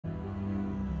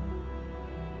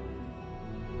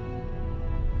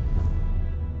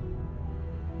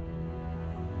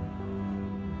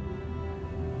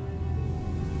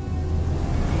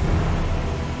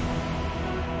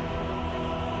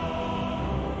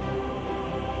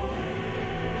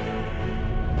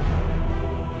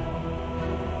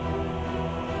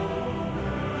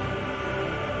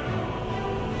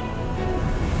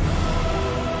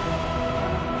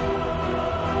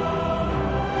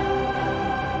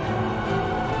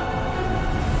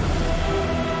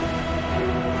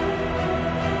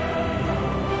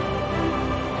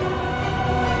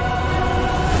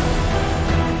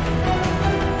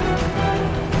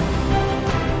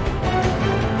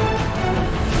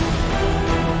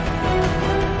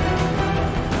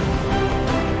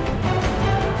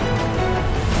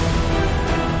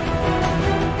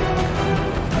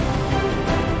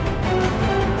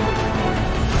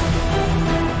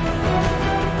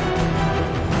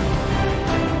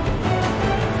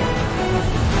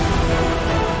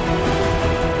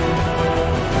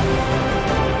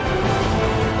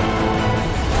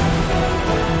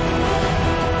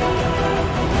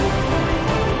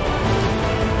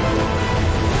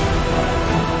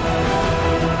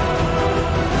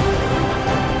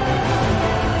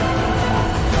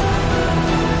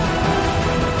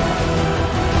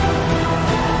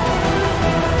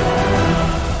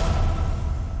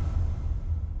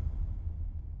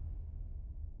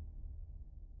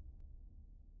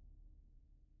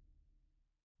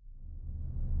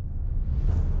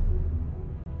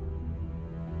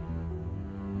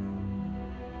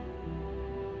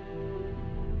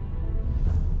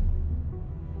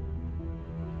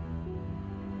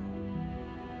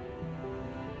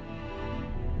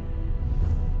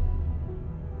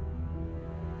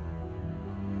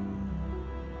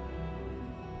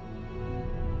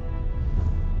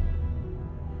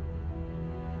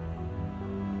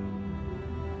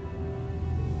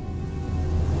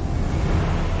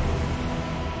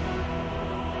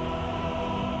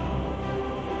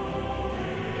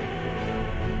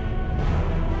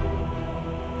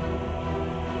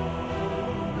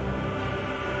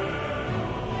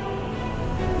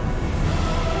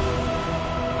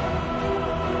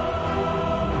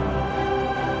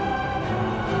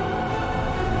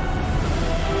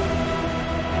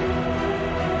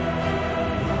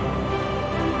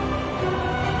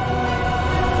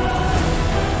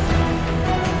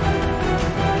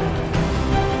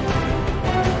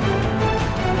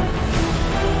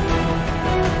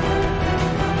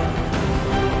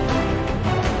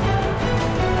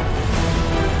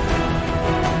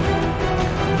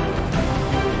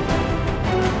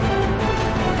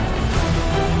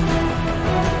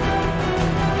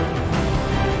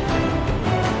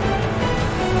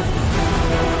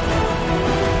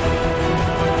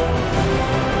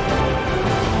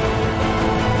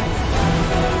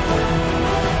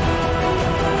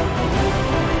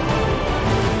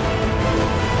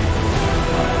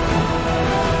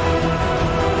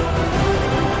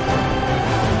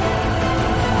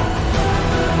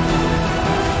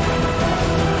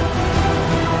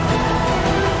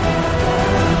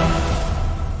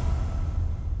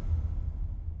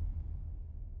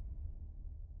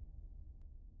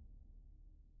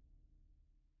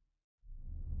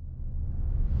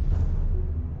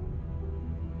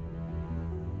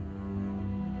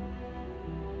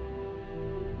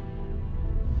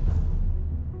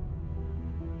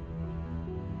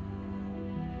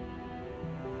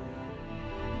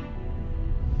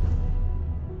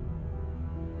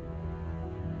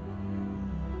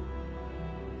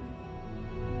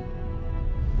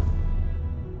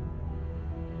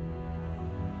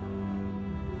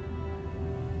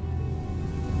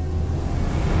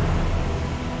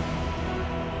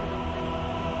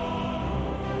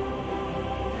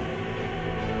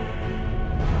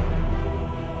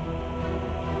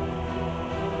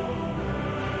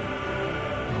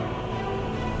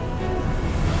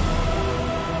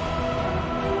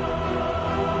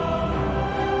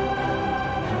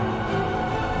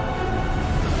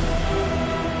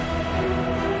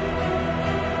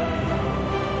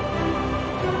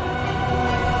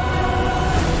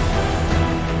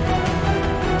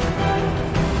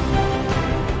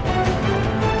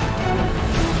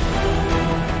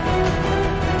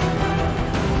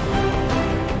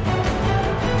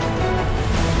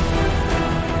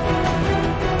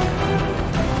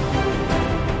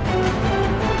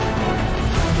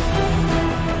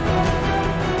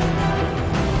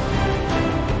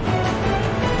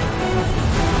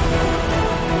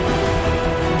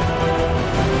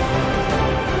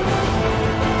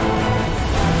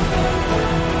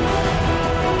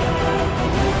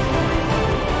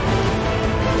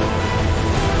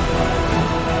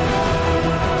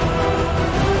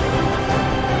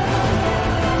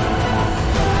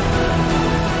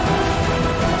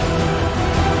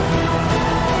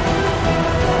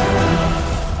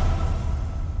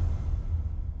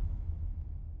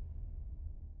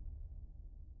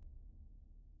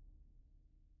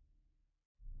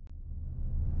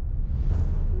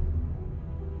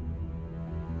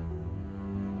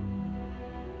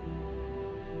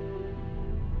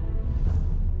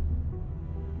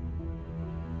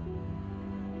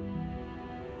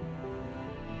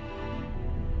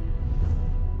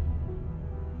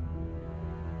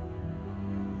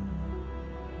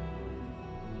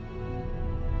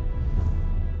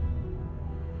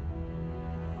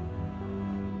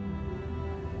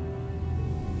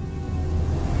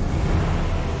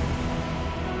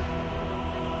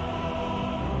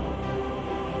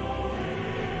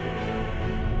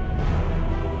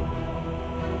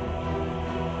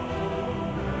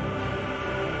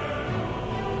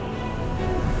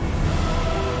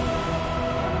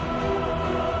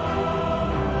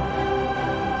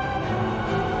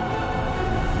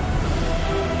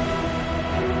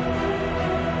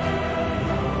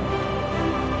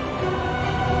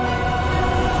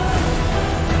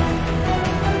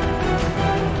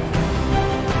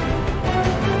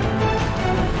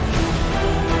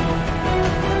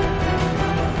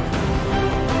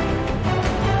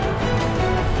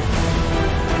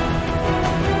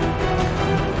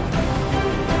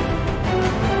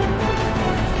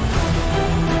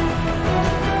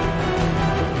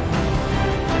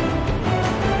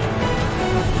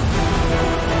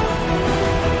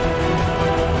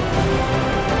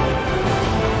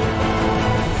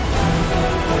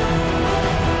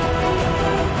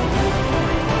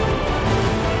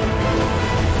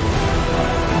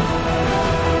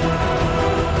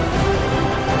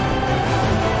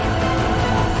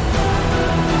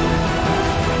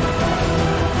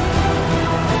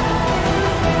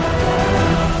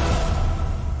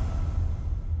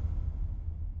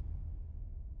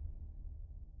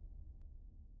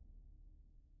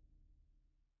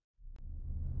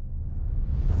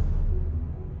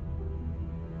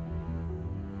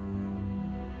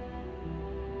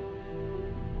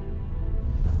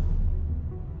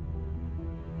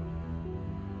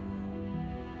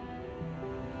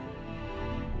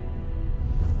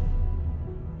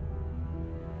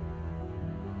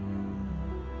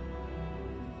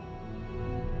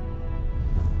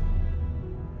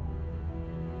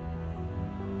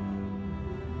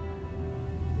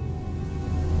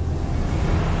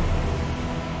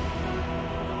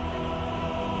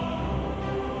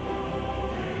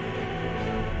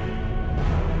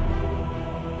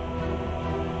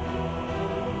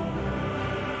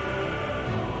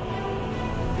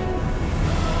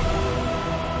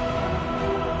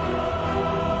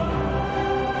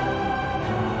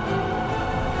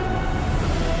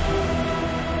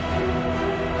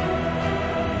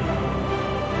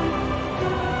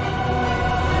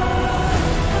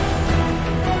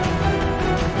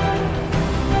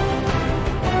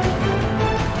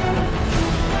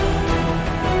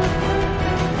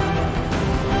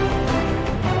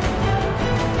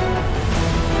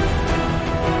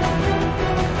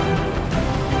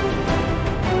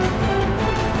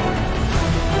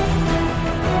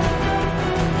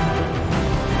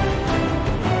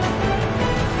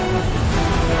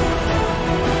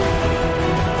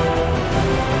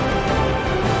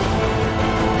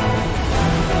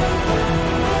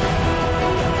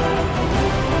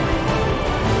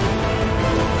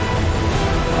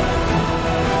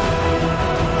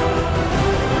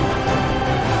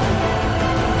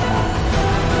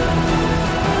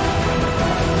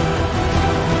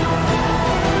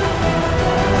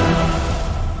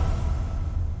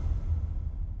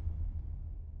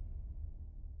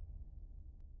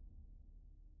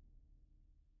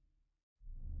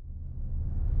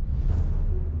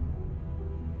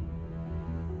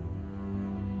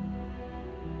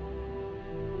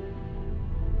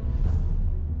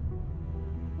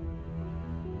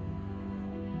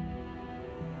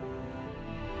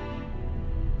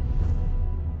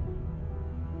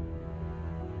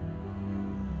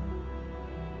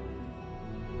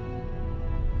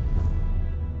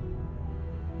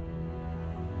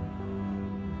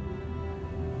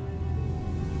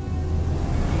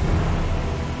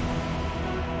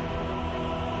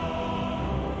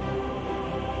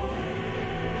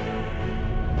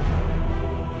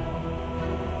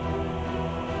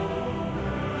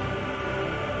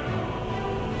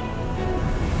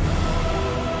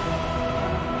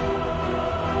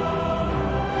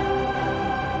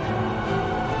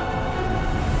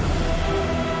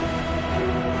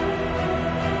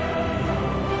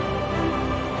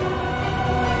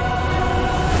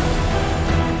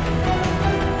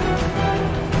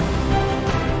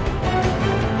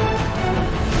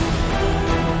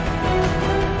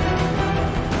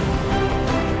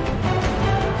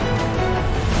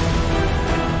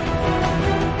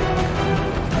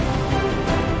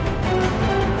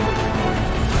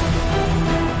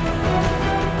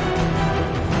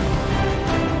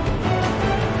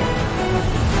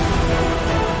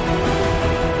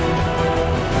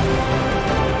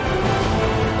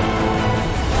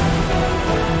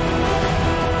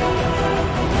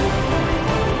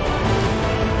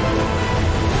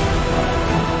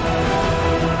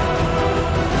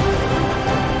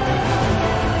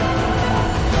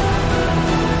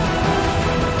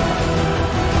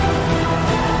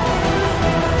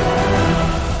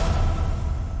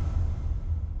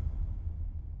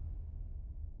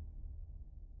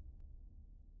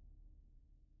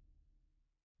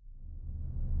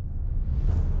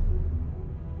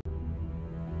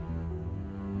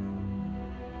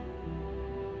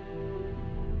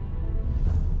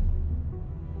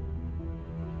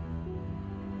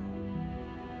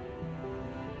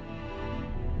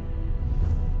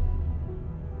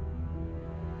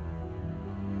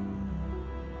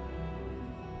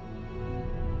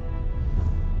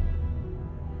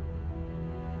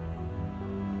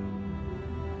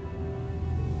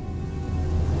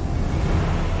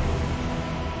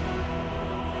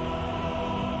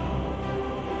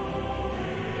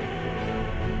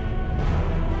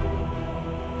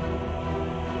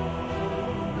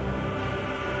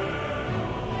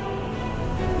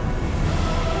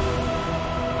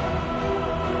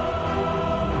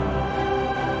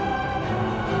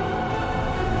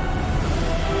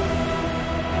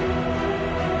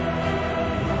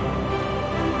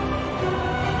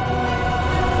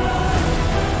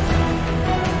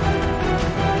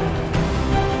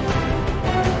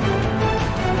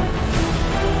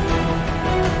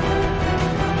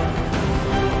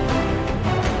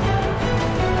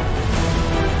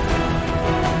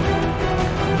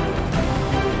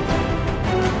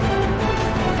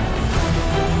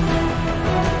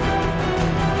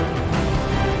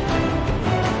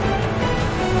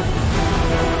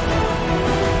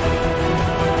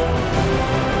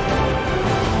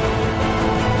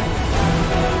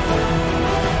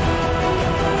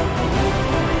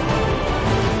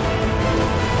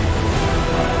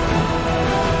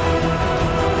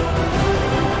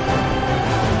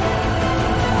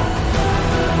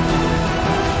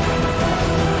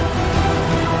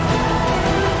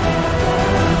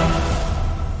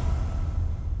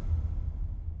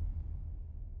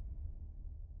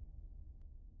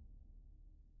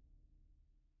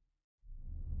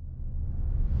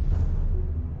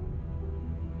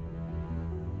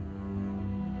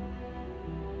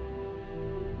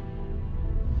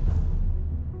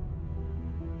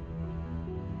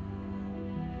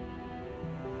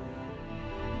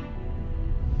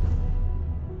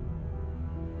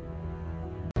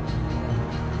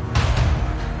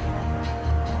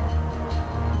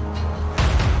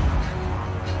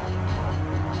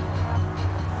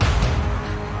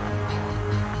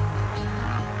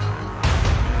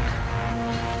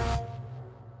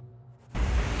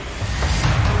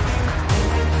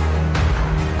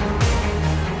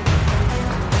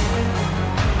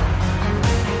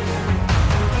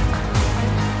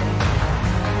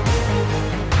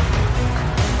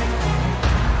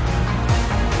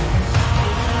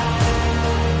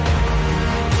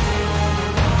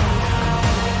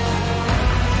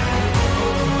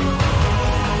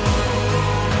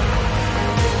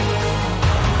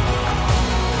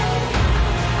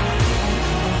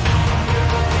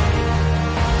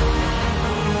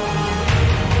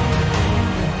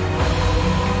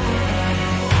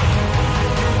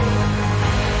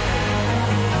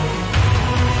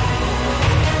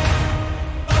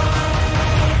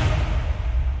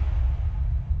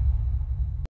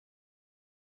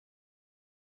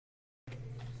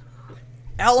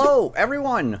Hello,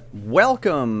 everyone.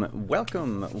 Welcome,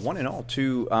 one and all,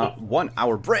 to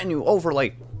our brand new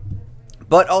overlay.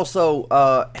 But also,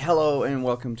 hello and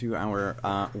welcome to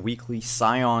our weekly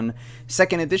Scion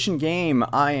 2nd edition game.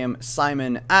 I am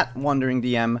Simon at Wandering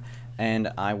DM,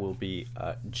 and I will be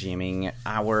GMing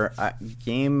our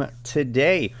game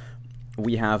today.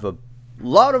 We have a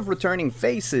lot of returning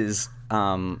faces.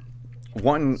 One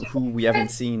who we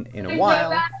haven't seen in a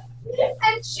while.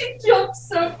 And she jumped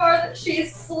so far that she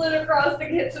slid across the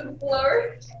kitchen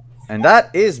floor. And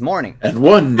that is Morning. And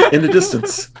one in the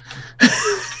distance.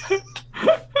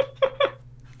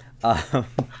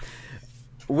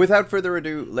 Without further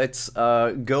ado, let's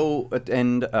go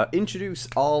and introduce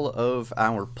all of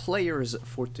our players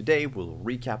for today. We'll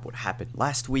recap what happened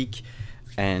last week,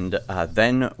 and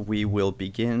then we will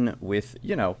begin with,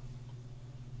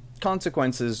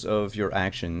 consequences of your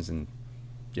actions and,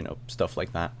 stuff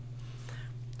like that.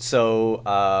 So,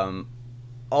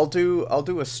 I'll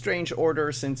do a strange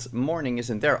order since Morning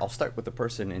isn't there. I'll start with the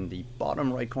person in the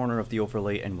bottom right corner of the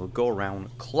overlay, and we'll go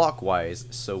around clockwise.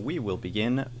 So we will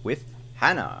begin with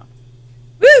Hannah.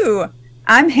 Woo!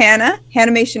 I'm Hannah,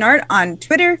 Hanimation Art on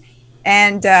Twitter,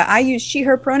 and I use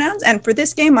she/her pronouns. And for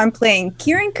this game, I'm playing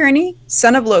Kieran Kearney,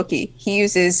 son of Loki. He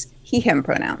uses he/him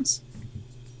pronouns.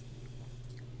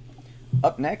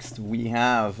 Up next, we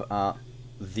have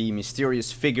the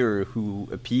mysterious figure who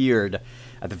appeared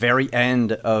at the very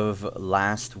end of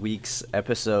last week's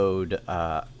episode.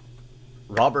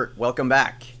 Robert, welcome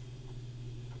back.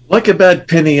 Like a bad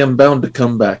penny, I'm bound to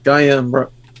come back. I am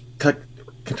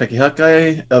Kentucky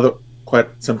Hawkeye, quite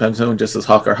sometimes known just as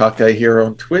Hawk or Hawkeye here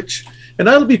on Twitch, and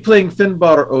I'll be playing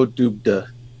Finbar O'Dubda,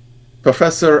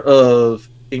 professor of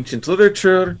ancient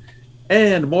literature,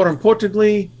 and more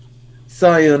importantly,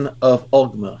 scion of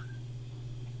Ogma.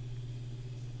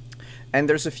 And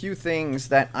there's a few things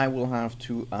that I will have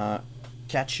to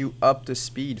catch you up to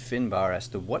speed, Finbar, as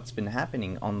to what's been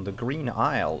happening on the Green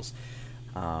Isles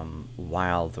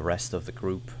while the rest of the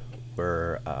group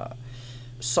were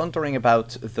sauntering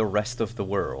about the rest of the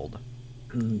world.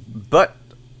 But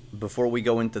before we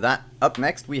go into that, up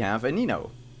next we have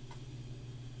Anino.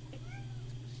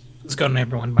 What's going on,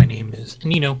 everyone? My name is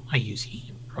Anino. I use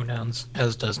he pronouns,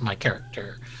 as does my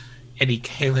character, Eddie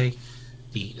Kale,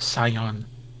 the scion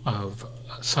of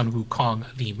Sun Wukong,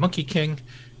 the Monkey King,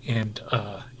 and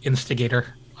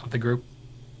instigator of the group.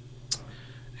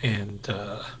 And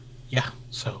yeah,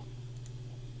 so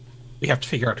we have to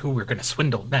figure out who we're going to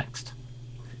swindle next.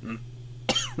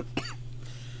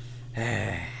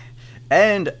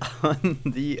 And on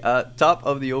the top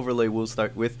of the overlay, we'll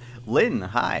start with Lynn.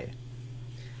 Hi.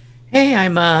 Hey,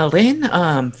 I'm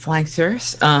Lynn, Flying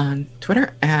Cirrus on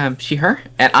Twitter, she/her,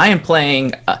 and I am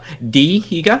playing D.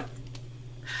 Higa,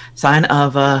 sign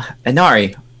of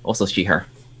Inari, also she/her.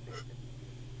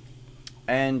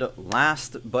 And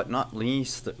last but not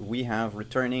least, we have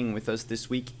returning with us this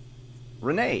week,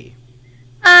 Renee.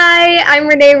 Hi, I'm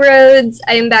Renee Rhodes.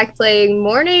 I am back playing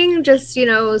Morning, just,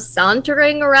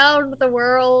 sauntering around the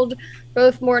world.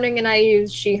 Both Morning and I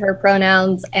use she/her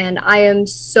pronouns, and I am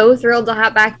so thrilled to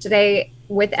have back today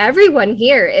with everyone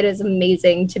here. It is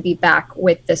amazing to be back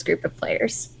with this group of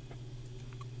players.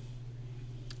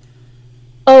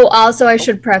 Oh, also, I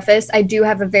should preface, I do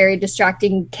have a very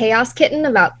distracting chaos kitten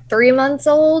about 3 months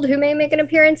old who may make an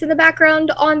appearance in the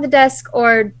background on the desk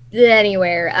or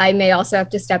anywhere. I may also have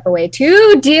to step away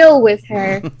to deal with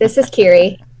her. This is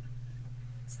Kiri.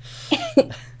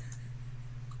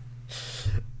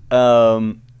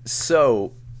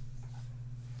 So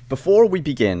before we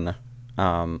begin,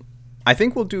 I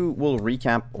think we'll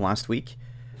recap last week.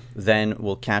 Then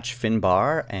we'll catch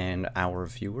Finbar and our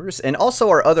viewers, and also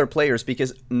our other players,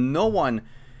 because no one...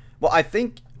 Well, I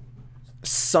think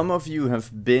some of you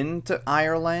have been to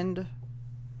Ireland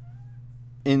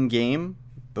in-game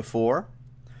before,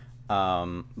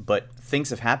 but things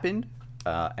have happened,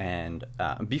 and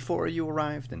before you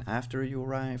arrived and after you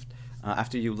arrived,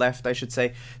 after you left, I should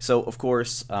say. So, of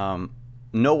course,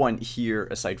 no one here,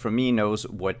 aside from me, knows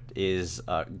what is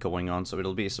going on, so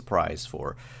it'll be a surprise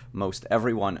for most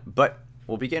everyone. But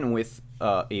we'll begin with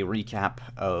a recap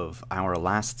of our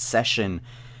last session.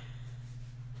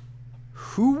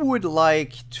 Who would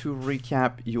like to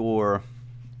recap your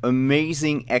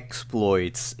amazing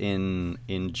exploits in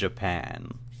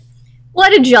Japan? What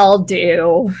did y'all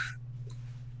do?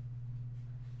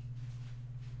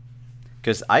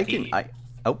 Because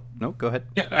oh, no, go ahead.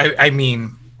 Yeah, I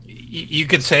mean, you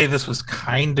could say this was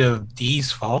kind of D's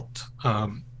fault.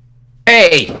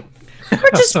 Hey!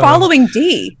 We're just following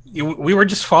D. We were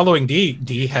just following D.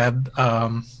 D had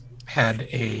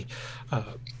a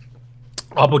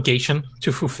obligation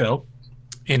to fulfill,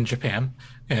 in Japan,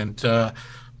 and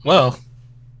well,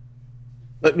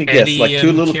 Let me Eddie guess, like two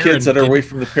and little Kieran kids that are did- away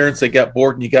from the parents, they got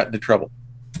bored and you got into trouble.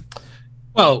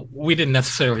 well, we didn't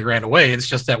necessarily ran away. It's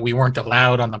just that we weren't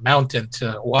allowed on the mountain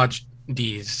to watch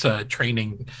these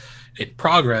training in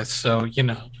progress. So,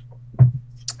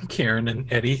 Kieran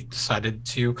and Eddie decided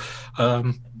to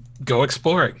go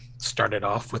exploring. Started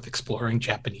off with exploring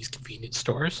Japanese convenience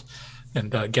stores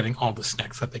and getting all the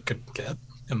snacks that they could get.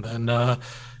 And then,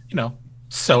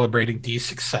 celebrating Dee's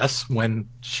success when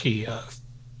she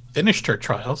finished her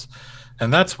trials.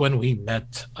 And that's when we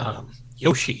met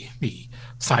Yoshi, the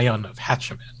scion of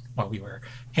Hachiman, while we were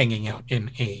hanging out in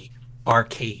a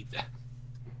arcade.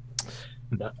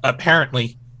 And,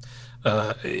 apparently,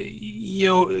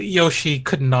 Yoshi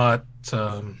could not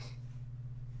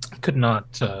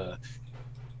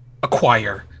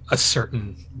acquire a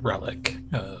certain relic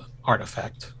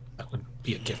artifact that would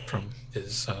be a gift from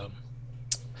his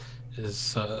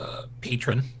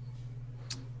patron.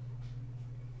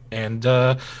 And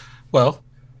well,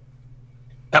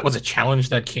 that was a challenge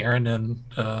that Kieran and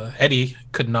Eddie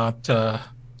could not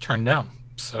turn down.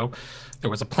 So there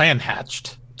was a plan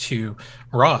hatched to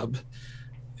rob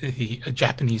the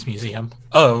Japanese museum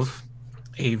of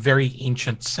a very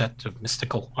ancient set of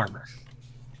mystical armor.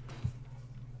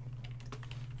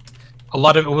 A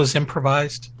lot of it was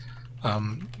improvised.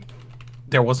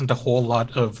 There wasn't a whole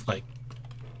lot of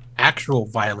actual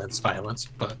violence,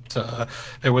 but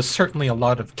there was certainly a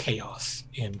lot of chaos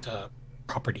and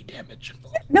property damage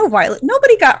involved. No violence.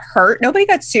 Nobody got hurt. Nobody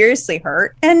got seriously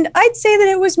hurt. And I'd say that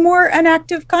it was more an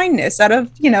act of kindness out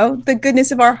of, the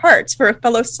goodness of our hearts for a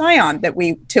fellow scion that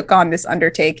we took on this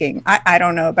undertaking. I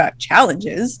don't know about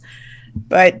challenges,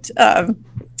 but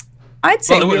I'd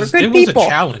say we were good people. It was a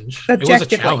challenge. It was a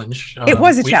challenge. It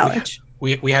was a challenge.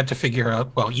 We had to figure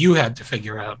out, well, you had to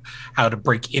figure out how to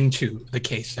break into the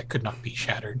case that could not be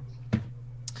shattered.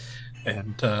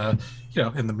 And,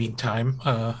 in the meantime,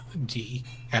 Dee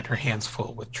had her hands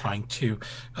full with trying to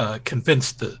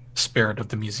convince the spirit of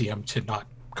the museum to not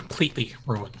completely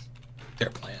ruin their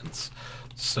plans.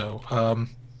 So,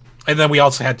 and then we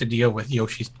also had to deal with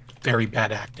Yoshi's very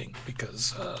bad acting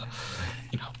because,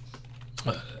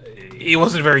 he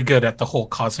wasn't very good at the whole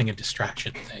causing a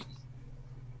distraction thing.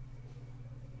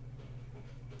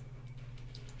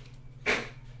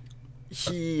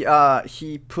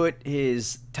 He put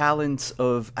his talents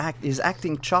of his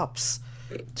acting chops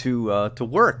to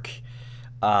work,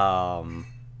 and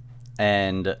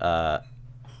I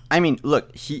mean,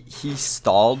 look, he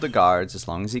stalled the guards as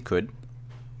long as he could.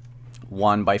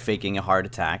 One by faking a heart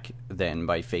attack, then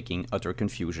by faking utter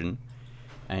confusion,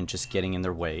 and just getting in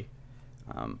their way.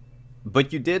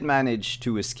 But you did manage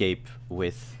to escape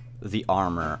with the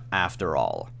armor after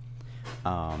all.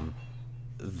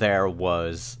 There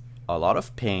was a lot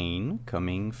of pain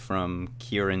coming from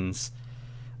Kieran's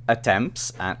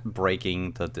attempts at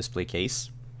breaking the display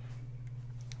case.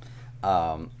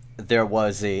 There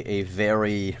was a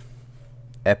very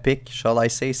epic, shall I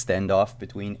say, standoff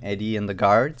between Eddie and the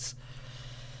guards.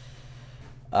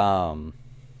 And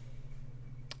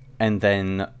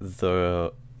then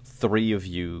the three of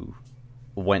you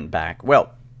went back.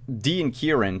 Well, Dee and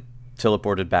Kieran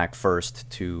teleported back first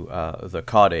to the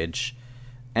cottage,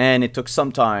 and it took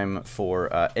some time for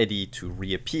Eddie to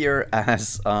reappear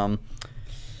as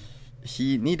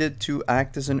he needed to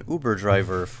act as an Uber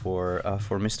driver for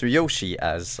Mr. Yoshi,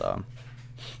 as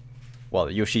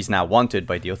well, Yoshi's now wanted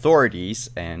by the authorities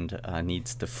and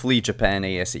needs to flee Japan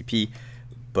ASAP,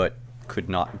 but could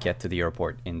not get to the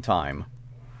airport in time.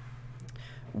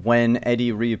 When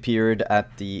Eddie reappeared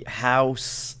at the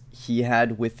house, he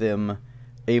had with him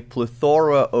a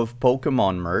plethora of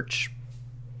Pokemon merch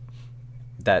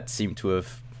that seemed to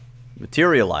have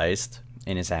materialized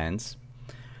in his hands.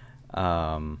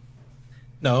 No,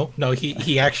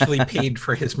 he actually paid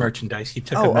for his merchandise. He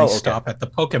took a nice stop at the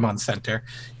Pokemon Center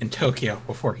in Tokyo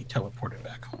before he teleported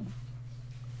back home.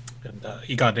 And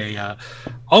he got a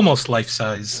almost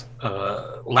life-size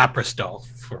Lapras doll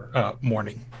for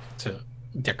Morning to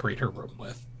decorate her room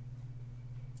with.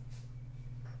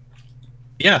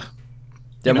 Yeah.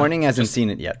 Morning hasn't seen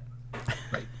it yet.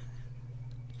 Right.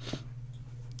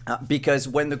 Because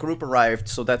when the group arrived,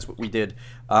 so that's what we did.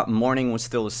 Morning was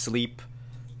still asleep,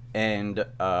 and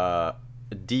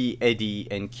Dee, Eddie,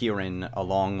 and Kieran,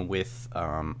 along with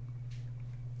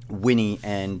Winnie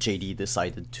and JD,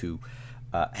 decided to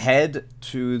head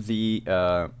to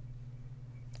the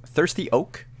Thirsty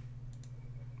Oak.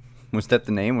 Was that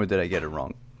the name, or did I get it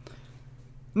wrong?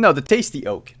 No, the Tasty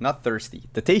Oak, not Thirsty.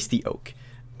 The Tasty Oak.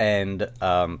 And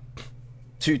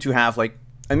to have like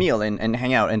a meal and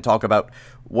hang out and talk about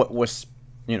what was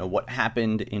you know, what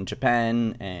happened in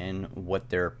Japan and what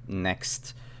their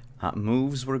next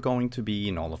moves were going to be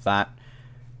and all of that.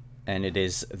 And it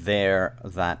is there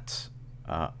that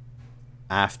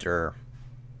after,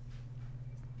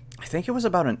 I think it was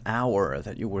about an hour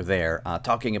that you were there,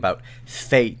 talking about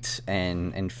fate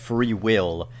and free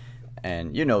will,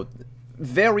 and, you know,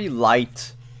 very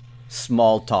light,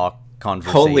 small talk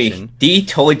conversation. Holy, D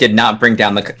totally did not bring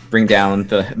down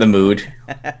the mood.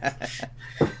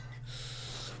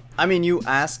 I mean, you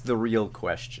asked the real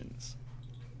questions.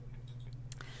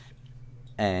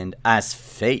 And as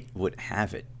fate would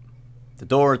have it, the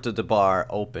door to the bar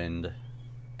opened,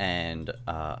 and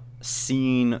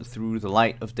seen through the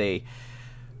light of day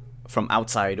from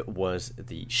outside was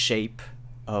the shape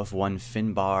of one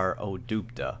Finbar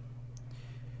O'Dubda,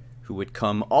 who would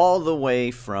come all the way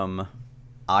from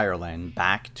Ireland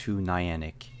back to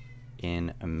Niantic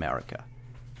in America.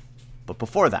 But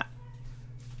before that,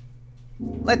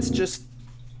 let's just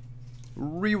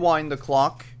rewind the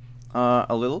clock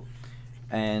a little.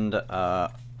 And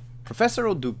Professor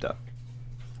O'Dubda.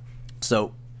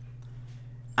 So,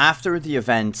 after the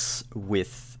events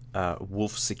with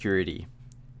Wolf Security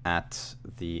at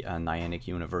the Niantic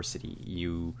University,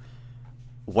 you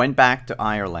went back to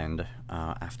Ireland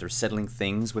after settling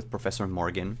things with Professor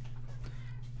Morgan,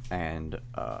 and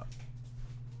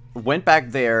went back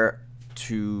there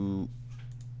to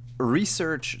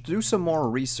do some more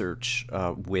research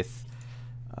with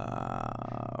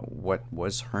what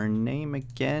was her name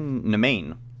again?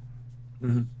 Nemain.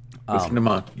 Mm-hmm. With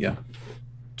Naman, yeah.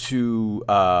 To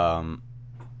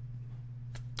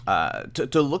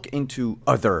look into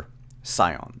other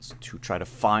scions, to try to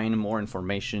find more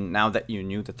information. Now that you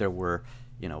knew that there were,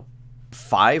 you know,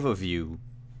 5 of you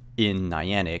in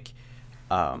Niantic,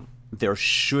 there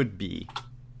should be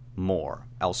more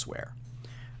elsewhere.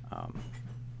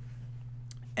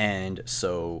 And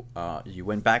so you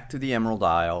went back to the Emerald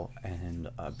Isle and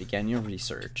began your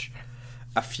research.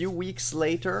 A few weeks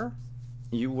later,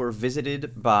 you were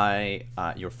visited by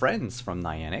your friends from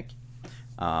Niantic.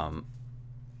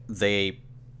 They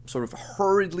sort of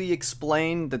hurriedly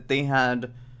explained that they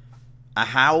had a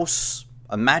house,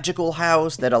 a magical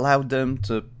house that allowed them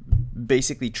to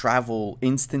basically travel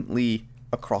instantly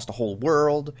across the whole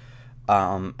world.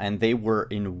 And they were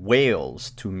in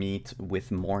Wales to meet with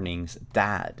Morning's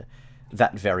dad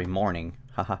that very morning.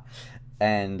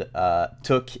 And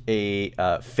took a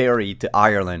ferry to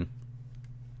Ireland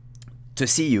to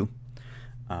see you.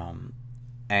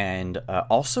 And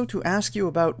also to ask you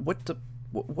about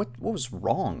what was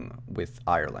wrong with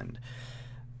Ireland.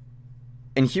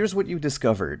 And here's what you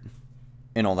discovered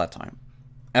in all that time.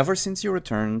 Ever since you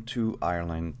returned to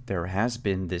Ireland, there has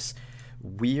been this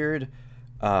weird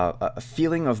a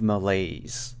feeling of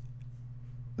malaise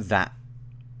that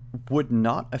would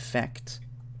not affect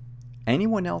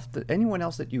anyone else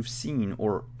that you've seen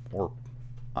or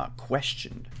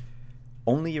questioned,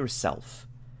 only yourself.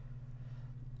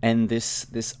 And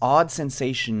this odd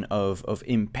sensation of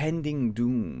impending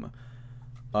doom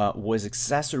was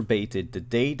exacerbated the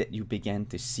day that you began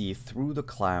to see through the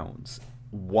clouds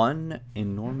one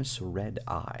enormous red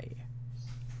eye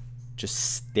just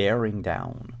staring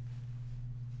down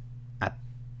at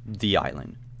the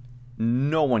island.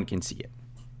 No one can see it.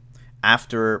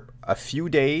 After a few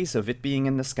days of it being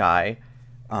in the sky,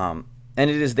 and it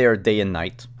is there day and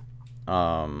night,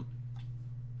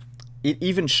 it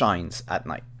even shines at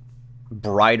night,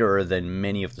 brighter than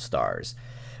many of the stars.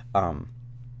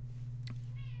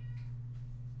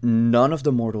 None of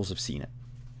the mortals have seen it.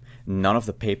 None of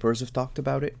the papers have talked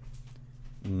about it.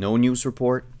 No news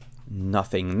report.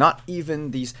 Nothing. Not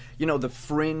even these, the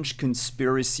fringe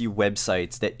conspiracy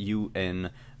websites that you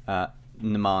and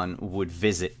Naman would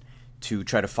visit to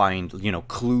try to find,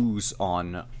 clues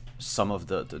on some of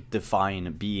the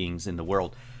divine beings in the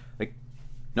world. Like,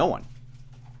 no one.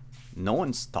 No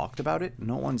one's talked about it.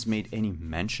 No one's made any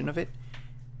mention of it.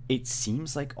 It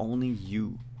seems like only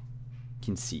you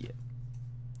can see it.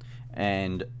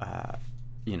 And,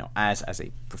 as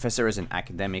a professor, as an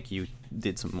academic, you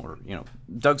did some more,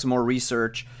 dug some more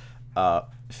research,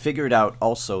 figured out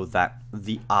also that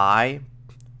the eye,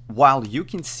 while you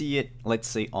can see it, let's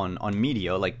say on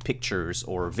media, like pictures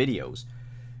or videos,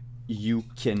 you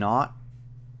cannot,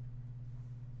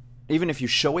 even if you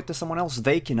show it to someone else,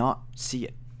 they cannot see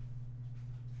it.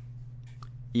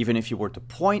 Even if you were to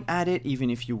point at it, even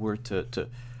if you were to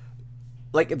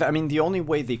the only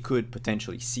way they could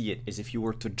potentially see it is if you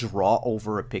were to draw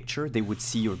over a picture, they would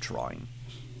see your drawing.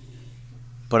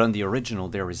 But on the original,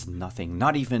 there is nothing,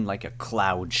 not even like a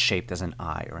cloud shaped as an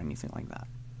eye or anything like that.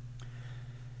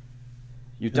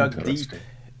 You dug deep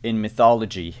in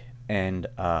mythology and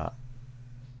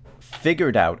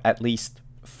figured out, at least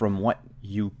from what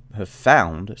you have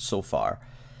found so far,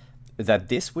 that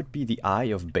this would be the Eye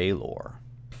of Baelor.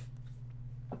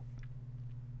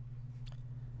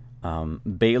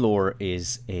 Baelor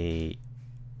is a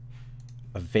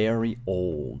very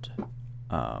old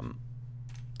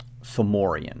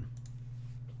Fomorian.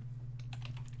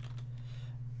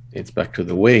 It's back to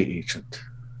the way, Agent.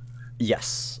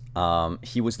 Yes.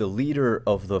 He was the leader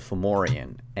of the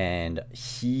Fomorian, and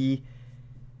he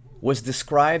was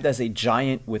described as a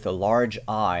giant with a large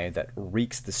eye that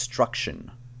wreaks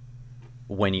destruction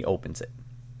when he opens it.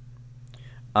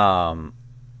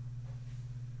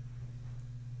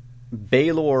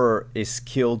 Baelor is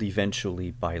killed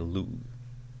eventually by Lu,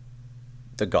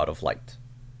 the god of light.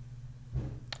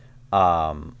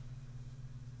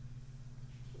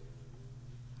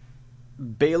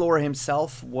 Baelor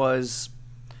himself was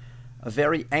a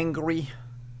very angry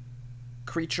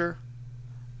creature.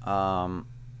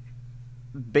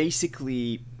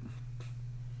 Basically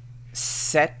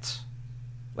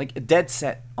dead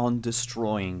set on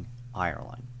destroying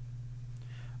Ireland.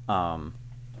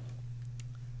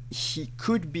 He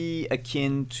could be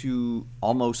akin to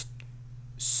almost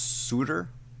Surtur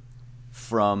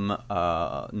from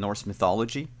Norse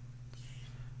mythology.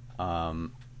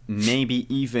 Maybe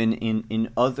even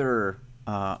in other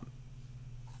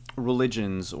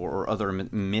religions or other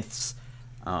myths.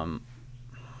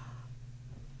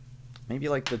 Maybe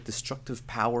like the destructive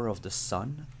power of the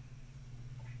sun.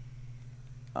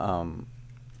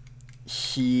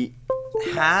 He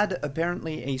had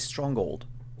apparently a stronghold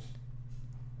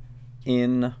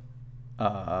in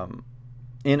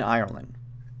Ireland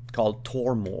called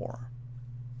Tormore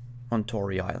on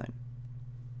Tory Island.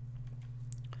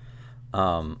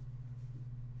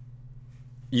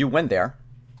 You went there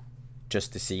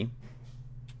just to see.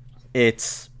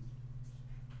 It's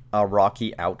a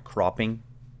rocky outcropping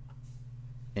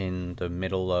in the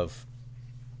middle of,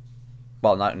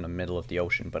 well, not in the middle of the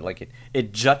ocean, but like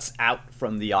it juts out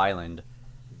from the island,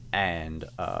 and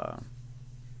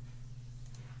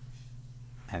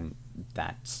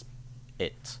that's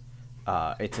it.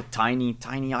 It's a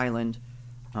tiny island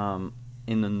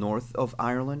in the north of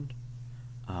Ireland,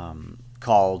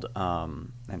 called,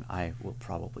 and I will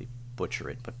probably butcher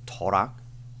it, but Toraig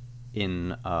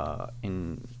in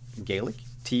Gaelic,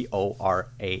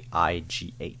 Toraigh.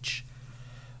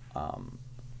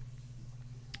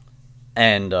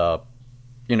 And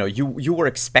you were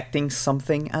expecting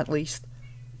something, at least.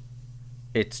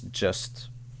 It's just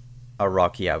a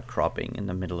rocky outcropping in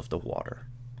the middle of the water.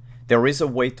 There is a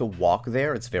way to walk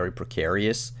there. It's very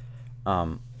precarious,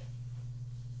 but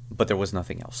there was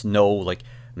nothing else. No like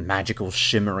magical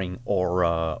shimmering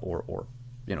aura or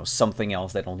something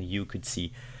else that only you could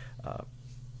see.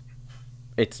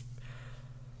 It's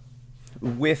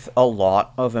with a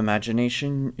lot of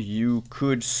imagination, you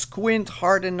could squint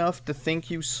hard enough to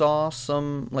think you saw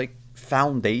some like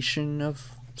foundation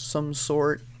of some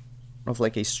sort, of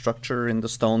like a structure in the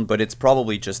stone, but it's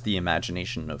probably just the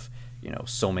imagination of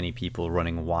so many people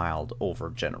running wild over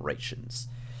generations.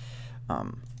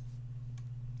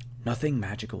 Nothing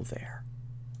magical there.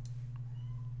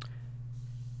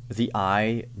 The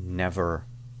eye never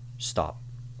stopped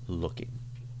looking.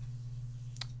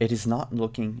 It is not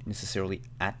looking necessarily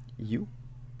at you.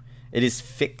 It is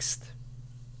fixed.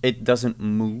 It doesn't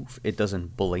move. It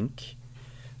doesn't blink.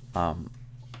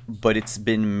 But it's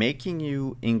been making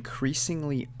you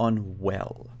increasingly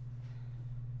unwell.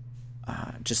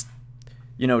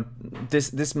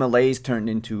 This malaise turned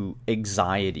into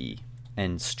anxiety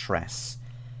and stress.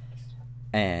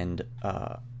 And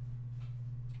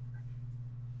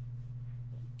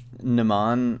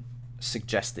Naman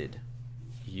suggested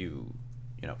you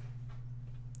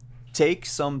take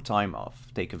some time off,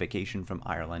 take a vacation from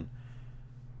Ireland,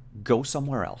 go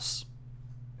somewhere else.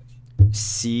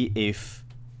 See if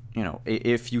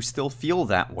you still feel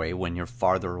that way when you're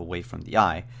farther away from the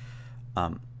eye.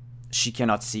 She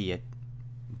cannot see it,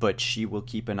 but she will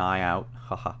keep an eye out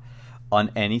on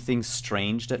anything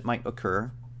strange that might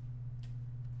occur,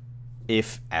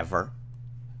 if ever.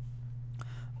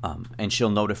 And she'll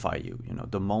notify you,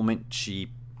 the moment she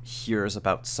hears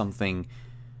about something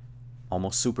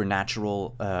almost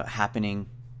supernatural happening,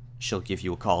 she'll give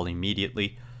you a call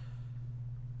immediately.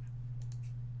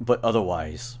 But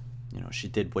otherwise, she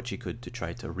did what she could to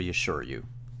try to reassure you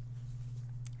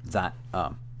that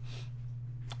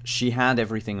she had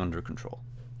everything under control.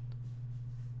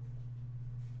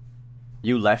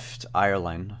 You left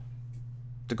Ireland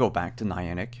to go back to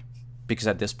Niantic, because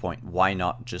at this point, why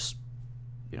not just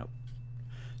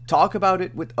talk about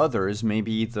it with others?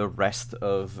 Maybe the rest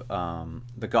of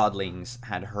the godlings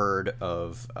had heard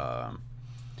of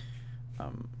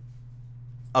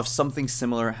of something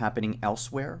similar happening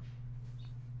elsewhere.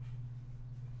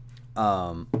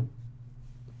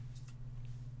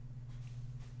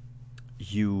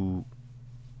 You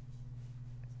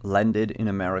landed in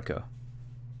America,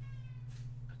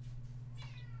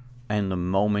 and the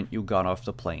moment you got off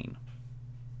the plane,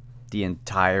 the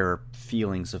entire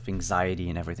feelings of anxiety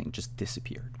and everything just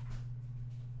disappeared.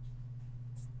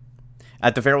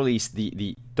 At the very least,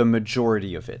 the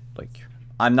majority of it. Like,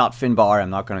 I'm not Finbar, I'm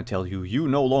not going to tell you, you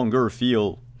no longer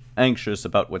feel anxious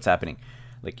about what's happening.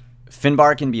 Like,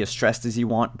 Finbar can be as stressed as you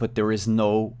want, but there is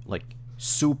no, like,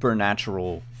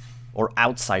 supernatural or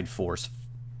outside force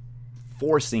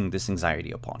forcing this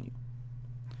anxiety upon you.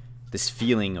 This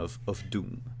feeling of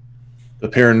doom. The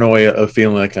paranoia of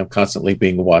feeling like I'm constantly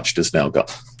being watched is now gone.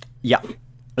 Yeah.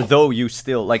 Though you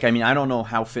still, like, I mean, I don't know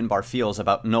how Finbar feels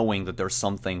about knowing that there's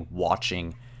something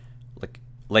watching, like,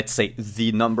 let's say,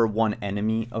 the #1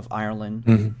 enemy of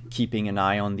Ireland, keeping an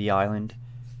eye on the island.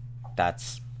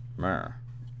 That's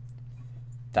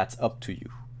up to you.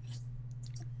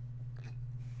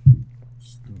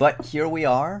 But here we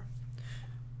are,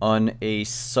 on a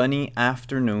sunny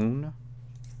afternoon,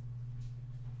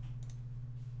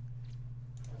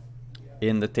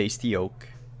 in the Tasty Oak.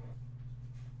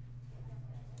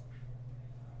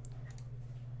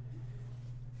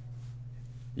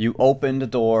 You open the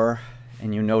door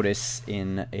and you notice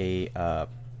in a,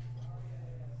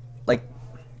 like,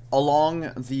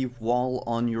 along the wall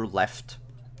on your left,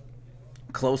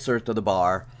 closer to the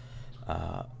bar,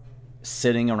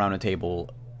 sitting around a table,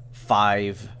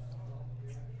 4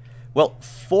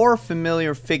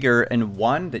 familiar figure and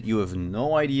 1 that you have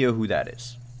no idea who that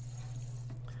is.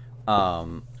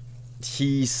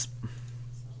 He's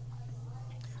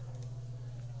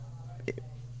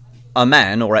a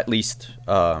man, or at least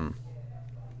a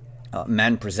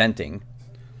man presenting,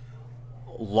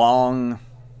 long,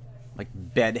 like,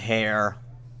 bed hair,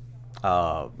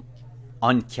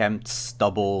 unkempt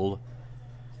stubble,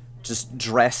 just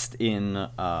dressed in,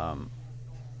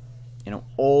 you know,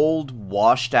 old,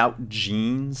 washed-out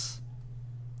jeans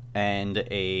and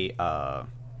a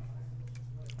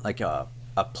like a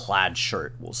plaid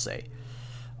shirt, we'll say.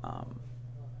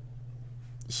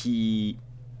 He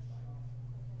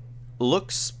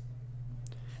looks,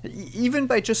 even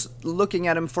by just looking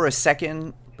at him for a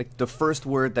second, like, the first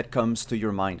word that comes to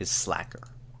your mind is slacker.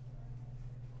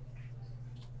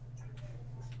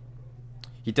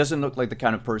 He doesn't look like the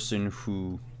kind of person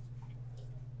who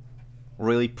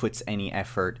really puts any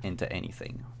effort into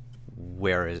anything.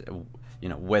 Whereas, you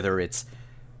know, whether it's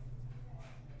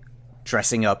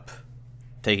dressing up,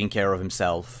 taking care of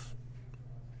himself,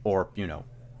 or, you know,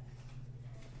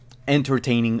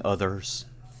 entertaining others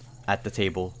at the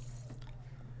table.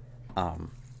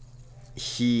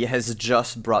 He has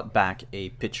just brought back a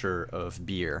pitcher of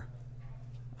beer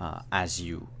as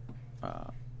you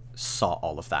saw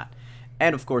all of that.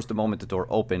 And of course, the moment the door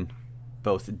opened,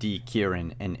 both Dee,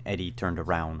 Kieran, and Eddie turned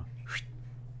around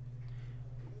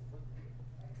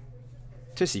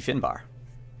to see Finbar.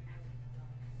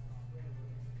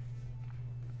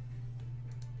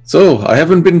 So, I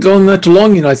haven't been gone that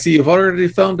long, and I see you've already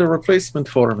found a replacement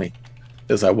for me.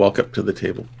 As I walk up to the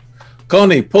table.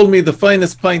 Connie, pull me the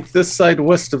finest pint this side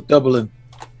west of Dublin.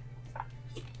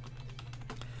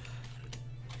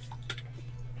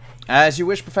 As you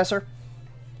wish, Professor.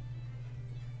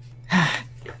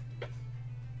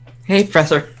 Hey,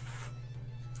 Professor.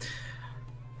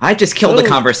 I just killed the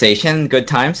conversation. Good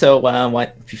time. So,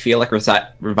 what if you feel like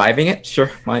reviving it? Sure.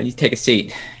 Why don't you take a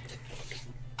seat?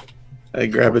 I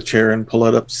grab a chair and pull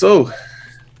it up. So,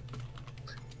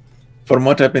 from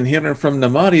what I've been hearing from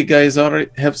Namari, you guys already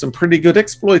have some pretty good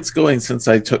exploits going since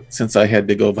I had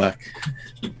to go back.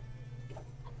 You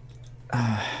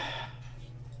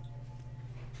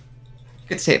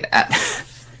could say that.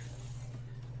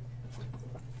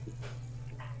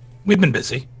 We've been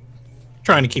busy.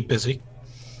 Trying to keep busy.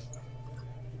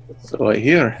 So I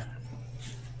hear.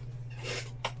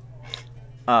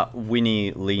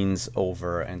 Winnie leans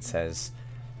over and says,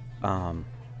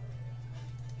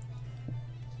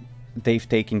 they've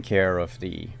taken care of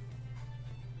the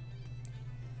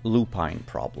lupine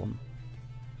problem.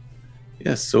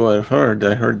 Yes, so I've heard.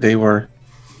 I heard they were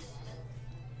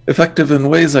effective in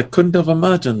ways I couldn't have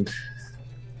imagined.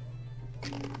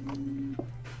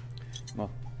 Well,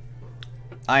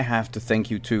 I have to thank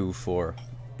you too for,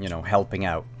 you know, helping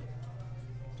out.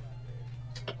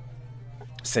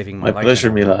 Saving my life. My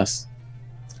pleasure, Milas.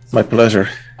 My pleasure.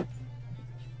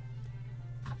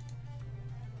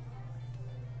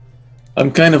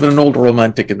 I'm kind of an old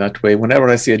romantic in that way. Whenever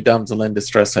I see a damsel in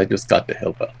distress, I just got to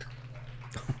help out.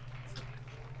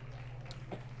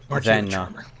 Or to Then, the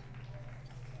charmer.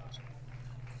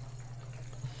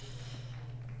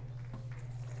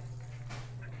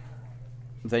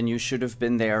 Then you should have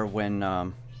been there when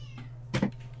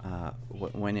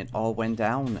it all went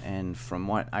down. And from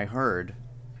what I heard,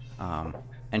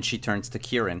 and she turns to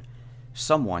Kieran,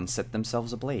 someone set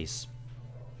themselves ablaze.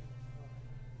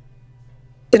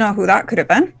 Don't know who that could have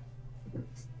been.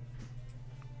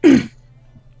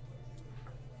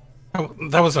 Oh,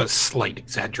 that was a slight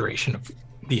exaggeration of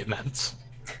the events.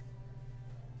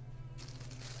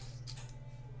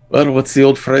 Well, what's the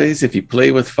old phrase? If you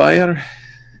play with fire...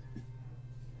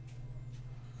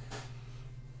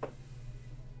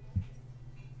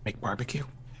 Make barbecue?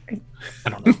 I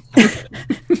don't know.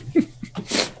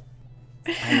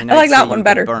 I I like I'd that say one you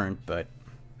better. get burnt, but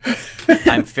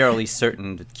I'm fairly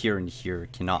certain that Kieran here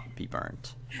cannot be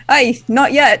burnt. Aye,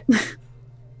 not yet.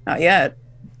 Not yet.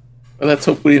 Well, let's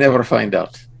hope we never find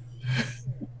out.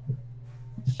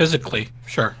 Physically,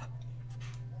 sure.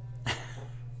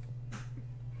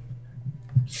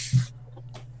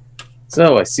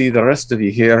 So, I see the rest of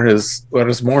you here is... Where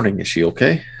is Morning? Is she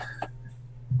okay?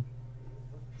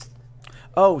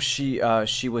 Oh, she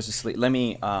was asleep. Let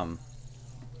me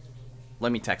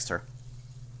text her.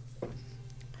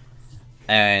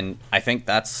 And I think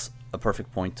that's a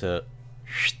perfect point to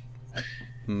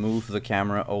move the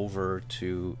camera over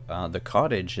to the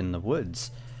cottage in the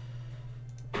woods,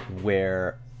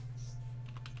 where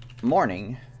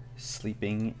Morning,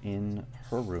 sleeping in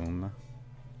her room,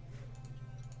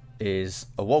 is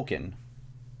awoken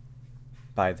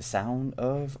by the sound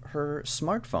of her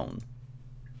smartphone.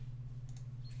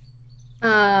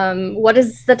 What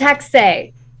does the text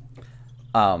say?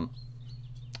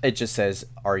 It just says,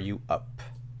 "Are you up?"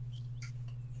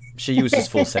 She uses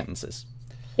full sentences.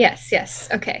 Yes,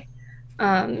 okay.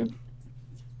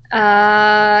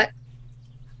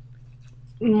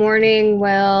 Morning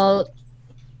will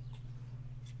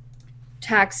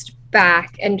text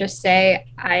back and just say,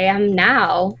 "I am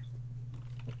now.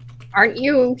 Aren't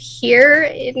you here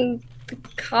in the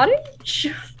cottage?"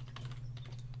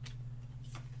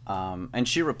 And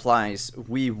she replies,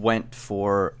 "We went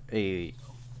for a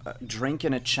drink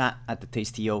and a chat at the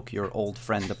Tasty Oak. Your old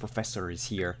friend, the professor, is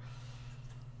here."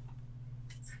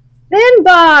 Then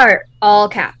bar, all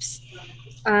caps.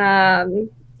 And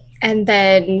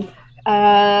then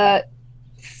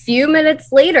few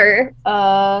minutes later,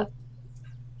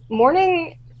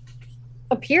 Morning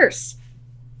appears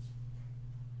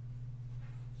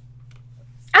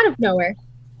out of nowhere.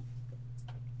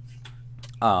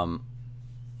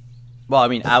 Well, I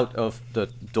mean, out of the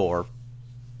door,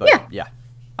 but yeah.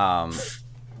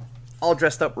 All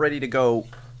dressed up, ready to go.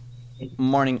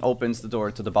 Morning opens the door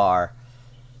to the bar.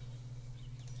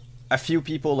 A few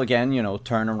people again,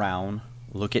 turn around,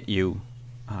 look at you,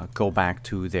 go back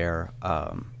to their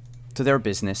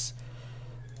business.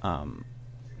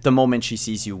 The moment she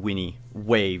sees you, Winnie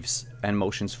waves and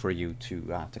motions for you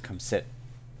to come sit.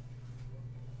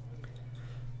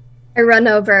 I run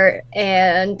over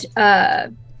and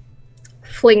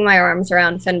fling my arms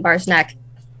around Finbar's neck.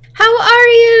 "How are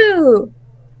you?"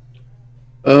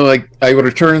 Oh, I would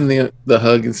return the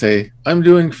hug and say, "I'm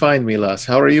doing fine, me lass.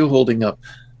 How are you holding up?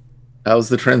 How's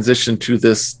the transition to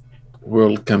this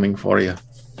world coming for you?"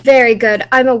 "Very good.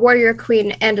 I'm a warrior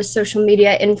queen and a social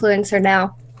media influencer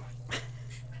now."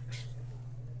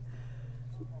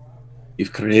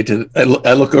 You've created... I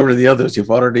look over to the others. You've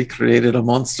already created a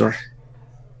monster.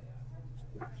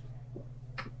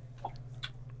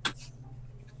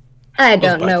 I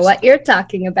don't know what you're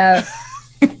talking about.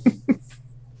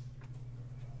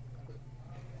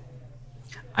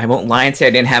 I won't lie and say I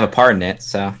didn't have a part in it,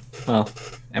 so, well,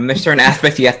 I mean, there's certain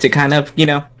aspects you have to kind of, get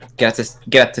up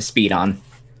to speed on.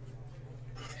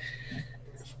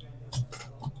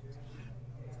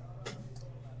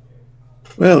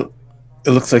 Well,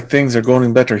 it looks like things are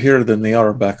going better here than they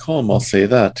are back home, I'll say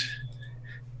that.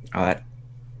 Oh,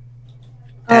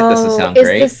 that doesn't sound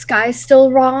great. Is the sky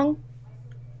still wrong?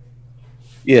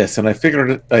 Yes, and I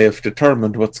figured I have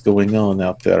determined what's going on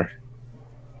out there.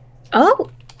 Oh.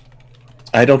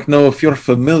 I don't know if you're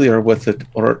familiar with it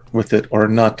or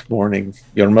not, Morning.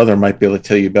 Your mother might be able to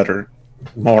tell you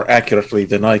more accurately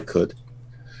than I could.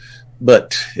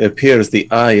 But it appears the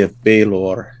Eye of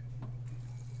Baelor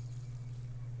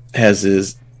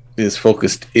is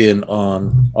focused in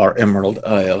on our Emerald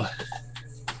Isle.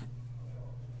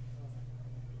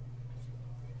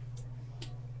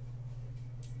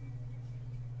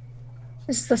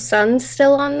 Is the sun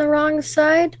still on the wrong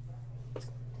side?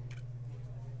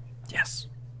 Yes.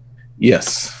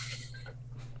 Yes.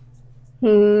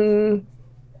 I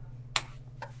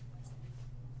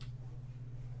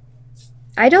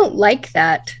don't like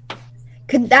that.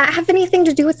 Could that have anything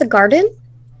to do with the garden?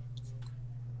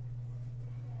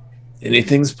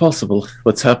 Anything's possible.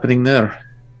 What's happening there?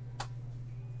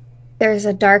 There's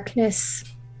a darkness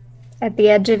at the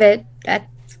edge of it that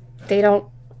they don't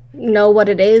know what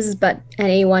it is, but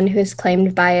anyone who's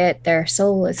claimed by it, their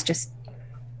soul is just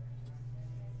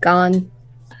gone.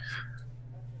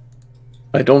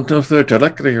 I don't know if they're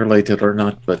directly related or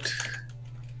not, but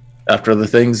after the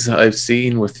things I've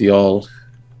seen with y'all,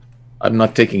 I'm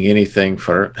not taking anything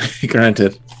for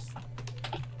granted.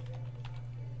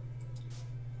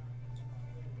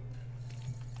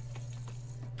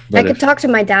 I could talk to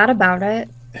my dad about it.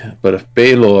 But if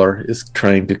Baylor is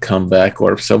trying to come back,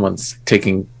 or if someone's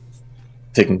taking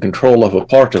control of a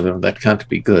part of him, that can't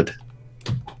be good.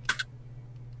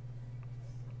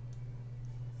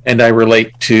 And I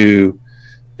relate to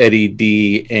Eddie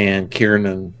D and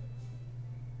Kieran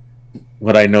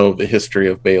what I know of the history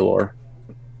of Baylor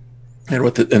and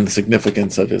the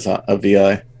significance of the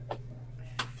eye.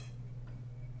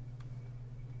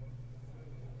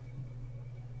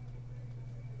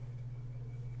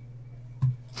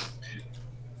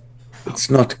 It's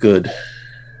not good.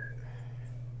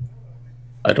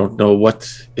 I don't know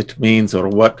what it means or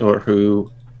what or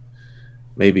who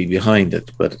may be behind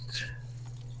it, but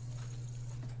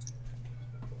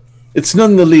it's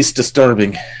none the least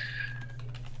disturbing.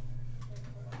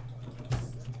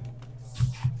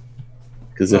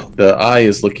 Because if the eye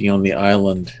is looking on the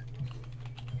island,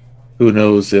 who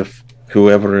knows if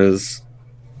whoever is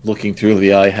looking through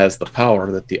the eye has the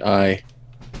power that the eye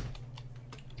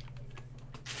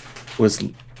was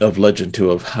of legend to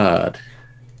have had.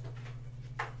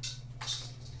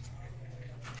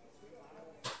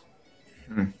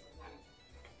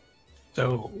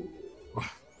 So,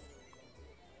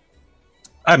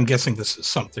 I'm guessing this is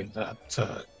something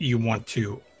that you want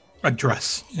to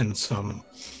address in some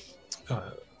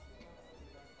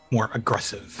more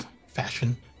aggressive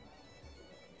fashion.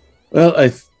 Well,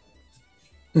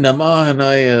 Nama and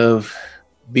I have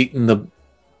beaten the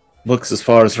books as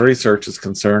far as research is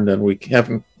concerned, and we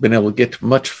haven't been able to get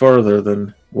much further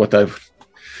than what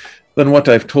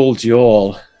I've told you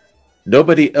all.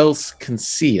 Nobody else can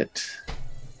see it.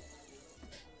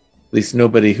 At least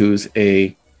nobody who's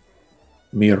a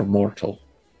mere mortal.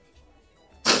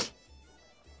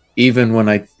 Even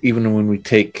when we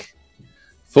take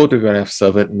photographs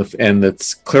of it, and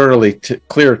it's clearly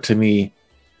clear to me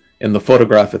in the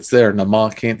photograph it's there. Nama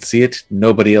can't see it.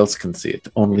 Nobody else can see it.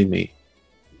 Only me.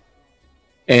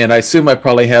 And I assume I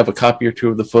probably have a copy or two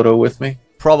of the photo with me.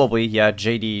 Probably, yeah.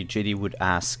 JD would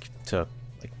ask to.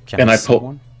 Can I see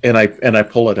one? And I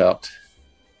pull it out.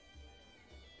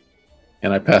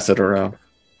 And I pass it around.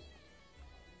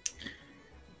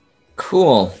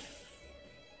 Cool.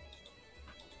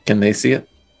 Can they see it?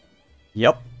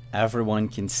 Yep. Everyone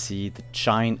can see the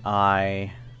giant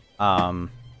eye.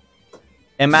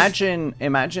 Imagine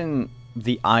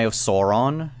the Eye of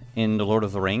Sauron in The Lord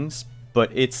of the Rings, but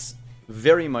it's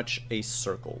very much a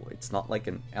circle. It's not like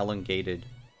an elongated,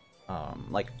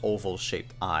 like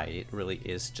oval-shaped eye. It really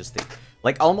is just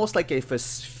almost like if a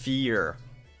sphere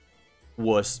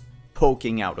was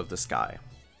poking out of the sky.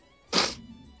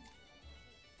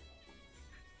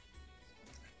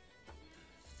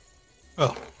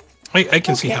 Oh, I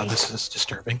can see how this is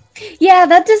disturbing. Yeah,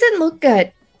 that doesn't look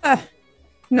good.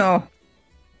 No.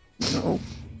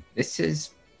 This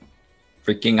is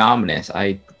freaking ominous.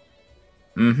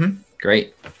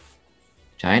 Great.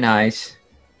 Giant eyes.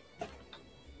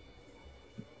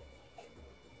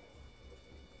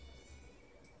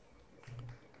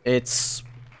 It's...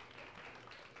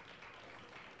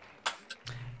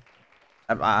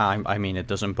 I mean, it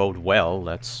doesn't bode well.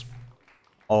 That's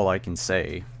all I can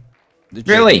say.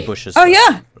 Really? Oh,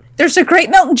 yeah. There's a great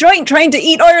mountain giant trying to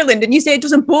eat Ireland, and you say it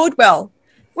doesn't bode well.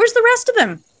 Where's the rest of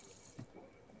them?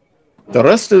 The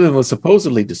rest of them was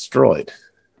supposedly destroyed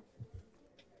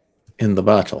in the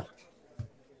battle.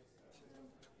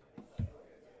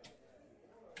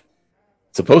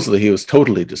 Supposedly he was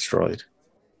totally destroyed.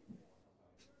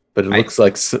 But it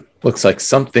looks like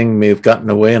something may have gotten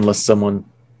away unless someone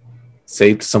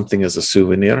saved something as a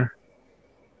souvenir.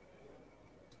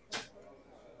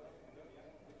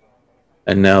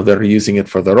 And now they're using it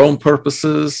for their own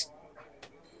purposes,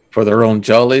 for their own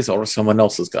jollies, or someone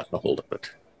else has gotten a hold of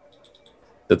it.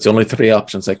 That's the only three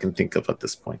options I can think of at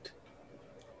this point.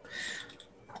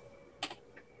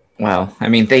 Well, I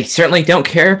mean, they certainly don't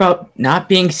care about not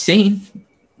being seen.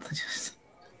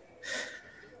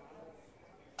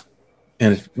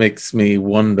 And it makes me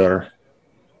wonder,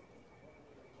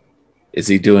 is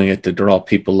he doing it to draw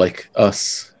people like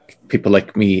us, people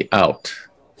like me, out?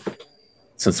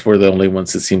 Since we're the only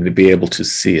ones that seem to be able to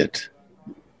see it.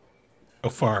 So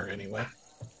far, anyway.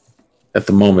 At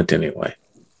the moment, anyway.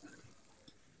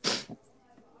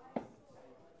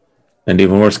 And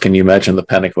even worse, can you imagine the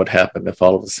panic would happen if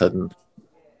all of a sudden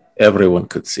everyone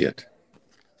could see it?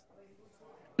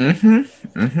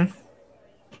 Mm-hmm. Mm-hmm.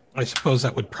 I suppose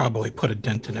that would probably put a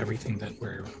dent in everything that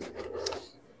we're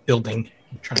building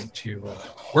and trying to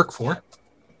work for.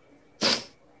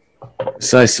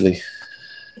 Precisely.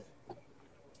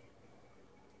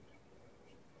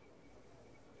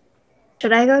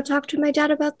 Should I go talk to my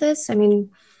dad about this? I mean,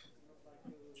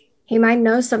 he might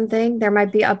know something. There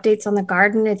might be updates on the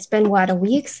garden. It's been, what, a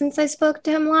week since I spoke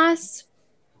to him last?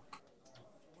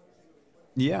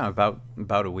 Yeah, about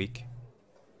a week.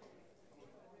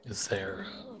 Is there...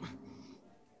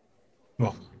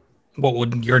 well, what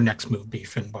would your next move be,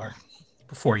 Finbar,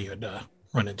 before you'd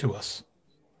run into us?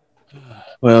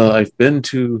 Well, I've been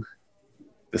to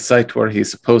the site where he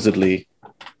supposedly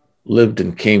lived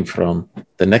and came from.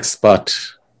 The next spot,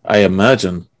 I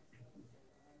imagine,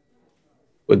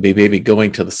 would be maybe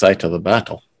going to the site of the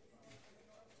battle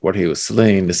where he was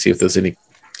slain to see if there's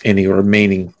any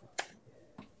remaining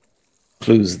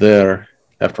clues there.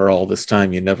 After all this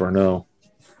time, you never know.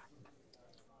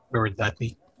 Where would that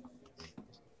be?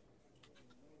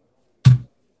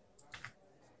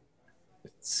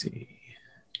 Let's see.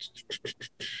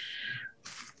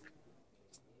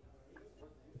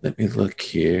 Let me look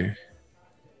here.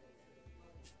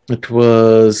 It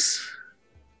was...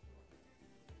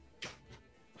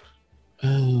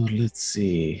 oh, let's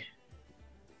see.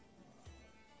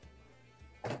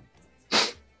 I'm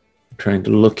trying to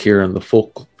look here on the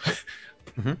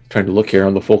trying to look here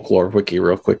on the folklore wiki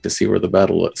real quick to see where the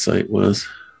battle site was.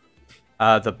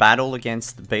 The battle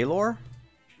against Baelor?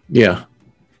 Yeah.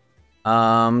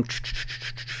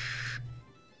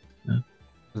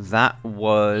 That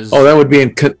was... oh, that would be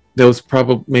that was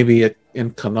probably maybe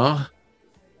in Kana?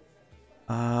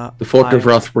 The Fort of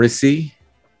Rothbrisi?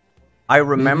 I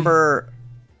remember...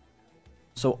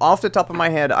 so off the top of my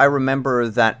head, I remember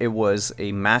that it was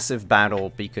a massive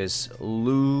battle because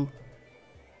Lu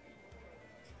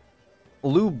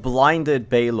blinded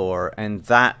Baelor, and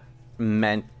that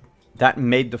made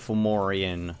the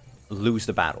Fomorian lose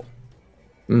the battle.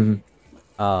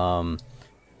 Mm-hmm.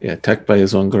 Yeah, attacked by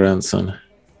his own grandson.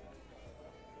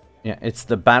 Yeah, it's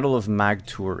the Battle of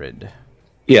Magturid.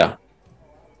 Yeah.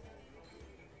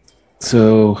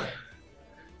 So,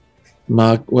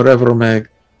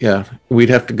 yeah, we'd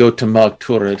have to go to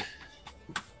Magturid.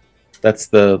 That's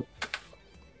the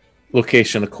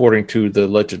location, according to the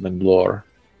legend and lore,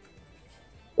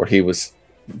 where he was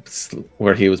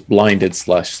blinded /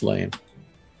 slain.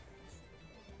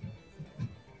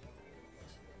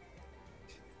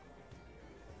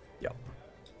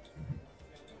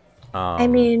 I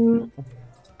mean,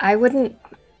 I wouldn't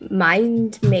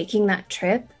mind making that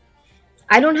trip.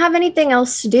 I don't have anything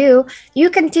else to do. You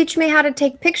can teach me how to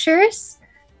take pictures.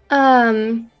 I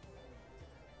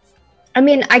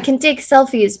mean, I can take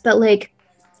selfies, but like,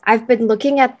 I've been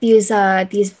looking at these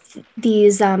Finbar.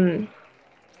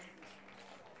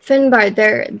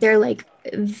 They're like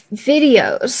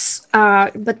videos,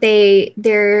 but they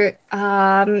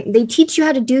teach you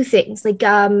how to do things like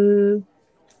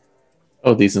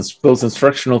oh, those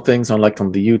instructional things on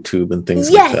the YouTube and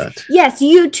things like that. Yes,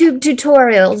 YouTube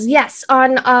tutorials. Yes,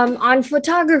 on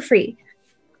photography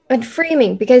and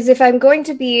framing. Because if I'm going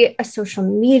to be a social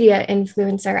media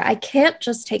influencer, I can't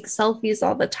just take selfies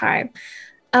all the time.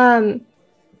 And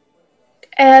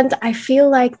I feel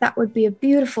like that would be a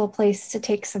beautiful place to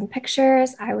take some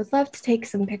pictures. I would love to take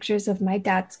some pictures of my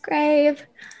dad's grave.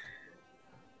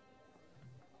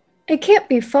 It can't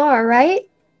be far, right?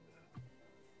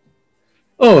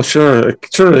 Oh, sure. It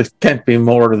can't be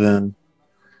more than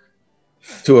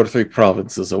 2 or 3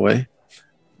 provinces away.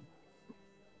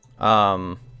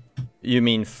 You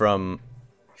mean from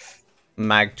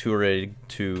Magturid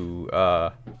to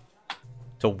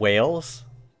Wales?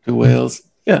 To Wales,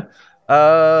 yeah.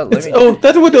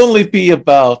 That would only be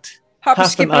about Hop,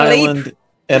 half skip, an and a leap. island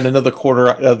and another quarter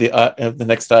of the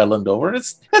next island over.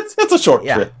 It's a short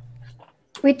trip.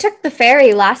 We took the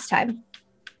ferry last time.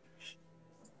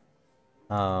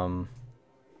 Let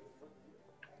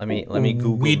me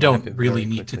Google. We map don't it really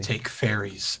very need to quickly. take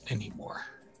ferries anymore.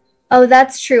 Oh,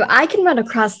 that's true. I can run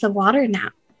across the water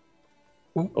now.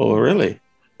 Oh, really?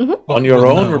 Mhm. On your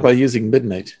Well, own no. or by using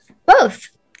Midnight? Both.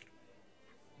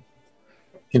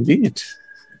 Convenient.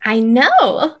 I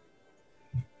know.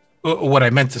 What I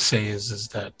meant to say is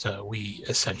that we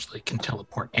essentially can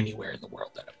teleport anywhere in the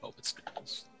world at a moment's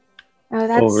notice. Oh,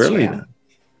 that's Oh, really? true.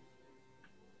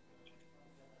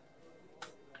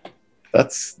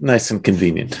 That's nice and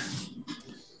convenient.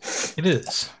 It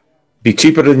is. Be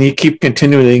cheaper than you keep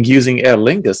continuing using Aer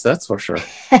Lingus, that's for sure.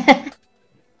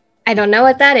 I don't know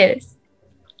what that is.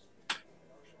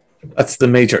 That's the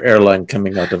major airline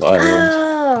coming out of Ireland.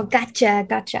 Oh, gotcha.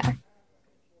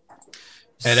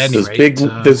 At any Those rate,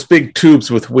 those big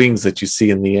tubes with wings that you see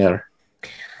in the air.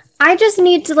 I just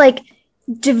need to like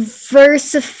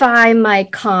diversify my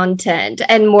content,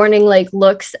 and Morning like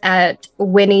looks at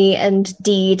Winnie and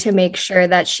Dee to make sure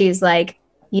that she's like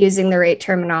using the right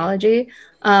terminology.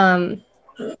 And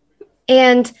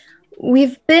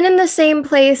we've been in the same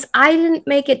place. I didn't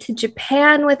make it to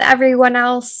Japan with everyone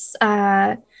else.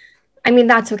 I mean,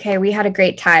 that's okay. We had a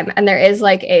great time. And there is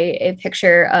like a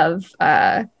picture of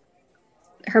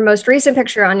her most recent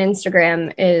picture on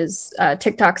Instagram is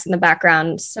TikToks in the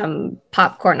background, some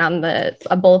popcorn on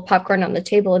a bowl of popcorn on the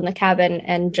table in the cabin,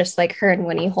 and just like her and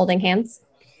Winnie holding hands.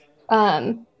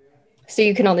 So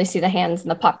you can only see the hands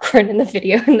and the popcorn in the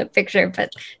video in the picture,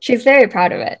 but she's very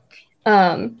proud of it.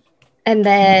 And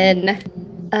then,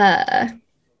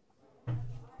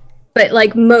 but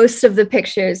like most of the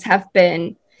pictures have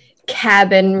been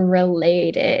cabin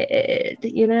related,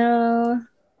 you know?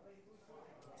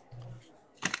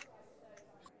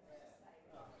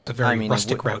 The very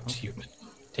rustic route you've been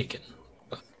taken.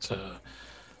 But,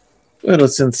 well,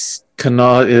 since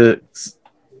Kana is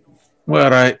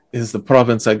is the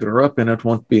province I grew up in, it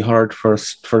won't be hard for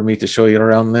me to show you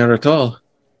around there at all.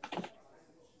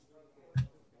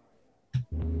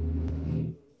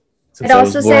 I'd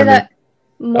also say that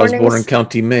I was born in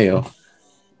County Mayo.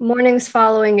 Morning's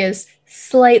following is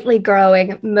slightly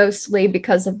growing, mostly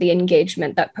because of the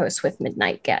engagement that Posts with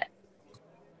Midnight get.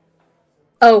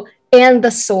 Oh, and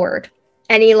the sword.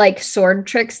 Any like sword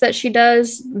tricks that she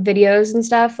does, videos and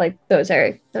stuff, like those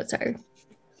are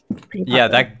pretty yeah,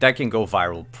 that can go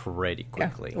viral pretty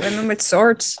quickly. Yeah. Women with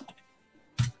swords.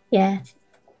 Yeah.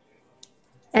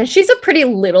 And she's a pretty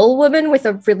little woman with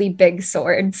a really big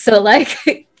sword. So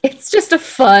like it's just a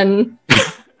fun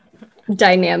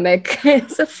dynamic.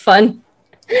 It's a fun.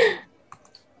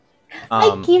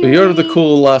 You're the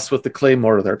cool lass with the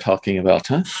claymore they're talking about,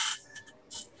 huh?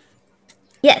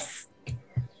 Yes.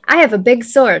 I have a big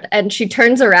sword, and she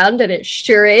turns around and it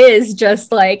sure is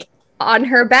just like on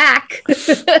her back.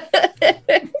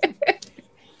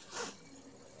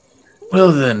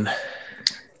 Well then,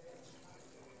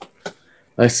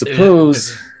 I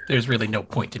suppose there's really no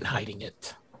point in hiding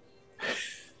it.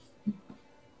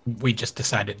 We just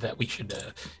decided that we should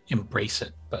embrace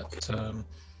it, but at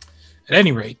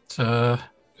any rate, so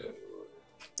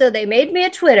they made me a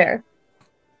Twitter.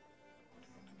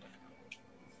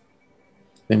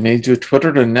 They made you a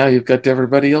Twitter, and now you've got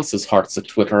everybody else's hearts at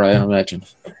Twitter, I imagine.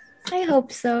 I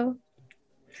hope so.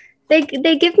 They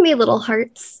give me little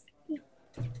hearts.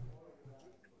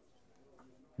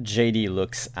 JD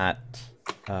looks at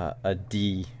a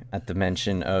D at the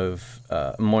mention of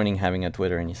Morning having a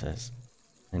Twitter, and he says,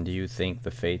 "And do you think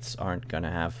the Fates aren't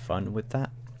gonna have fun with that?"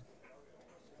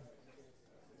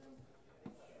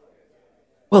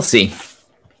 We'll see.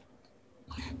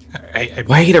 I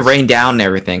Why are you to rain down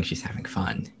everything? She's having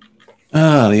fun.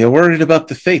 Ah, you're worried about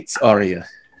the Fates, are you?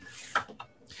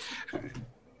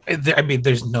 I mean,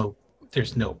 there's no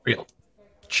real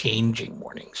changing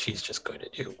Morning. She's just going to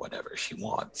do whatever she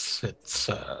wants. It's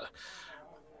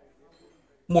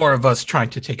more of us trying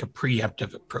to take a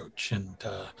preemptive approach and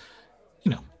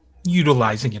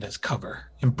utilizing it as cover,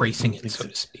 embracing it, so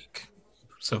to speak,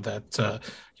 so that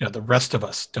the rest of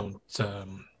us don't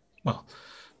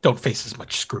face as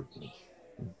much scrutiny.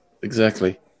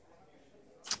 Exactly.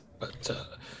 But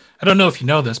I don't know if you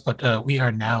know this, but we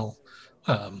are now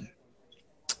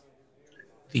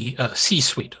the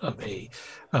C-suite of a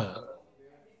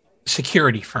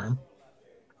security firm,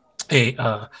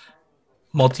 a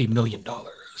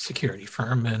multi-million-dollar security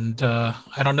firm, and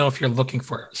I don't know if you're looking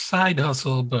for a side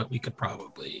hustle, but we could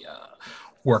probably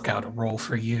work out a role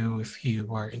for you if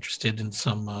you are interested in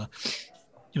some,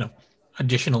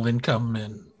 additional income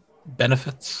and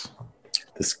benefits.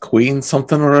 This Queen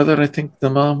something or other, I think the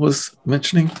mom was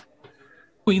mentioning.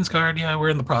 Queen's Guard, yeah, we're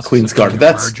in the process. Queen's of Guard, doing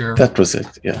a merger. that was it,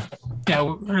 yeah. Yeah,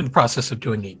 we're in the process of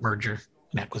doing a merger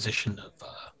and acquisition of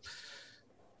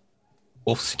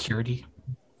Wolf Security.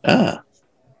 Ah.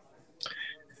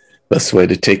 Best way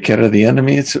to take care of the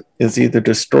enemy is either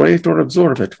destroy it or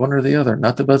absorb it, one or the other.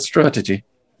 Not the best strategy.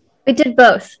 We did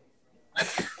both.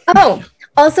 Oh,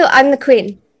 also, I'm the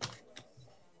queen.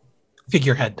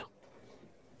 Figurehead.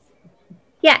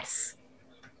 Yes.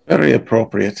 Very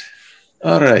appropriate.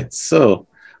 All right, so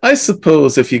I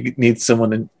suppose if you need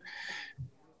someone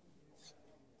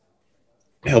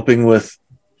helping with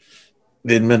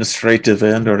the administrative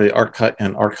end or the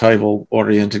archival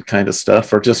oriented kind of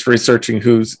stuff, or just researching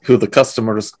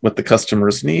what the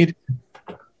customers need,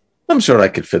 I'm sure I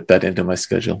could fit that into my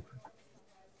schedule.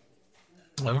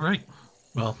 All right.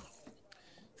 Well,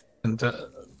 and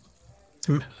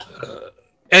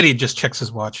Eddie just checks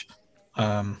his watch.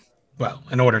 Well,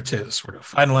 in order to sort of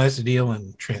finalize the deal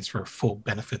and transfer full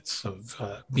benefits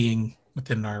of being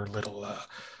within our little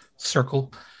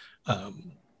circle,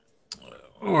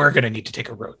 we're going to need to take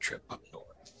a road trip up north,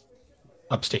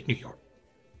 upstate New York.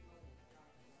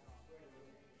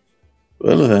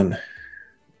 Well then,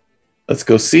 let's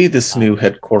go see this new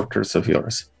headquarters of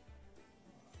yours.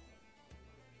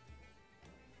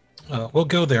 We'll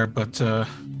go there, but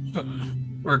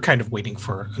we're kind of waiting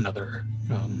for another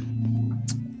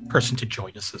person to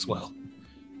join us as well.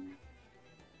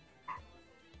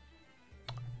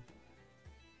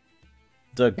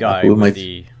 The guy Who with might-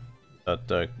 the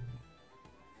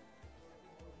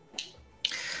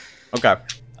Okay,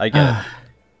 I get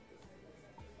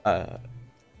it.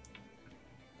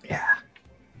 Yeah.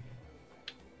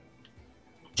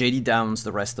 JD downs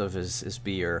the rest of his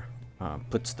beer,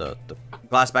 puts the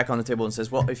glass back on the table and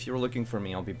says, well, if you're looking for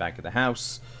me, I'll be back at the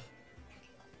house.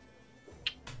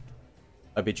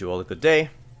 I bid you all a good day.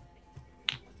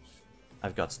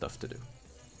 I've got stuff to do.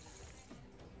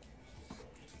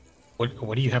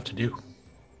 What do you have to do?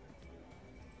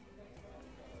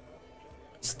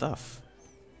 Stuff.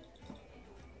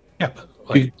 Yeah, but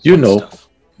like, You what know.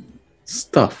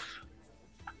 Stuff.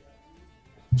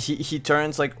 He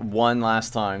turns like one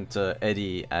last time to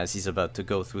Eddie as he's about to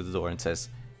go through the door and says,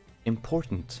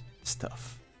 important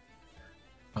stuff.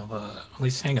 Well, at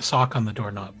least hang a sock on the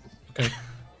doorknob, okay?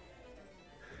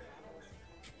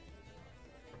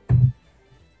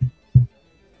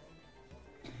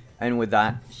 And with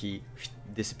that, he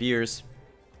disappears,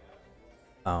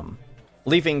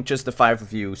 leaving just the 5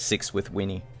 of you, 6 with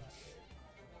Winnie.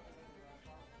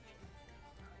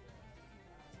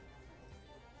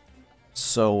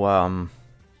 So,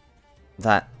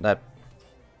 that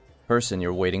person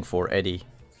you're waiting for, Eddie,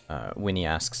 Winnie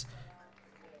asks,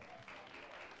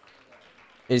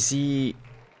 are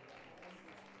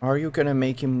you gonna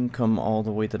make him come all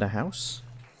the way to the house?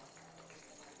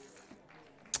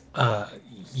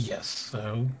 Yes.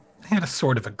 So I had a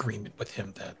sort of agreement with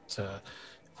him that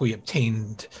if we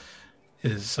obtained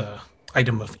his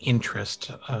item of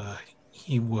interest,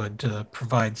 he would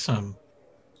provide some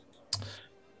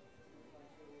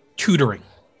tutoring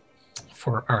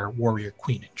for our warrior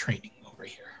queen in training over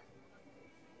here.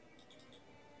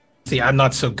 See, I'm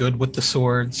not so good with the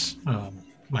swords.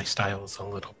 My style is a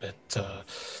little bit,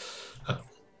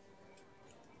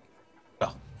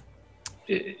 well,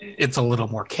 it's a little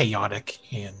more chaotic,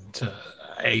 and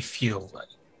I feel like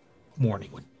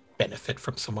Morning would benefit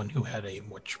from someone who had a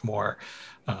much more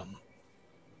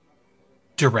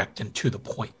direct and to the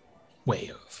point way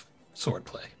of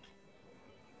swordplay.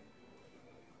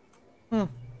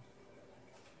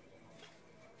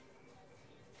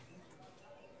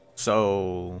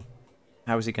 So,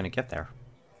 how is he gonna get there?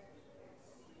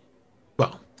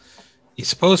 Well, he's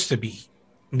supposed to be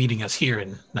meeting us here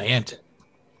in Niantic.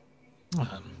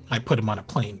 I put him on a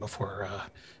plane before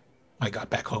I got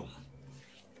back home.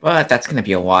 But that's going to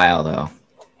be a while, though.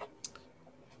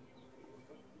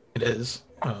 It is.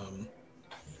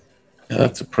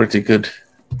 That's a pretty good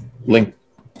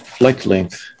flight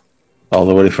length, all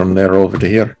the way from there over to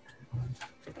here.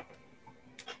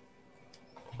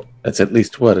 That's at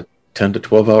least, what, a 10 to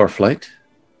 12 hour flight?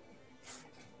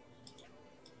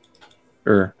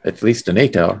 Or at least an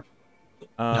 8 hour.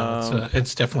 No,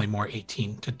 it's definitely more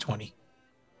 18 to 20.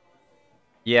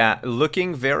 Yeah,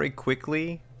 looking very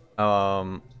quickly,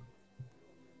 I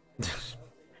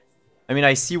mean,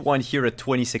 I see one here at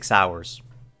 26 hours.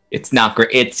 It's not great.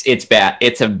 It's bad.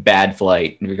 It's a bad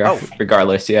flight,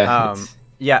 regardless. Yeah.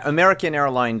 Yeah, American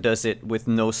Airline does it with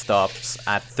no stops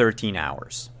at 13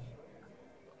 hours.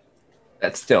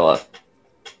 That's still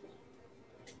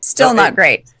Still not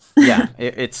great. Yeah,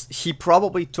 he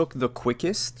probably took the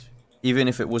quickest, even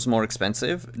if it was more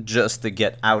expensive, just to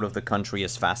get out of the country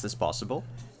as fast as possible.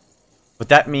 But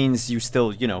that means you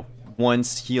still,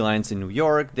 once he lands in New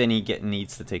York, then he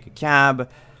needs to take a cab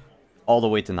all the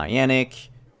way to Niantic.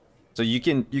 So you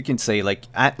can say like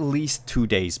at least 2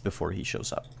 days before he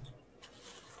shows up.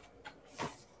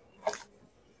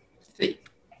 See.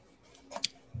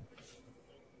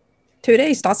 2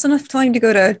 days. That's enough time to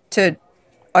go to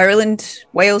Ireland,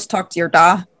 Wales, talk to your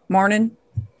da Morning.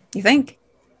 You think?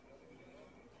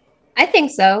 I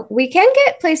think so. We can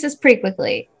get places pretty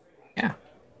quickly. Yeah.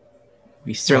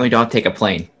 We certainly don't take a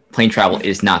plane. Plane travel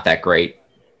is not that great.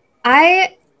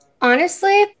 I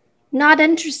honestly, Not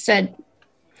interested.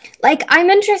 Like, I'm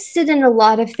interested in a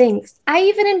lot of things. I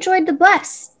even enjoyed the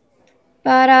Bless.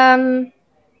 But,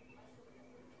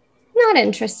 not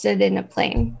interested in a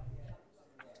plane.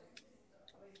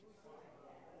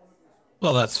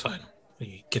 Well, that's fine.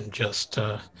 We can just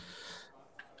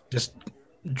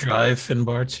drive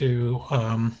Finbar to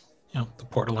the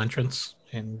portal entrance,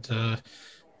 and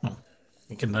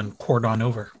we can then port on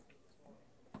over.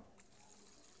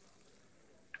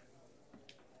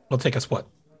 It'll take us what,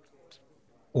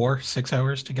 4-6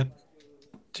 hours to get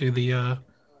to the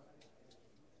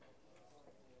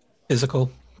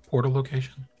physical portal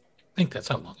location. I think that's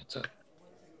how long it's at.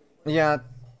 Yeah,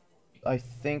 I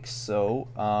think so.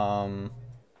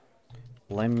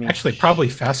 Let me Actually probably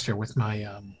faster with my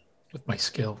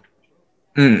skill.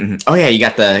 Mm-hmm. Oh yeah, you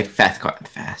got the fast car.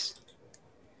 Fast.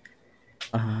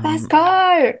 Fast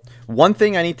car! One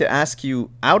thing I need to ask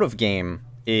you out of game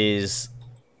is,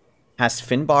 has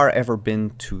Finbar ever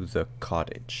been to the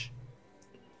cottage?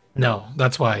 No,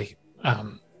 that's why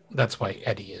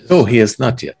Eddie is. Oh, he has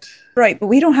not yet. Right, but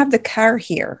we don't have the car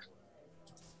here.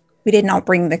 We did not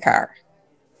bring the car.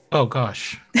 Oh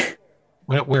gosh.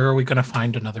 Where are we going to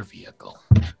find another vehicle?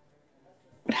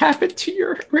 What happened to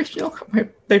your original?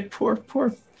 My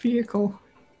poor vehicle.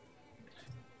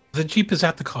 The Jeep is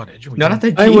at the cottage. Not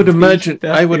the Jeep. I would imagine. the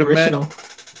I would original.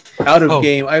 imagine. Out of Oh.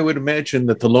 game, I would imagine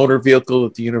that the loaner vehicle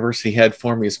that the university had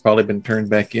for me has probably been turned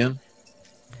back in.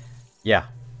 Yeah.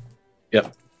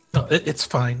 Yep. No, it's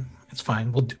fine. It's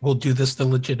fine. We'll do this the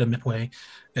legitimate way,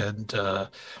 and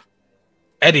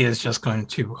Eddie is just going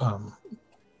to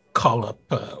call up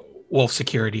Wolf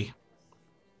Security,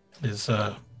 is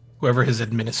whoever his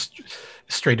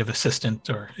administrative assistant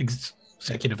or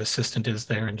executive assistant is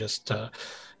there, and just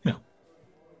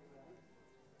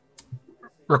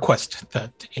request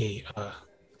that a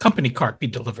company cart be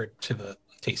delivered to the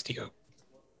Tasty Oak.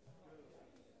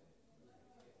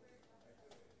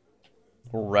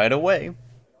 Right away.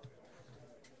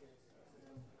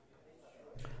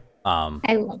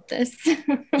 I love this.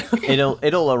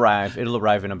 It'll arrive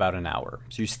in about an hour.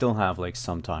 So you still have like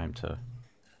some time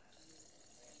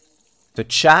to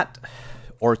chat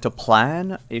or to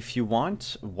plan if you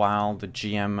want, while the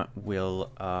GM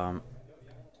will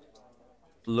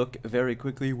look very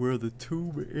quickly where the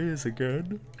tube is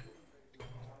again.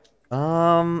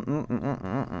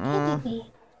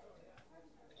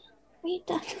 We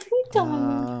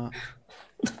done.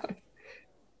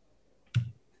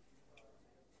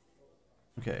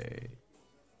 Okay.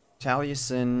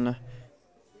 Taliesin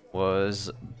was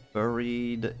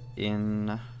buried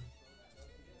in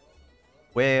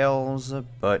Wales,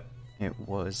 but it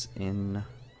was in...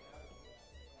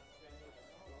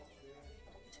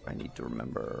 I need to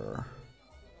remember...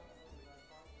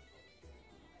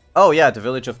 Oh yeah, the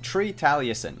village of Tree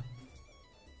Taliesin.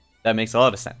 That makes a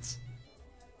lot of sense.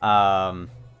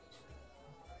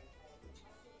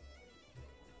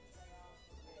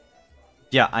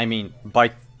 Yeah, I mean,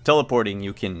 by teleporting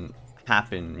you can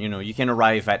you can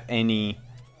arrive at any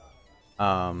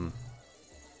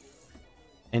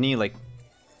like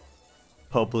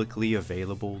publicly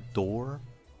available door.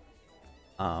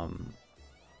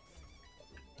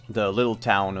 The little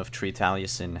town of Tree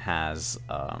Taliesin has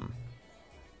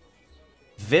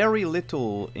very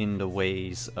little in the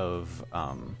ways of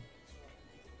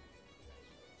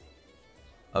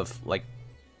like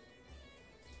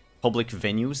public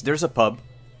venues. There's a pub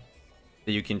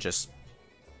that you can just,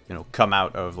 come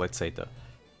out of, let's say, the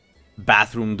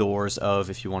bathroom doors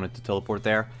of, if you wanted to teleport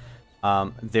there.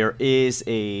 There is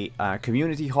a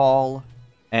community hall,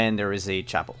 and there is a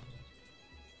chapel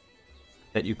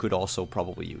that you could also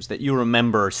probably use, that you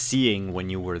remember seeing when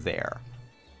you were there.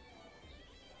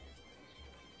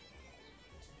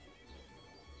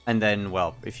 And then,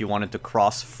 well, if you wanted to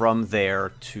cross from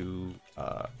there to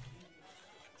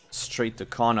straight to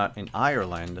Connaught in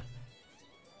Ireland,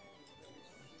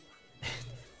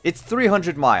 it's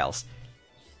 300 miles.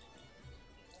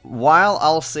 While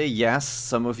I'll say yes,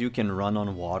 some of you can run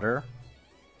on water,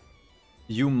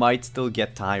 you might still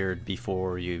get tired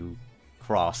before you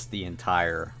cross the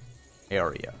entire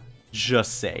area.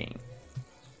 Just saying.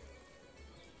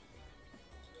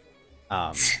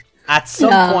 At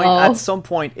some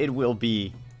point, it will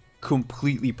be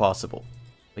completely possible.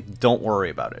 Like, don't worry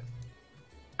about it.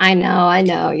 I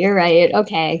know. You're right.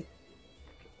 Okay.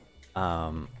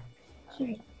 How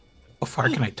far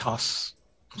can I toss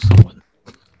someone?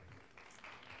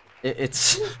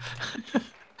 It's...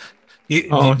 Do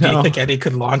you think Eddie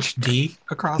could launch D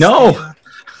across? No!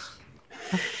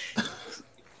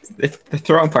 The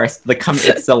throwing part,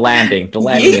 it's the landing. The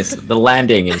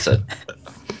landing is a...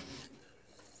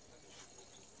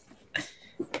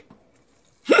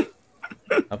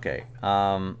 Okay.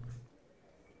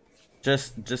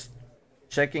 Just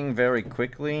checking very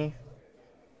quickly.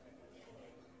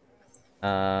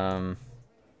 Now,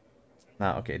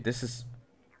 okay, this is...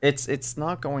 It's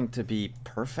not going to be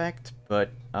perfect, but,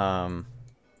 let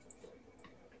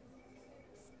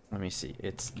me see.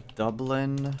 It's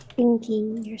Dublin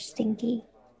Stinky, you're stinky.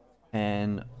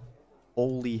 and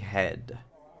Holyhead.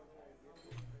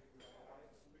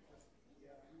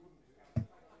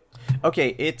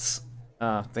 Okay, it's...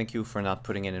 thank you for not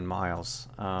putting it in miles.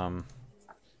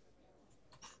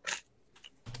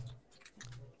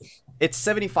 It's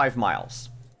 75 miles.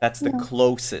 That's the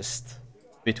closest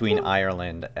between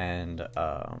Ireland and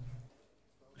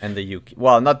the UK.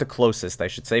 Well, not the closest, I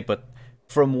should say, but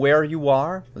from where you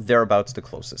are, thereabouts the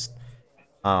closest.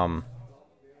 I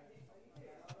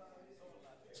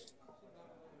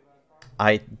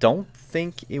don't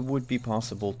think it would be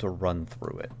possible to run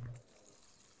through it.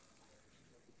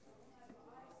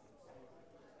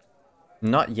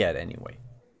 Not yet, anyway.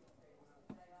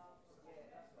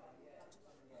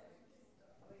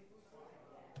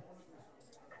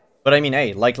 But I mean,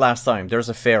 hey, like last time, there's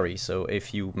a ferry, so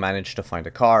if you manage to find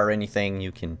a car or anything,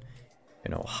 you can,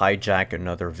 you know, hijack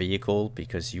another vehicle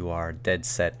because you are dead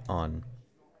set on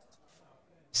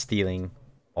stealing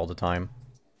all the time.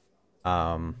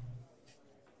 But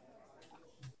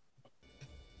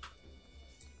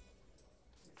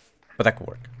that could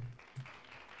work.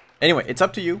 Anyway, it's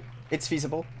up to you. It's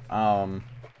feasible.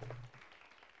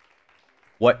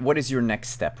 What is your next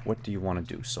step? What do you want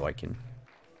to do so I can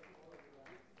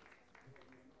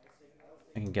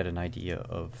get an idea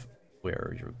of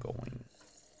where you're going?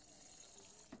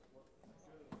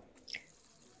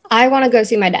 I want to go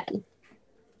see my dad.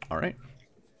 All right.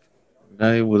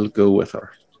 I will go with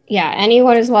her. Yeah,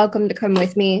 anyone is welcome to come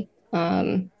with me.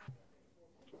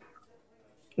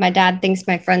 My dad thinks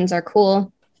my friends are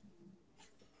cool.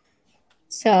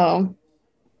 So,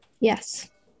 yes.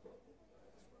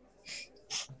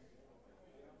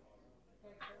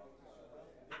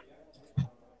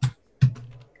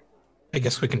 I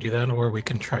guess we can do that, or we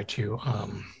can try to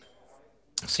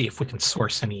see if we can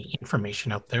source any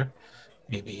information out there.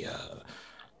 Maybe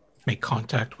make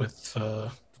contact with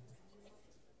a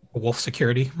wolf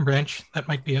security branch that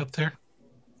might be out there.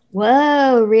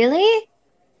 Whoa, really?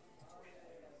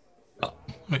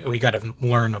 We got to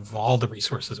learn of all the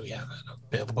resources we have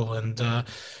available, and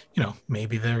you know,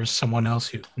 maybe there's someone else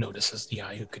who notices the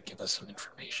eye who could give us some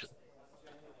information.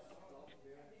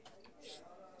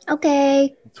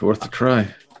 Okay. It's worth a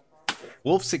try.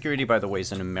 Wolf Security, by the way,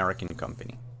 is an American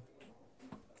company.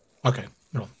 Okay.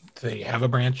 Well, do they have a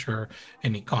branch or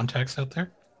any contacts out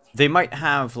there? They might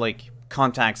have, like,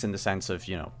 contacts in the sense of,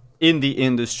 you know, in the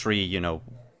industry, you know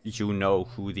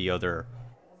who the other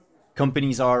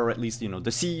companies are, or at least, you know,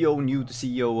 the CEO knew the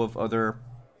CEO of other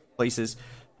places.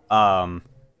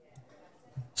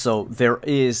 So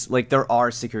there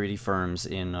are security firms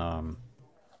in,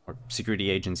 or security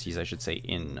agencies, I should say,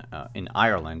 in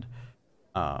Ireland,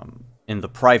 in the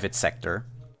private sector.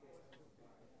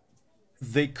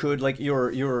 They could, like, your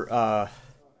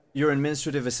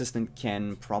administrative assistant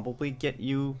can probably get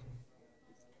you,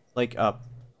 like,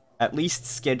 at least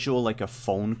schedule, like, a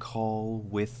phone call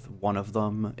with one of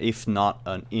them, if not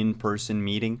an in-person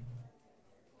meeting.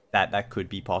 That could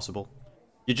be possible.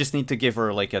 You just need to give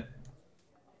her, like,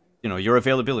 your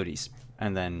availabilities,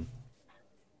 and then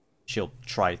she'll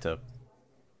try to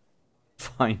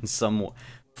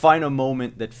find a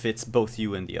moment that fits both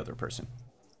you and the other person.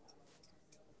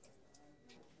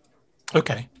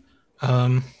 Okay.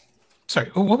 Sorry,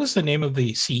 what was the name of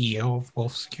the CEO of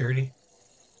Wolf Security?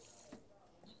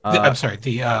 I'm sorry,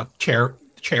 the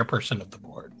chairperson of the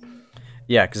board.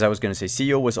 Yeah, because I was going to say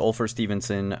CEO was Ulfer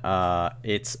Stevenson.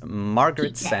 It's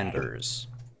Margaret Sanders.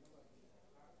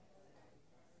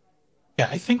 Yeah,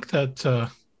 I think that...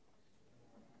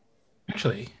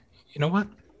 actually, you know what?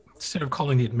 Instead of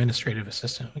calling the administrative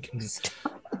assistant, we can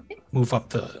move up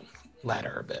the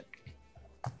ladder a bit.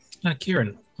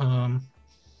 Kieran,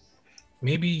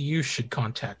 maybe you should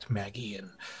contact Maggie and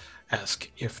ask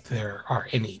if there are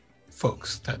any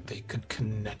folks that they could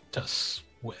connect us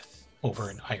with over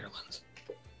in Ireland.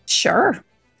 Sure.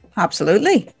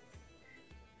 Absolutely.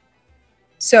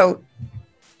 So,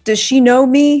 does she know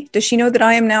me? Does she know that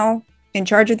I am now in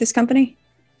charge of this company?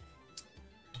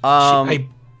 I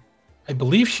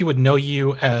believe she would know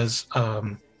you as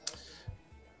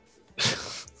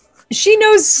she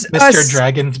knows Mr.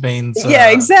 Dragonsbane's. Yeah,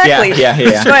 exactly.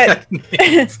 Yeah. But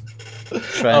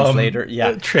Translator,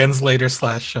 translator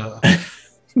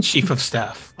 / chief of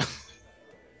staff.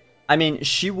 I mean,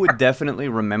 she would definitely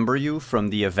remember you from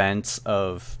the events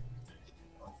of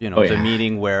you know, Oh, the yeah.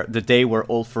 meeting where the day where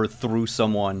Ulfr threw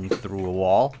someone through a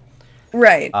wall.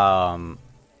 Right.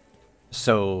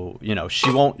 So, you know,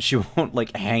 she won't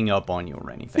like hang up on you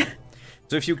or anything.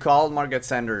 So if you call Margaret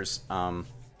Sanders,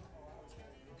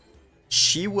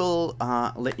 she will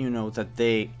let you know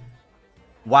that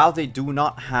while they do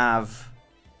not have,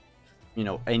 you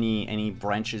know, any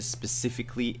branches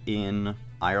specifically in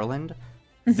Ireland,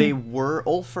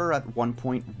 Ulfr at one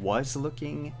point was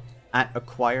looking at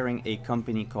acquiring a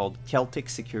company called Celtic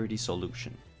Security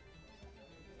Solution,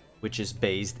 which is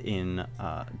based in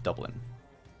Dublin.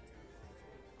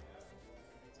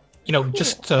 You know,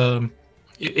 just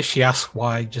if she asks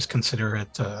why, just consider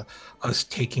it us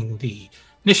taking the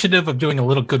initiative of doing a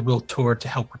little goodwill tour to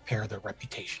help repair the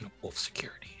reputation of Wolf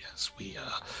Security as we,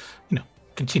 you know,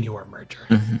 continue our merger.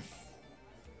 Mm-hmm.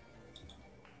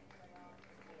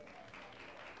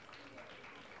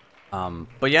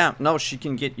 But yeah, no, she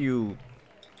can get you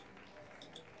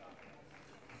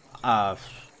an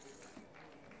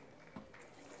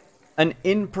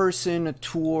in-person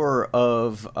tour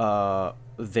of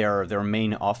their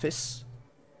main office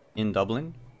in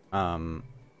Dublin.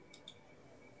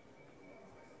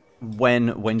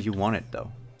 When you want it,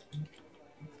 though.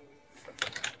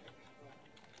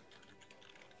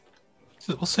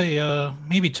 So we'll say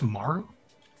maybe tomorrow.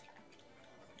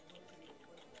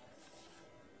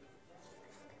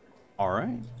 All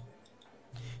right.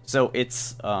 So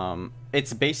it's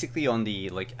basically on the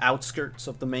like outskirts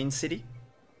of the main city,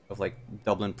 of like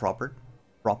Dublin proper.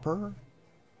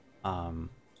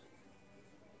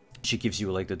 She gives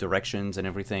you like the directions and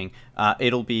everything.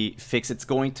 It'll be fixed. It's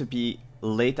going to be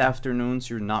late afternoons.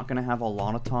 You're not gonna have a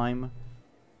lot of time.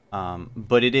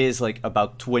 But it is like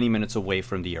about 20 minutes away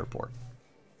from the airport,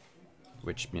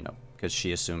 which, you know, because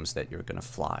she assumes that you're gonna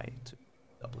fly to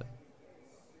Dublin.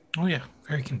 Oh yeah,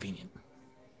 very convenient.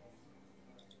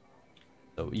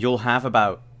 So you'll have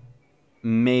about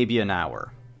maybe an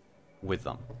hour with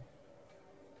them.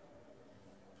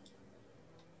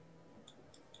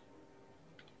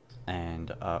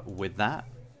 And with that,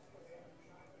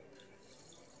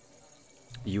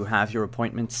 you have your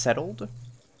appointment settled.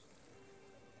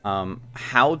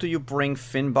 How do you bring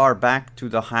Finbar back to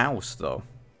the house, though?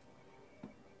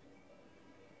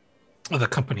 Oh, the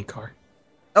company car.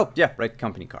 Oh, yeah, right,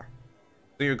 company car.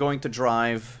 So you're going to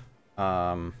drive...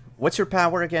 what's your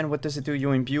power again? What does it do?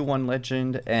 You imbue one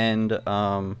legend and...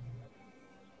 I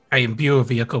imbue a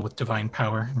vehicle with divine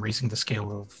power, raising the scale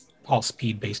of all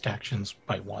speed-based actions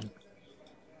by 1.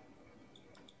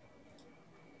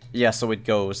 Yeah, so it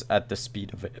goes at the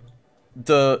speed of it.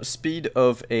 The speed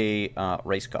of a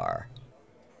race car.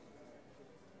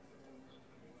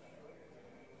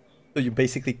 So you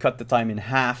basically cut the time in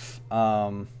half.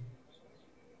 Did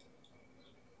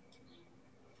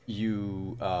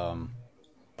we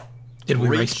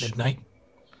race midnight?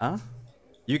 Huh?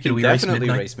 You can we race definitely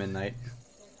midnight? race midnight.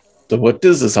 So what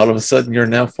does this? All of a sudden, you're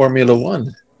now Formula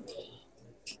One.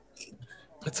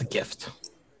 That's a gift.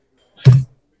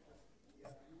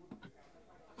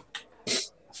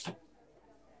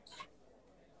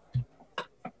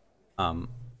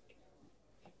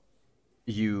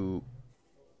 You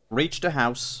reach the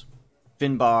house.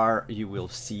 Finbar, you will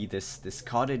see this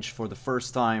cottage for the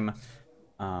first time.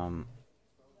 I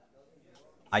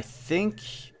think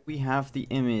we have the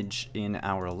image in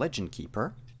our Legend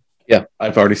Keeper. Yeah,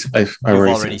 I've already You've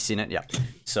already seen it, yeah.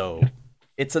 So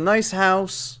it's a nice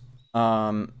house,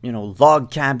 you know,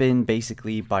 log cabin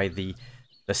basically by the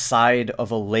side of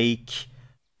a lake.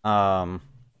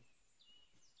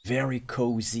 Very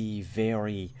cozy,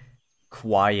 very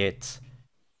quiet.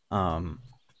 You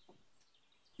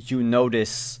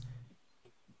notice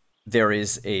there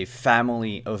is a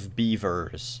family of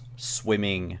beavers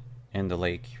swimming in the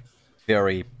lake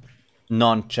very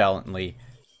nonchalantly.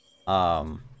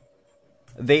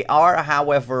 They are,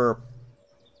 however,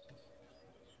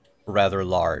 rather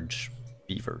large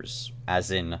beavers, as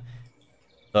in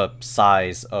the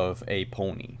size of a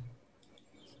pony.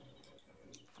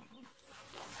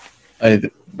 Well,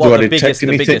 the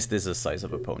biggest is the size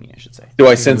of a pony, I should say. Do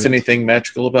I sense anything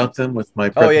magical about them with my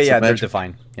presence? Oh, yeah, of they're magic?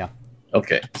 divine, yeah.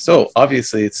 Okay, so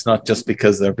obviously it's not just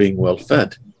because they're being well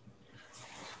fed.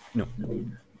 No.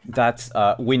 That's,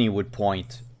 Winnie would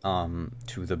point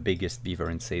to the biggest beaver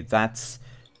and say, that's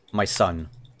my son,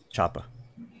 Choppa.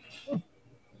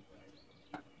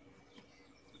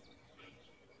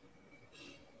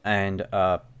 And,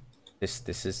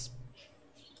 this is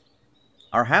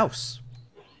our house.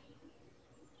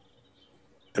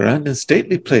 Grand and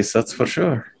stately place, that's for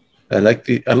sure. I like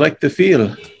the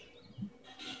feel.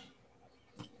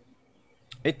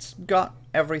 It's got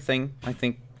everything, I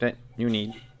think, that you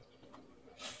need.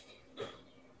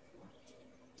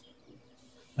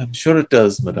 I'm sure it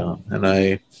does, madame. And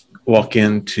I walk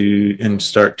into and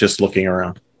start just looking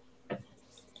around.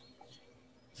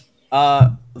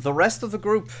 The rest of the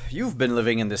group, you've been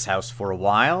living in this house for a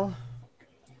while.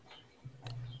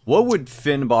 What would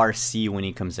Finbar see when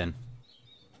he comes in?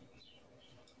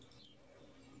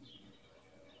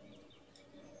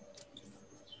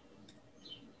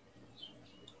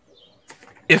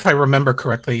 If I remember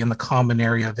correctly, in the common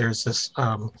area, there's this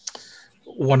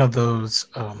one of those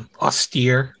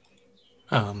austere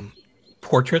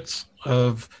portraits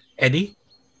of Eddie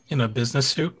in a business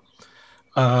suit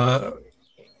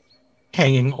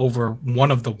hanging over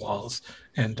one of the walls.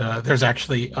 And there's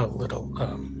actually a little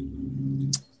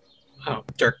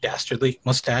Dirk Dastardly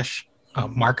mustache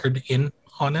markered in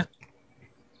on it.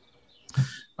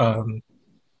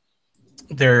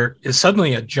 There is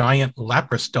suddenly a giant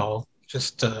Lapras doll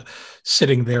just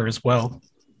sitting there as well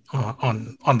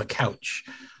on the couch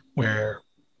where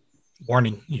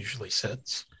Warning usually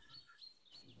sits.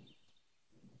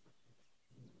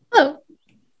 Oh,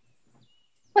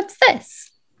 what's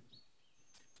this?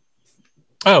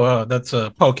 Oh, that's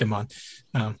a Pokemon.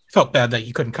 Felt bad that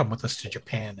you couldn't come with us to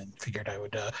Japan and figured I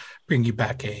would bring you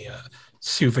back a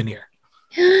souvenir.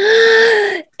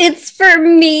 It's for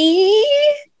me?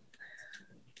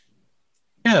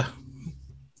 Yeah,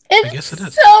 It's I guess it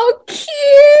is. so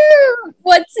cute.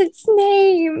 What's its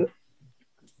name?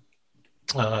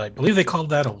 I believe they called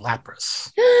that a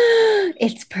Lapras.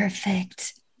 It's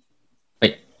perfect.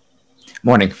 Wait.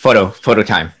 Morning. Photo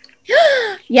time.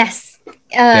 Yes.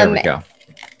 There we go.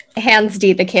 Hands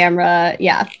D the camera.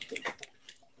 Yeah.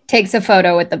 Takes a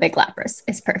photo with the big Lapras.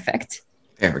 It's perfect.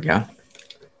 There we go.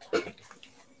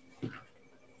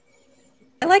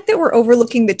 I like that we're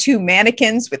overlooking the two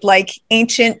mannequins with like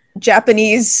ancient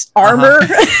Japanese armor.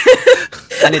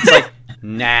 And it's like,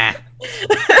 nah.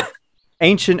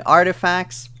 Ancient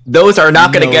artifacts? Those are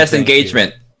not going to No, get us thank you.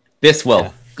 engagement. This will.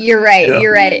 Yeah. You're right. Yeah.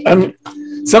 You're right.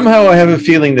 Somehow I have a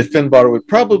feeling that Finbar would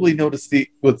probably see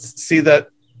the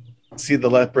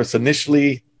Lapras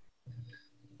initially.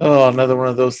 Oh, another one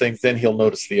of those things. Then he'll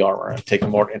notice the armor and take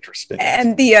more interest in it.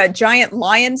 And the giant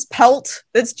lion's pelt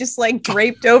that's just like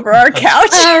draped over our couch.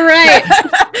 All right.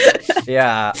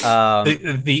 Yeah.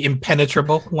 The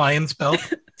impenetrable lion's belt.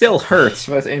 Still hurts,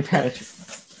 but it's impenetrable.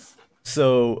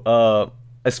 So,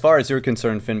 as far as you're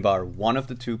concerned, Finbar, one of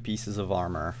the two pieces of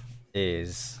armor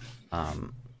is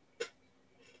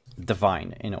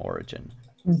divine in origin.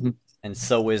 Mm-hmm. And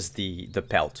so is the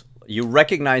pelt. You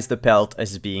recognize the pelt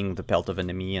as being the pelt of a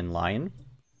Nemean lion.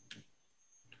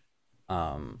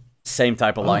 Same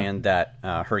type of lion that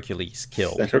Hercules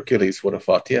killed. That Hercules would have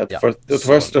fought. Yeah, Yeah. the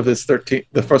first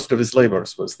of his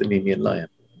labors was the Nemean lion.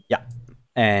 Yeah.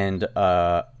 And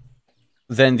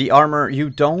then the armor, you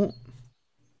don't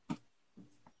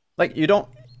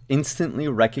instantly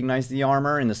recognize the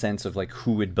armor in the sense of like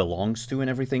who it belongs to and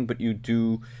everything, but you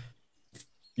do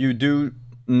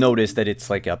notice that it's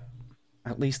like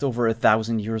at least over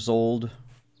 1,000 years old.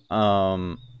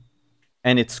 And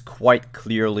it's quite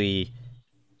clearly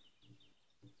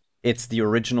it's the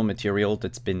original material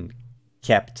that's been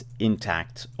kept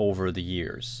intact over the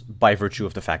years by virtue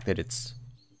of the fact that it's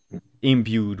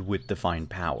imbued with divine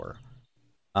power.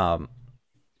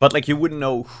 But like you wouldn't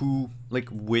know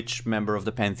which member of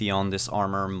the Pantheon this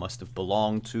armor must have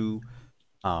belonged to.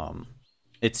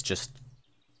 It's just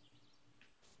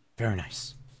very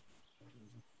nice.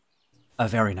 A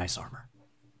very nice armor.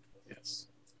 Yes.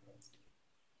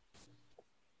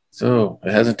 So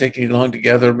it hasn't taken you long to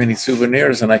gather many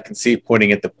souvenirs, and I can see,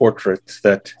 pointing at the portrait,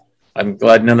 that I'm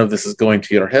glad none of this is going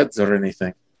to your heads or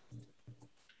anything.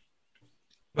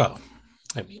 Well,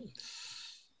 I mean,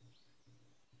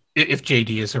 if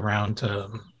JD is around,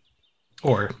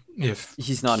 or if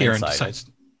He's not Kieran inside. decides,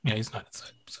 yeah, he's not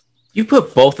inside. So. You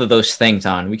put both of those things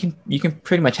on, you can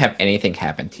pretty much have anything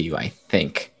happen to you, I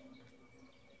think.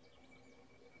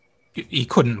 He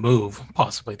couldn't move,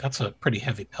 possibly. That's a pretty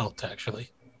heavy pelt, actually.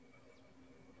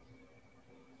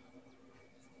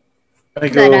 I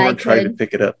go But over I and try to could.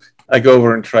 pick it up. I go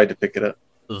over and try to pick it up.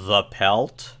 The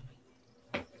pelt?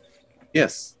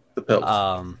 Yes, the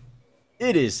pelt.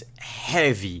 It is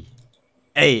heavy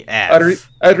AF.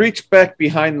 I'd reach back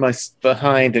behind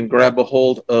and grab a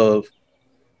hold of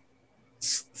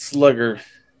Slugger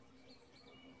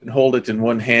and hold it in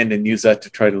one hand and use that to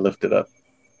try to lift it up.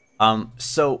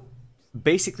 So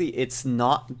basically it's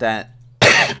not that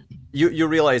you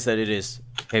realize that it is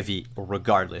heavy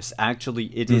regardless. Actually,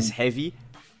 it is heavy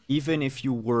even if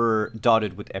you were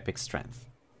dotted with epic strength.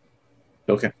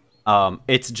 Okay.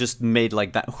 It's just made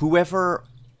like that. Whoever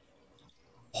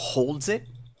holds it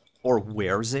or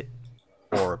wears it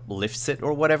or lifts it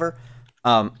or whatever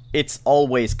It's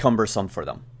always cumbersome for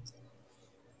them.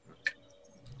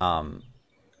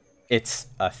 It's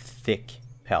a thick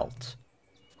pelt,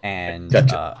 and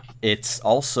Gotcha. it's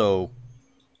also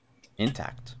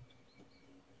intact.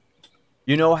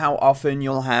 You know how often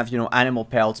you'll have, animal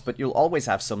pelts, but you'll always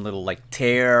have some little like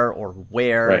tear or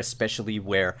wear, Right. especially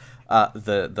where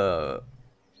the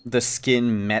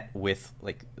skin met with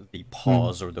like the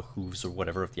paws or the hooves or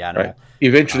whatever of the animal. Right.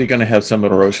 Eventually going to have some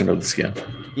erosion of the skin.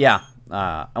 Yeah,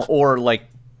 or like,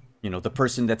 the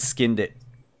person that skinned it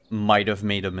might have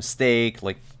made a mistake,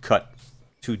 like cut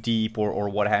too deep or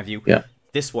what have you. Yeah.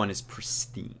 This one is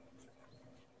pristine.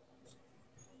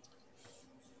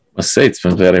 Must say it's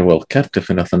been very well kept, if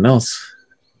nothing else.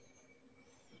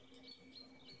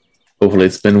 Hopefully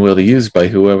it's been well used by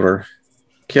whoever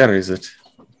carries it.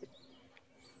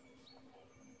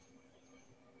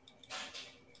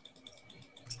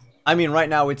 I mean, right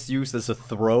now it's used as a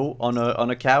throw on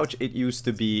a couch. It used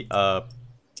to be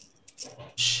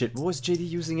shit. What was JD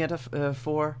using it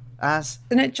for? As?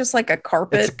 Isn't it just like a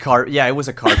carpet? It's a yeah, it was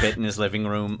a carpet in his living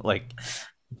room. Like,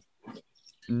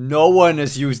 no one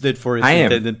has used it for its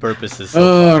intended purposes.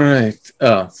 All right.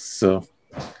 So,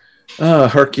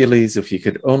 Hercules, if you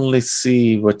could only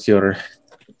see what your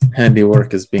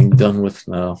handiwork is being done with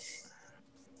now.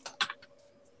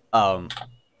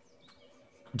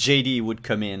 JD would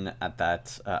come in at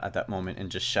that moment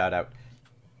and just shout out,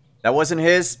 "That wasn't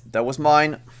his. That was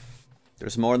mine.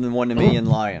 There's more than one million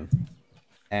lion."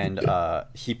 And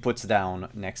he puts down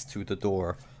next to the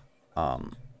door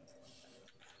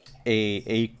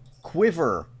a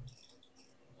quiver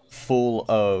full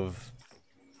of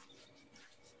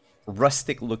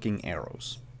rustic-looking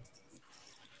arrows.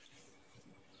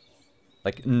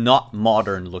 Like, not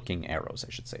modern-looking arrows,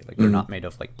 I should say. Like, they're not made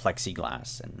of, like,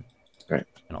 plexiglass and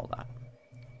all that.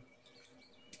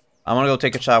 I'm gonna go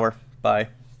take a shower. Bye.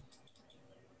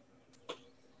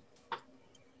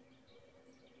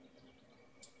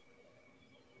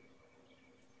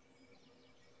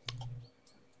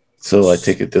 So I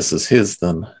take it this is his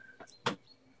then.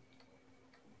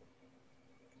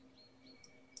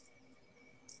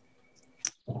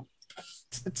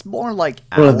 It's more like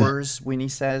ours when he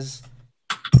says.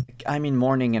 I mean,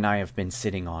 Morning and I have been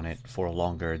sitting on it for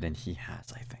longer than he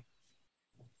has, I think.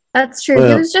 That's true.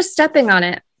 He was just stepping on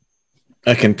it.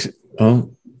 I can.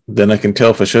 Then I can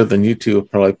tell for sure. Then you two are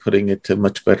probably putting it to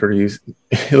much better use.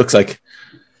 It looks like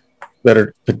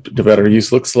the better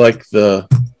use. Looks like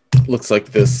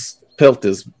this pelt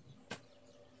is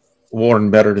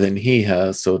worn better than he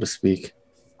has, so to speak.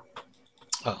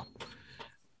 Oh.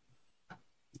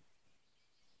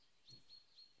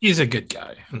 He's a good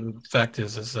guy. And the fact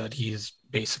is that he's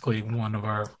basically one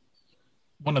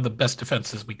of the best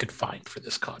defenses we could find for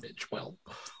this cottage. Well,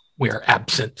 we're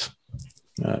absent.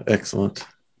 Excellent.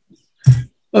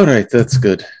 All right, that's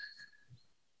good.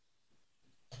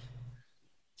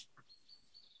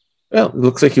 Well, it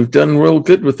looks like you've done real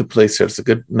good with the place here. It's a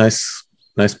good, nice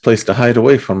place to hide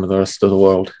away from the rest of the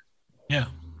world. Yeah.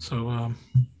 So,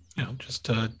 just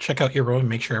check out your room and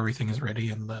make sure everything is ready,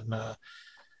 and then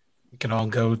we can all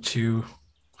go to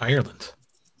Ireland.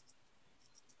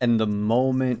 And the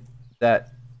moment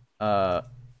that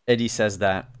Eddie says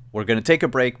that, we're going to take a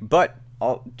break, but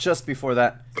just before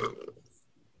that,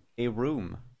 a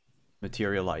room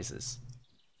materializes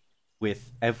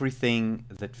with everything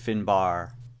that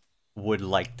Finbar would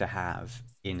like to have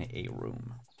in a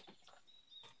room.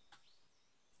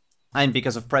 And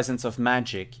because of presence of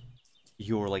magic,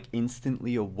 you're like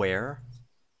instantly aware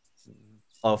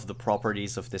of the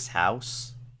properties of this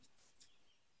house.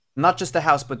 Not just the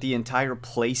house, but the entire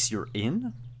place you're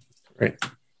in. Right.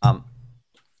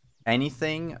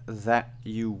 Anything that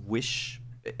you wish,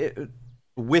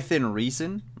 within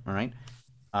reason, all right?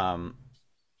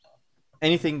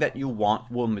 Anything that you want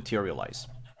will materialize,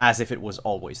 as if it was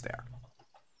always there.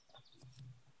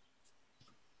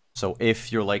 So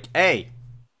if you're like, hey,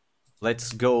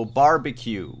 let's go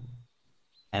barbecue,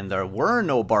 and there were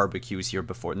no barbecues here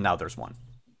before, now there's one.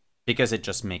 Because it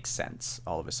just makes sense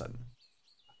all of a sudden.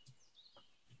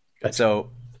 Gotcha. So,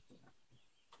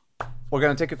 we're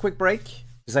going to take a quick break,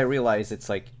 because I realize it's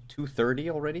like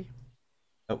 2:30 already.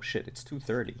 Oh shit, it's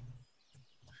 2:30.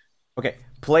 Okay,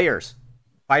 players,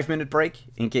 5-minute break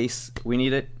in case we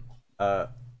need it.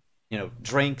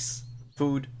 Drinks,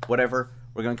 food, whatever.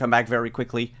 We're going to come back very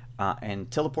quickly and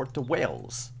teleport to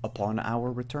Wales upon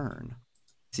our return.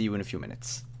 See you in a few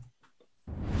minutes.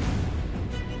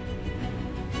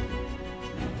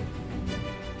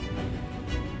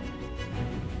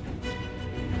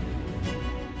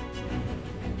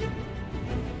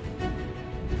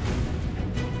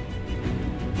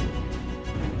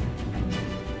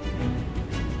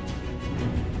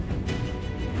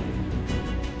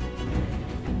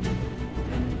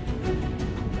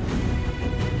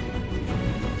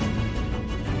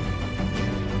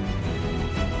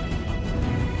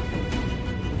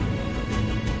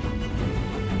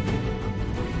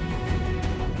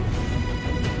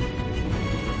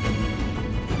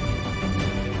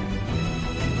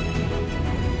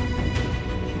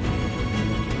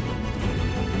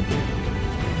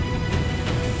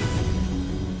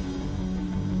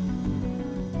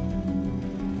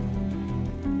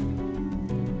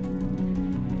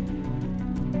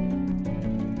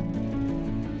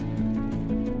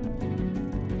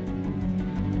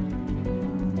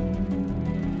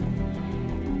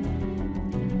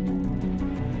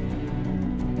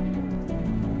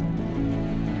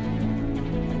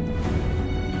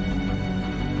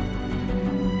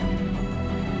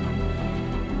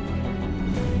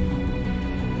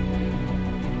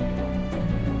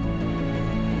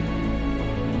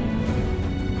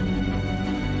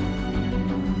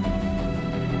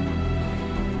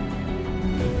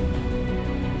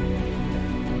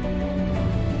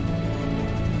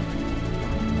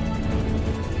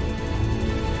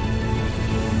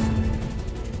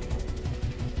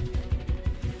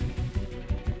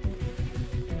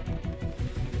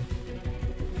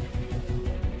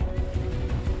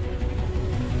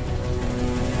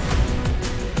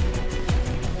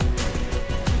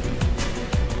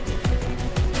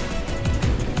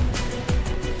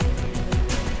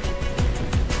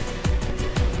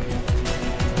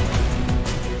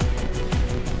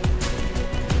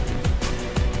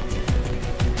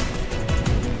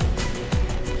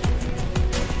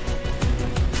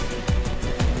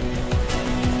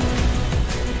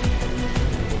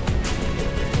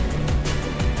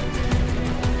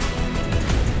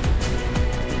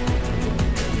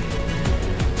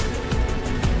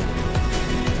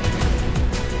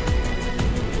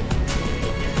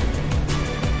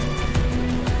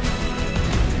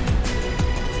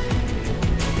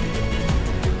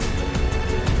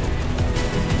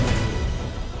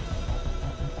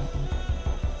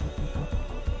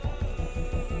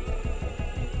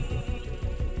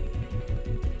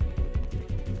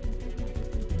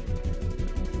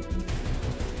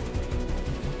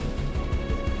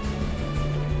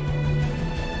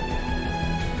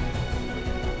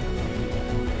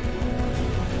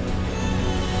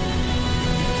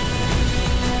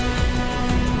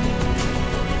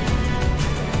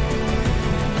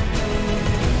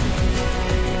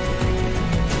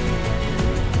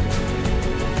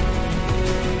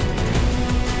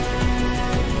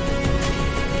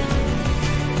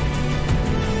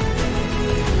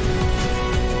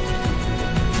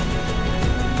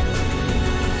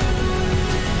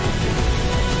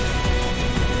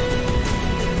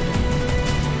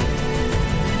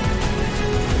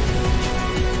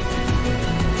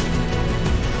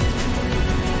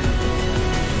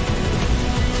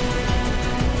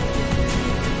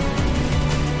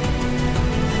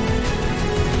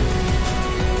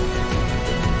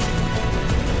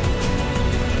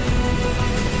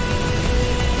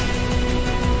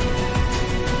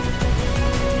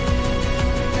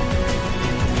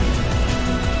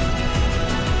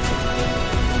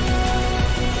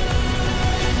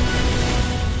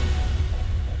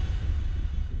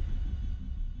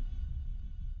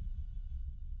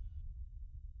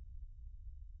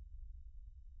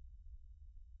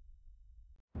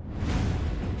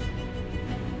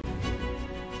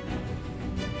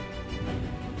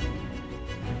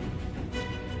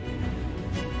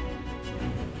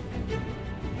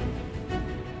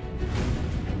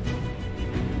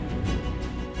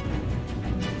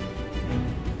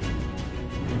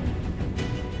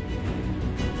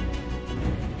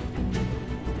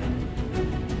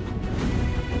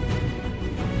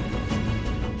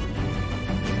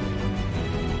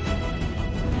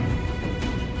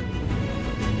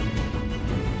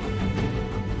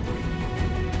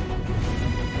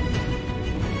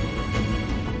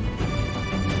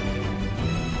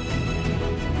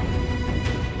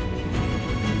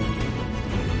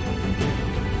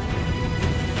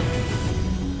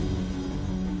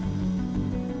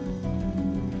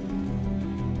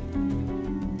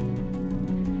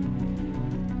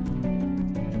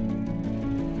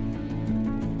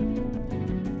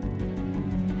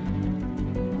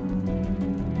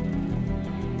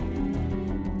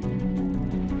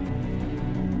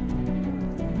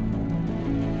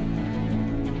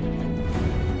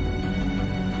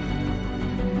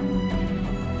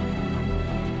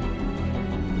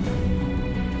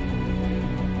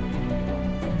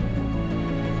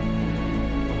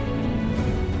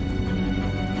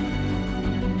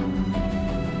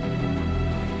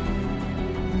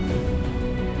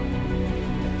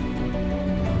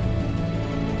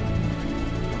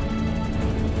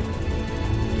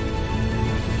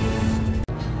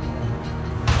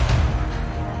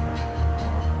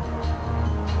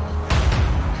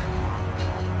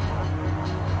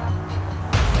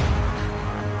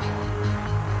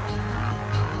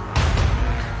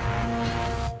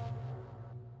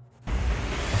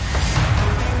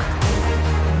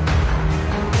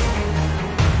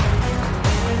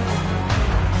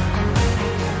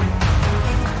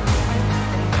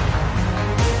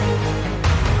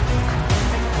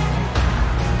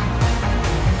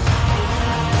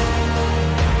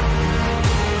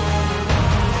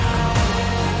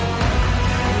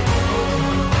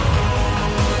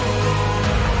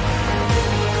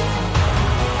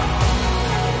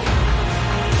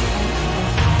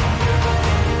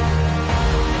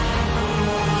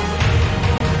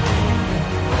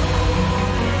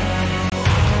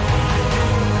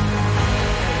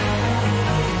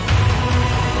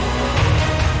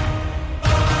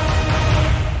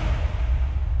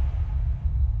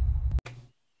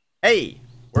 Hey,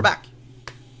 we're back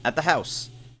at the house,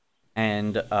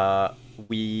 and a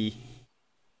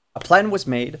plan was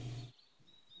made,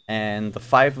 and the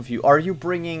 5 of you. Are you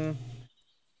bringing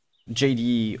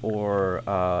JD or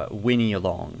Winnie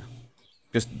along?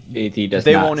 Because JD does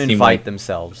they not won't seem invite like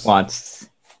themselves. wants.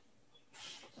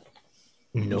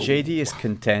 No. JD is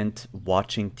content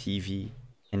watching TV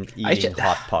and I eating should-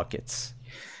 Hot Pockets.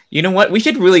 You know what? We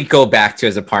should really go back to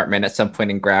his apartment at some point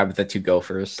and grab the 2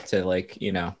 gophers to, like,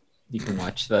 you know, you can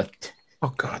watch the.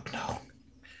 Oh God, no.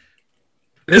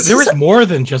 There was more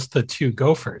than just the 2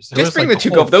 gophers. There Just was, bring like, the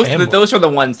 2 whole gophers. family. Those are the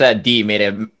ones that D made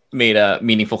a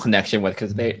meaningful connection with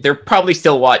because they're probably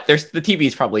still There's the TV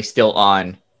is probably still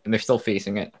on and they're still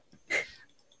facing it.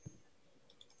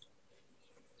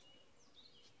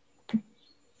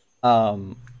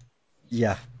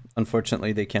 Yeah.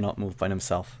 Unfortunately, they cannot move by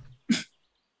themselves.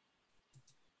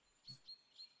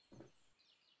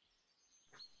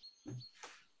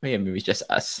 Oh, yeah, maybe it's just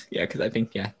us. Yeah, because I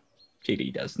think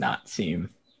JD does not seem.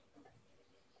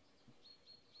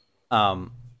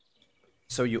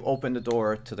 So you open the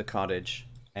door to the cottage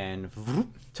and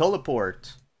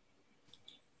teleport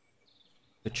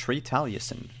the tree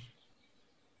Taliesin.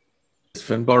 Does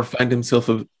Finbar find himself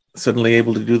suddenly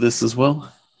able to do this as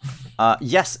well?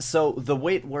 Yes, so the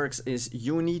way it works is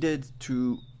you needed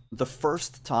to, the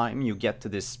first time you get to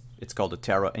this, it's called a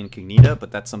Terra Incognita, but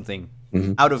that's something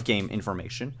out of game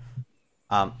information.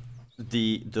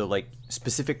 The like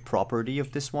specific property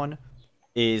of this one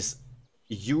is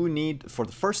you need, for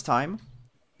the first time,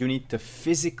 you need to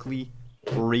physically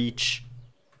reach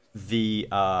the,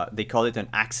 they call it an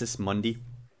axis mundi.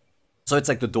 So it's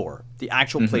like the door, the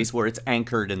actual place where it's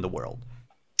anchored in the world.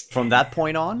 From that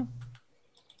point on,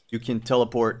 you can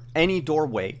teleport any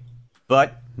doorway,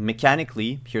 but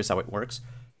mechanically, here's how it works.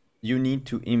 You need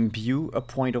to imbue a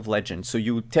point of legend. So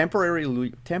you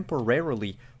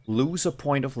temporarily lose a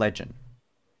point of legend.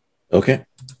 Okay.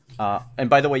 And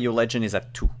by the way, your legend is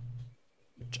at 2,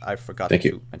 which I forgot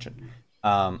to mention.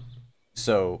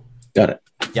 So got it.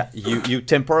 Yeah, you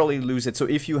temporarily lose it. So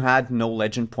if you had no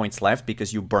legend points left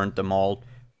because you burnt them all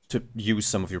to use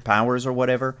some of your powers or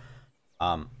whatever,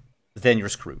 then you're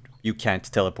screwed. You can't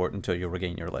teleport until you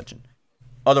regain your legend.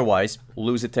 Otherwise,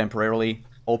 lose it temporarily,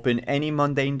 open any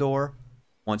mundane door.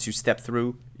 Once you step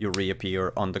through, you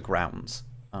reappear on the grounds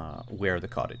where the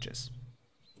cottage is.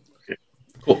 Okay.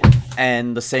 Cool.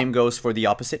 And the same goes for the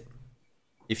opposite.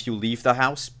 If you leave the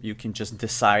house, you can just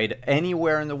decide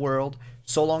anywhere in the world,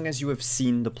 so long as you have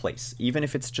seen the place. Even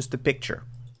if it's just a picture.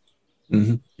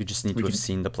 You just need to have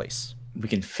seen the place. We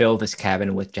can fill this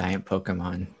cabin with giant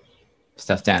Pokemon,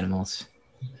 stuffed animals.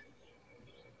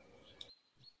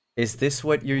 Is this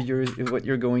what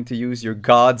you're going to use? Your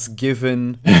God's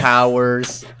given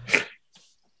powers?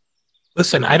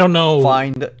 Listen, I don't know.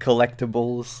 Find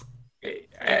collectibles.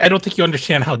 I don't think you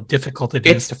understand how difficult it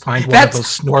is to find one of those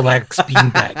Snorlax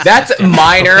beanbags. That's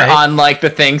minor on like the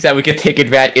things that we could take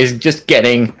advantage is just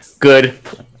getting good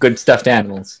stuffed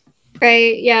animals.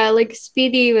 Right, yeah, like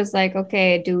Speedy was like,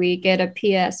 okay, do we get a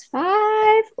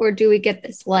PS5 or do we get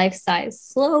this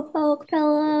life-size Slowpoke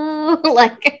pillow?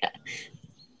 Like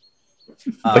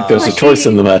there's a choice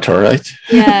in the matter, right?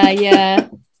 Yeah.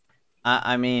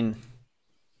 I mean,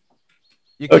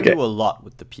 you can do a lot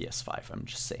with the PS5, I'm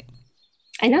just saying.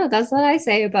 I know, that's what I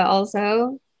say, but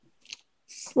also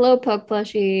Slowpoke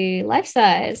plushie,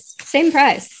 life-size, same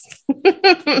price.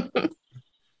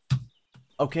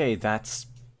 Okay, that's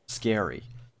scary.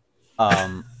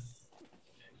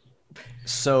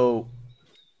 So,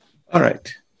 all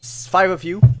right, 5 of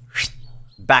you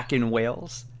back in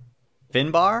Wales.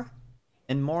 Finbar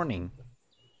and Morning.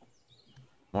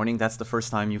 Morning, that's the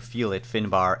first time you feel it.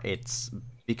 Finbar, it's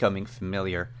becoming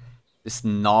familiar. This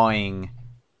gnawing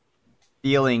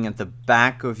feeling at the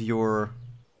back of your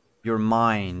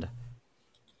mind.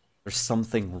 There's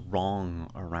something wrong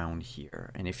around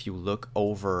here. And if you look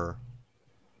over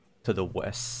to the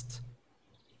west,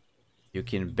 you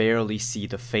can barely see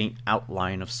the faint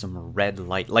outline of some red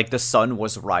light, like the sun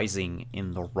was rising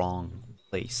in the wrong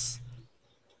place.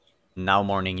 Now,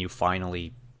 Morning, you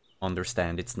finally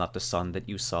understand it's not the sun that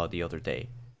you saw the other day.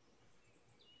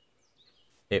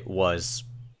 It was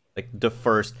like the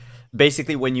first,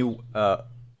 basically when you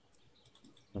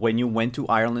went to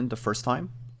Ireland the first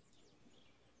time,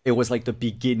 it was like the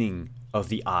beginning of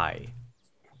the eye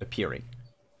appearing.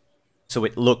 So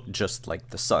it looked just like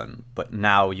the sun, but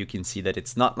now you can see that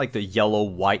it's not like the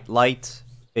yellow-white light,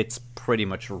 it's pretty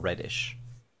much reddish.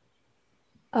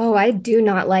 Oh, I do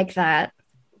not like that.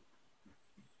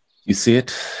 You see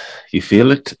it, you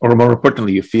feel it, or more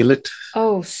importantly, you feel it.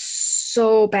 Oh,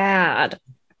 so bad.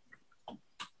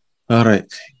 All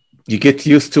right. You get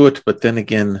used to it, but then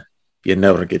again, you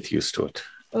never get used to it.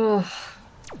 Oh,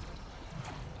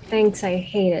 thanks. I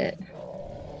hate it.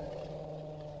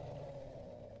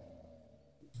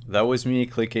 That was me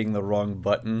clicking the wrong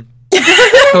button.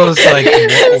 I was like,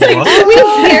 what? Did we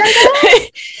hear that?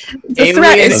 The threat Alien-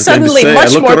 I is was going to suddenly say, I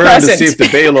much look more around present. to see if the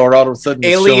Baylor all of a sudden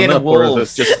is Alien showing up, or if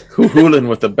wolves. it's just hooling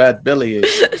with a bad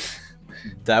bellyache.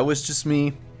 That was just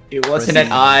me. It wasn't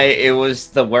an eye, it was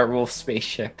the werewolf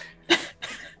spaceship.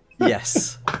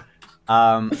 Yes.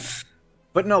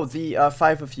 But no, the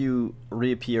 5 of you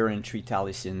reappear in Tree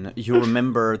Taliesin. You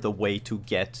remember the way to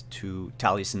get to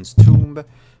Taliesin's tomb.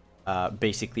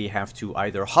 Basically have to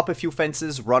either hop a few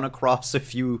fences, run across a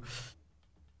few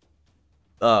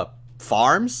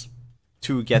farms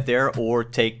to get there, or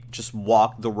just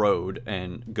walk the road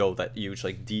and go that huge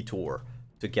like detour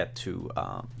to get to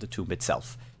the tomb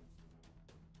itself.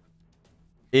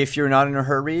 If you're not in a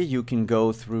hurry, you can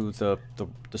go through the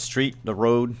street, the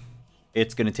road.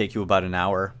 It's gonna take you about an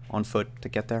hour on foot to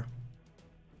get there.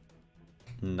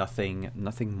 Nothing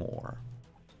more.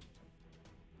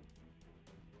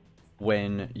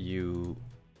 When you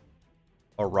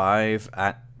arrive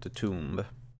at the tomb,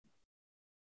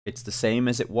 it's the same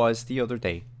as it was the other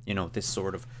day. You know, this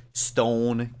sort of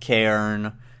stone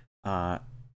cairn.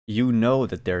 You know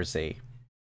that there's a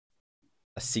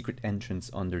secret entrance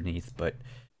underneath, but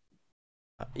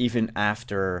even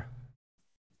after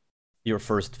your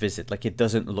first visit, like, it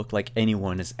doesn't look like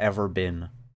anyone has ever been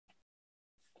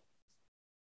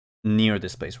near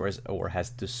this place or has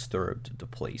disturbed the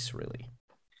place, really.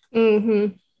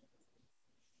 Mm-hmm.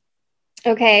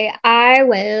 Okay, I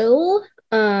will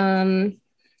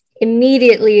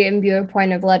immediately imbue a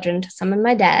point of legend to summon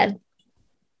my dad.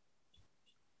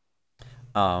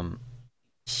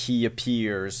 He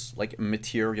appears, like,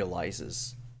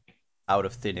 materializes out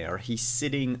of thin air. He's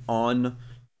sitting on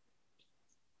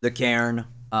the cairn,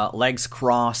 legs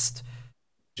crossed,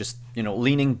 just, you know,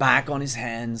 leaning back on his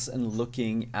hands and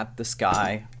looking at the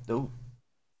sky. Oh,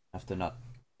 have to not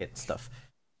hit stuff.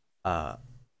 And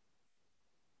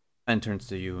turns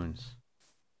to you and,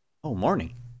 oh,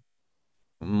 morning.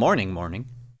 Morning.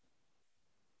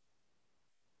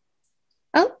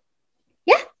 Oh,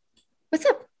 yeah. What's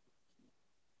up?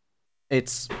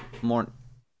 It's morning.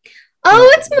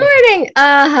 Oh, it's morning.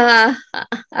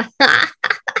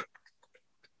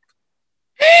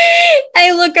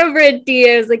 I look over at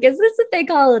Dio. I was like, is this what they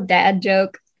call a dad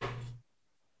joke?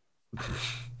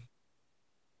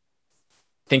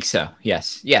 Think so.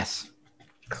 Yes.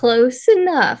 Close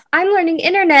enough. I'm learning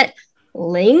internet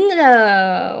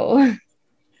lingo.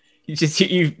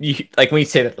 You like when you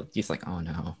say that, he's like, oh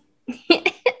no.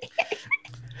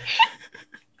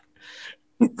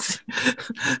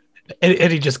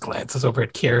 Eddie just glances over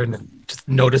at Kieran and just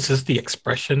notices the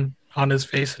expression on his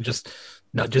face and just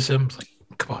nudges him. It's like,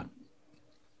 come on,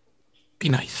 be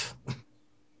nice.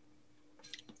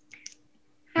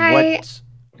 Hi. What?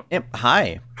 Yep,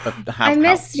 hi. I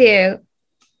missed you.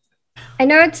 I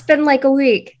know it's been like a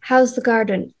week. How's the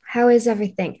garden? How is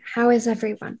everything? How is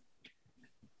everyone?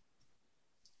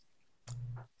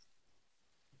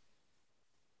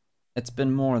 It's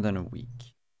been more than a week.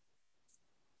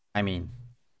 I mean,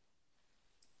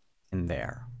 in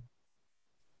there.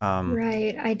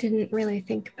 Right, I didn't really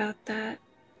think about that.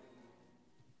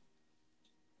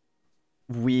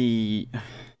 We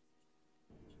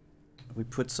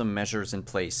put some measures in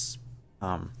place.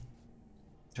 Try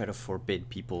to forbid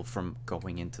people from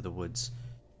going into the woods.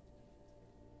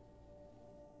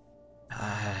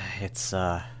 It's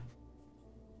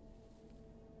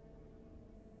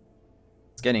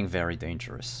getting very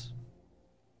dangerous.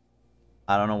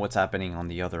 I don't know what's happening on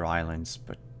the other islands,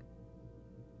 but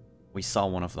we saw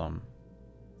one of them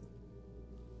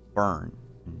burn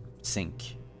and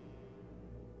sink.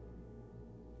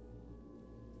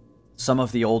 Some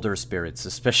of the older spirits,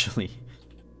 especially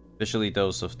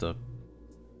those of the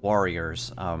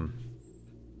warriors,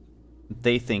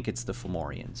 they think it's the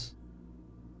Fomorians.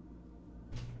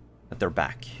 That they're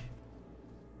back.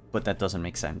 But that doesn't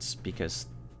make sense, because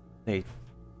they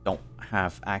don't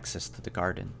have access to the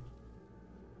garden.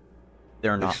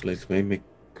 They're not... Actually, it may make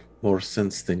more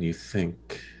sense than you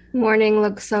think. Morning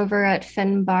looks over at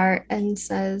Finbar and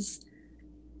says,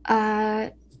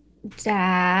 Dad,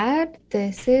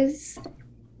 this is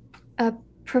a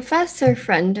professor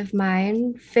friend of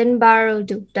mine, Finbar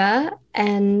Odukta,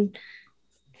 and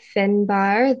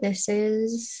Finbar, this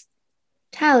is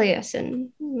Taliesin,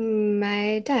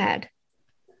 my dad.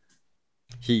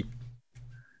 He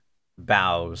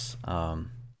bows, and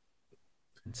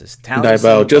says, And I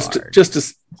bow just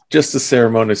as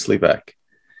ceremoniously back.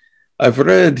 I've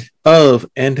read of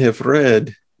and have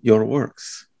read your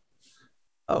works.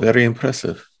 Oh, Very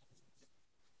impressive.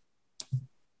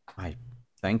 I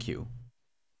thank you.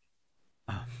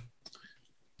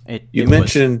 It You it was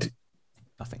mentioned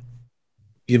nothing.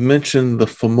 you mentioned the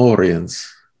Fomorians.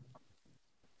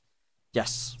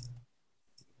 Yes.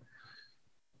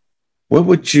 What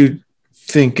would you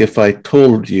think if I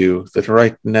told you that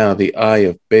right now the Eye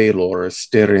of Baelor is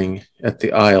staring at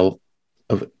the Isle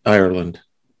of Ireland?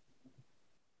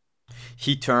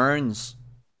 He turns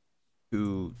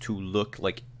to look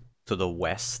like to the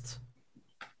west,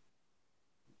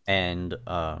 and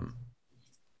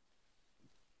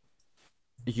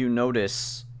you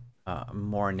notice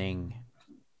Morning,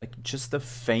 like just the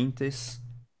faintest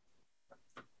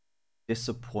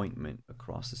disappointment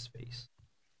across his face.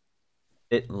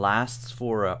 It lasts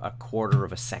for a quarter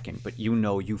of a second, but you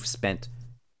know you've spent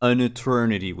an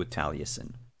eternity with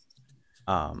Taliesin.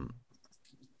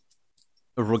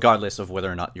 Regardless of whether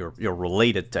or not you're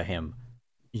related to him,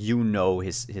 you know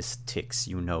his tics,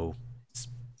 you know his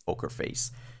poker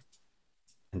face,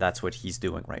 and that's what he's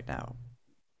doing right now.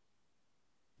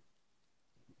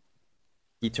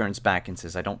 He turns back and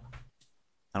says, I don't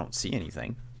see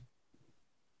anything.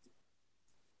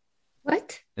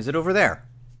 What? Is it over there?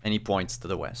 And he points to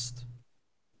the west.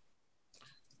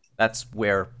 That's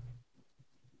where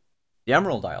the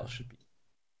Emerald Isle should be.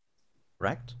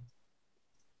 Correct?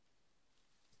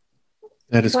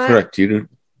 That is What? correct. You do.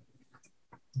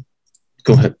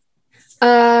 Go ahead.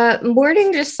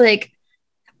 Morning just like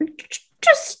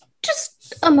just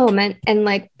a moment and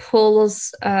like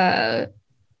pulls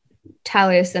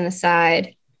Taliesin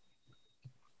aside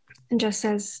and just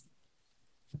says,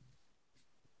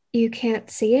 "You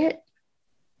can't see it?"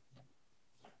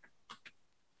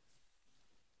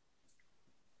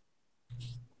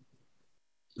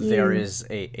 There You is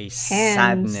a can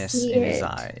sadness see in his it.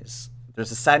 eyes.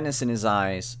 There's a sadness in his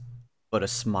eyes, but a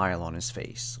smile on his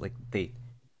face. Like they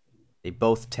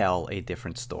both tell a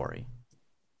different story.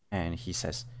 And he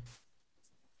says,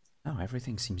 "No,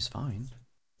 everything seems fine."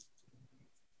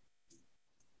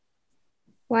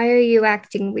 Why are you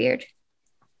acting weird?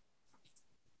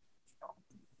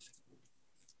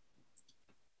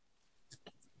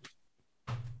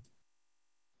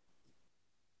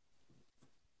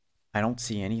 I don't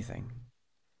see anything.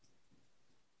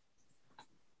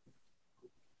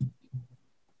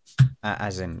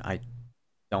 As in, I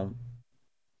don't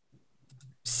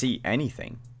see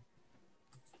anything.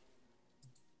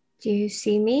 Do you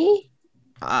see me?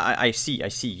 I see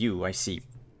you. I see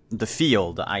the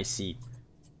field. I see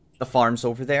the farms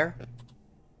over there.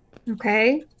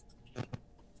 Okay.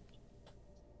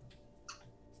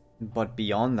 But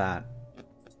beyond that,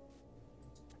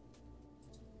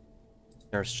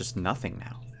 there's just nothing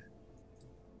now.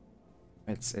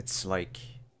 It's like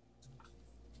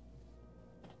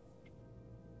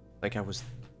I was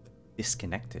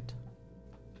disconnected.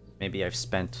 Maybe I've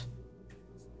spent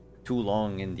too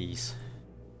long in these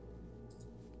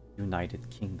United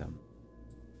Kingdom.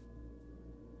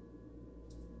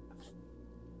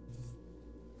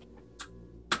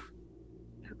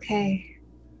 Okay.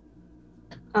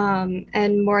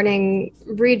 And Morning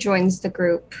rejoins the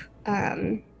group.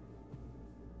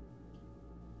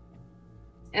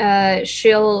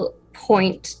 She'll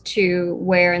point to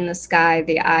where in the sky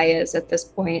the eye is at this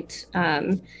point,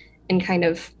 and kind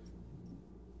of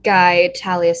guide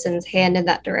Taliesin's hand in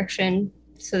that direction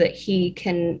so that he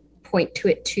can point to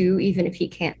it too, even if he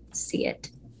can't see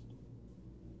it.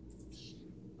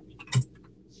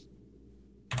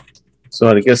 So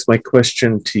I guess my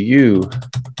question to you,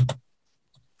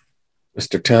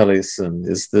 Mr. Taliesin,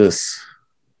 is this.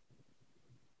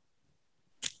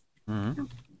 Mm-hmm.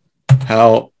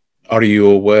 How are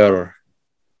you aware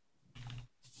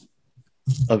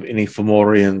of any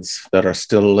Fomorians that are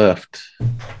still left?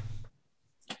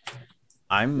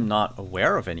 I'm not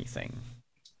aware of anything.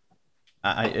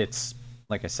 It's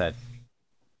like I said.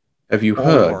 Have you all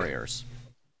heard? warriors.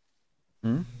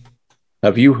 Hmm?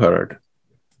 Have you heard?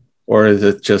 Or is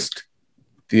it just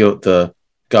the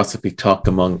gossipy talk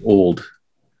among old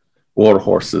war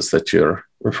horses that you're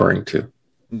referring to?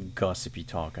 Gossipy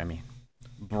talk. I mean,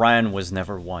 Bran was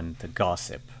never one to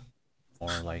gossip, or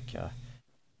like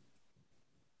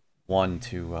one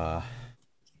to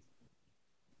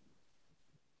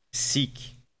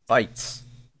seek fights,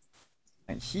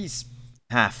 and he's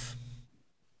half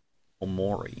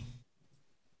Omori.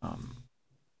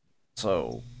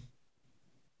 So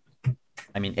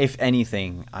I mean, if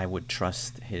anything, I would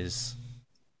trust his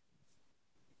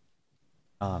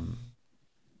I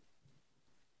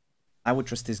would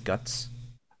trust his guts.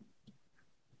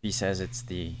 If he says it's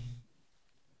the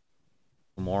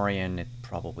Fomorian, it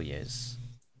probably is.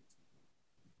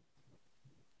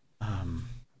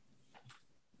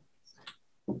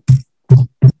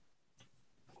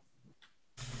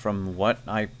 from what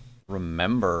I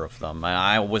remember of them, and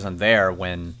I wasn't there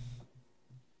when.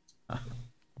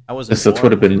 I wasn't Yes, that born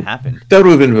would have when been it happened. that would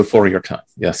have been before your time.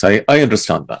 Yes, I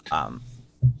understand that.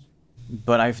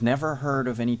 But I've never heard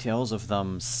of any tales of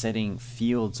them setting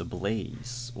fields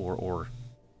ablaze or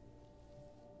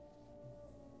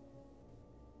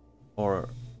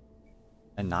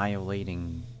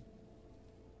annihilating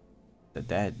the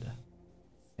dead.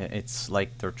 It's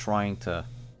like they're trying to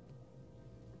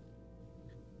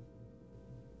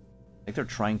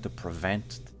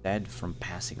prevent the dead from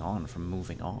passing on, from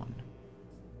moving on.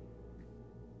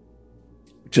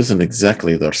 Which isn't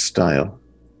exactly their style.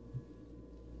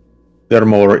 They're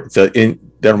more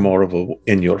of a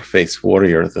in-your-face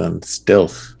warrior than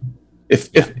stealth.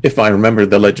 If I remember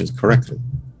the legends correctly.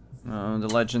 The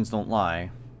legends don't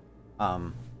lie.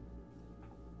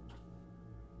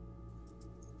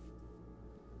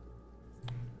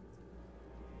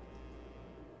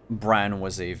 Bran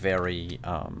was a very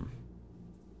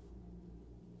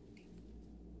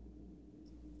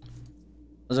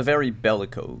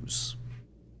bellicose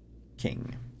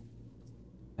king,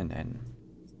 and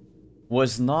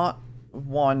was not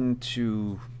one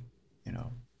to,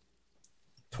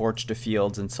 torch the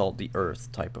fields and salt the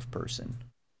earth type of person.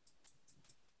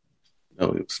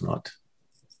 No, he was not.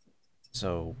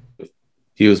 So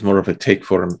he was more of a take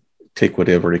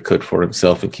whatever he could for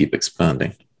himself and keep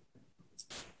expanding.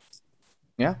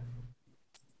 Yeah.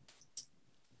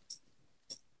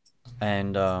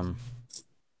 And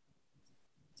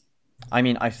I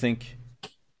mean, I think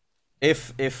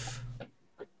if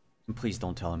please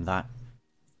don't tell him that,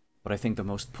 but I think the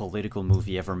most political move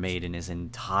he ever made in his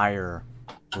entire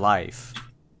life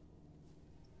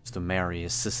was to marry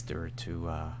his sister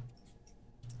to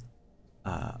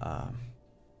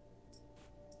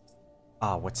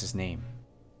what's his name?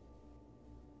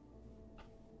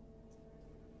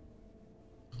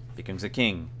 Becomes a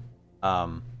king.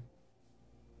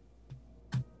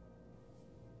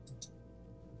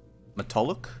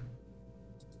 Matoluk?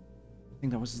 I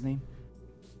think that was his name.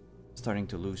 Starting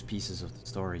to lose pieces of the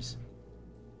stories.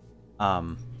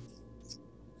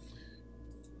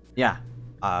 Yeah.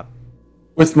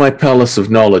 With my palace of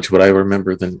knowledge, would I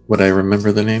remember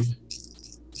the name?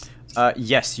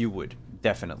 Yes, you would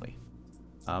definitely.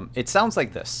 It sounds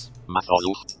like this.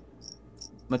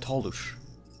 Matolush.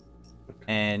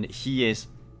 And he is,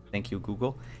 thank you,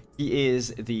 Google. He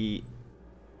is the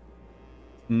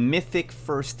mythic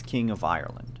first king of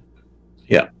Ireland.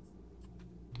 Yeah.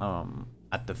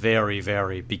 At the very,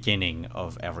 very beginning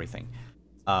of everything.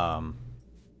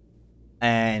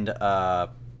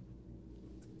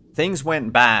 Things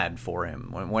went bad for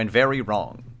him, went very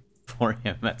wrong for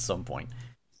him at some point.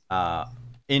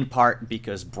 In part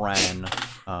because Bran,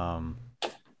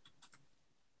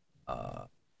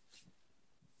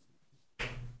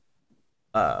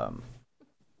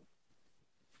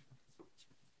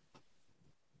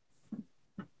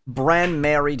 Bran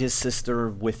married his sister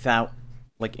without,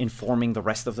 like, informing the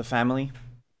rest of the family.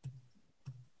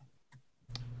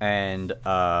 And,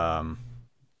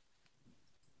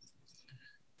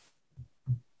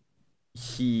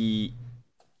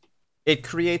 it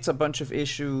creates a bunch of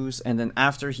issues, and then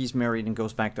after he's married and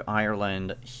goes back to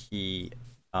Ireland, he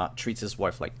treats his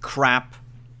wife like crap,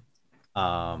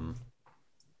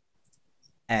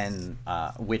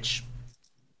 which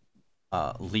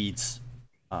leads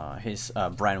his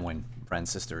Bran's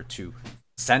sister, to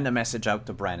send a message out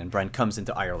to Bran, and Bran comes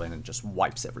into Ireland and just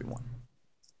wipes everyone.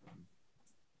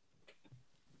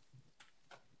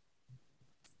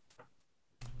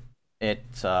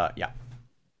 Yeah.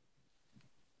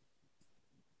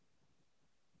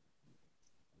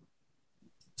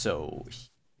 So,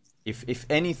 if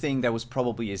anything, that was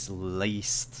probably his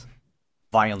least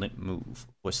violent move,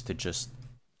 was to just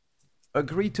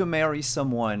agree to marry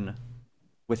someone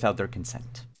without their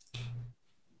consent.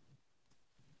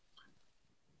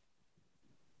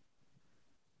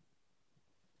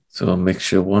 So it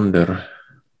makes you wonder,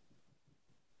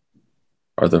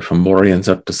 are the Fomorians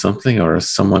up to something, or is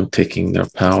someone taking their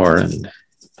power and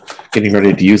getting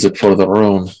ready to use it for their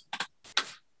own?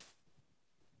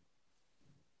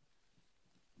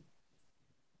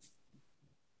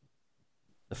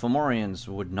 The Fomorians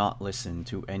would not listen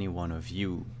to any one of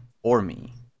you or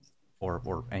me,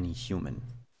 or any human.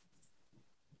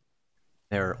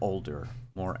 They're older,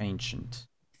 more ancient.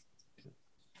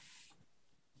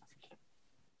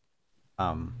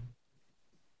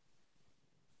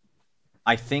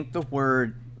 I think the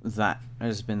word that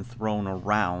has been thrown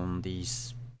around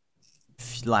these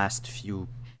last few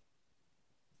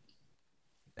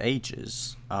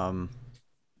ages,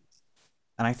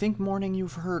 and I think, Morning,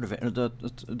 you've heard of it,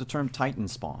 the term Titan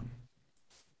spawn.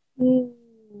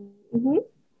 Mm-hmm.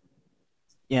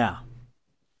 Yeah.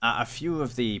 A few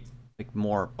of the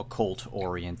more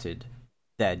occult-oriented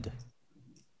dead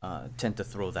tend to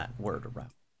throw that word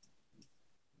around.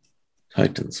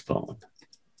 Titan spawn.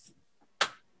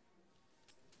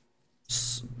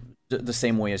 The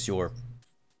same way as your,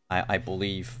 I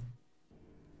believe,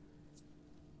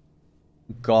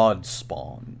 god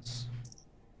spawns.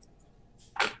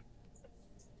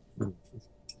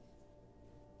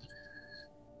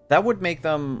 That would make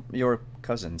them your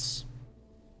cousins,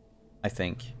 I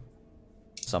think,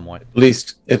 somewhat.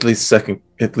 At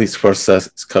least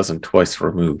first cousin twice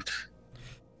removed,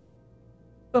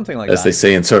 Something like as that. they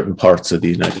say in certain parts of the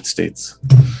United States.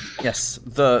 Yes,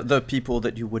 the people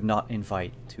that you would not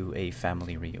invite to a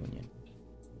family reunion.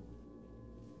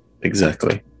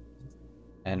 Exactly.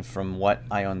 And from what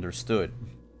I understood,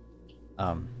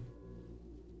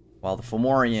 while the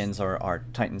Fomorians are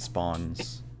Titan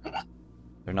spawns,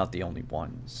 they're not the only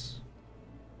ones.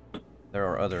 There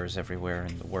are others everywhere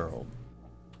in the world.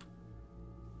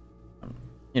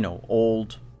 You know,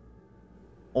 old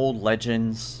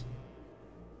legends,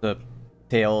 the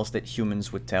tales that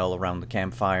humans would tell around the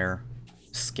campfire,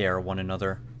 scare one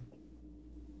another.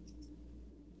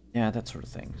 Yeah, that sort of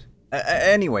thing.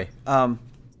 Anyway, to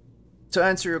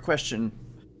answer your question,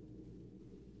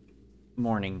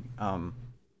 Morning,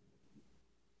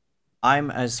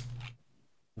 I'm as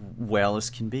well as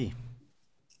can be,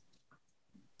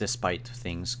 despite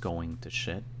things going to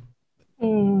shit.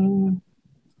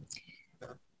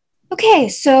 Okay,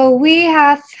 so we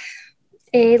have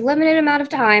a limited amount of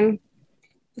time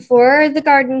before the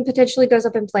garden potentially goes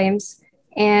up in flames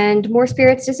and more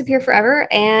spirits disappear forever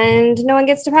and no one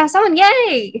gets to pass on.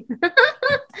 Yay!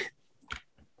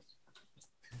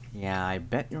 Yeah, I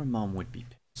bet your mom would be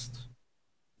pissed.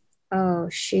 Oh,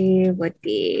 she would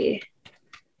be.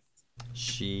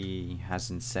 She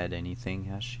hasn't said anything,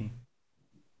 has she?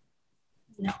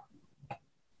 No.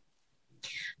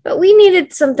 But we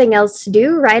needed something else to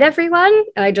do, right, everyone?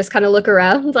 And I just kind of look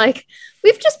around like,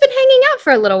 we've just been hanging out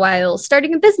for a little while,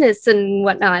 starting a business and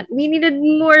whatnot. We needed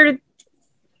more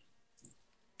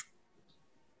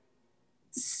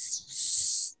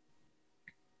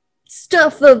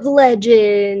stuff of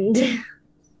legend.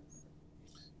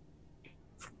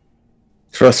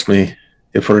 Trust me,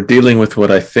 if we're dealing with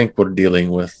what I think we're dealing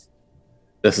with,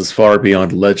 this is far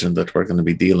beyond legend that we're going to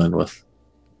be dealing with.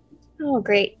 Oh,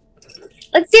 great.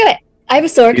 Let's do it. I have a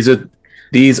sword.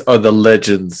 These are the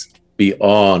legends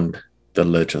beyond the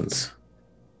legends.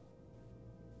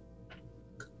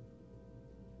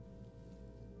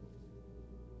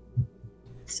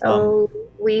 So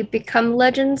we become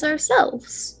legends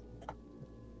ourselves.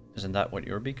 Isn't that what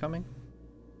you're becoming?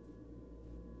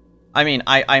 I mean,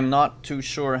 I'm not too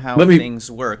sure how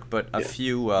things work, but a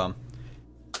few of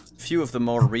the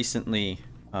more recently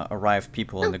arrived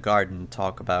people in the garden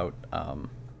talk about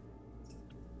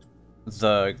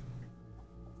the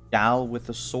gal with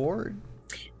the sword.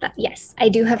 Yes, I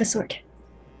do have a sword.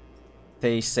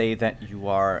 They say that you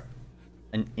are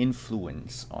an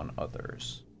influence on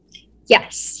others.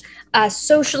 Yes. A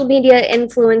social media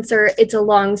influencer. It's a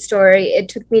long story. It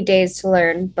took me days to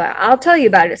learn, but I'll tell you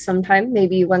about it sometime.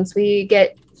 Maybe once we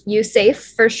get you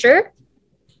safe, for sure.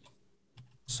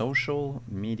 Social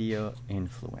media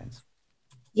influence.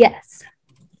 Yes.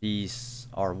 These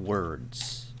are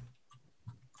words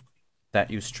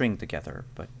that you string together,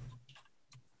 but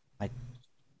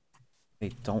they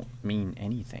don't mean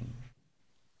anything.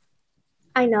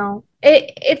 I know.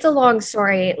 It's a long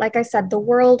story. Like I said, the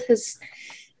world has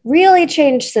really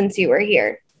changed since you were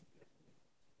here.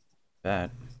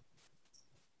 That.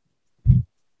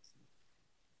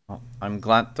 Well, I'm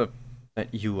glad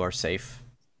that you are safe,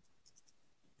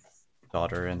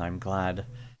 daughter, and I'm glad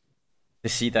to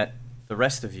see that the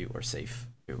rest of you are safe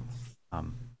too.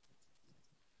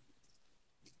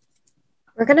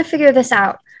 We're gonna figure this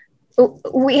out.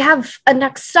 We have a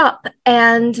next stop,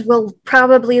 and we'll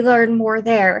probably learn more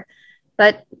there.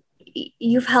 But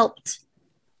you've helped.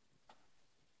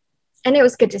 And it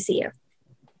was good to see you.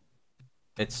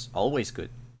 It's always good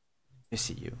to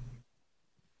see you.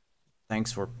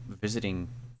 Thanks for visiting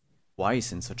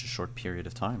twice in such a short period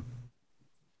of time.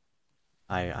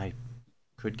 I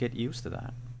could get used to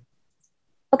that.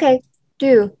 Okay,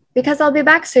 do. Because I'll be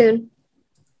back soon.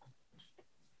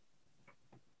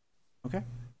 Okay.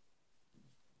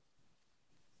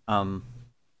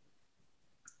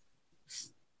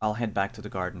 I'll head back to the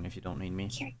garden if you don't need me.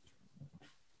 Okay.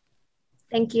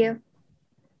 Thank you.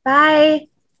 Bye.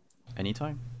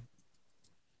 Anytime.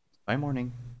 Bye,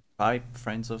 Morning. Bye,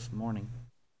 friends of Morning.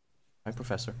 Bye,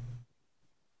 Professor.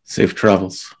 Safe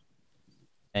travels.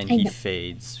 And he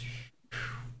fades.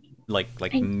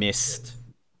 like mist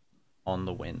on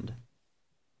the wind.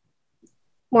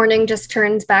 Morning just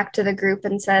turns back to the group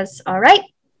and says, "All right,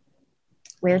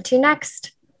 where to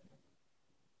next?"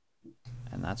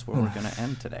 And that's where we're gonna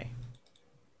end today.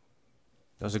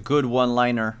 That was a good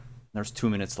one-liner. There's 2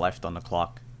 minutes left on the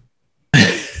clock.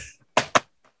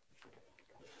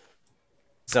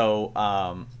 So,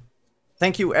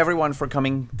 thank you everyone for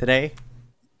coming today.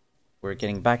 We're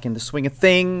getting back in the swing of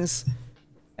things,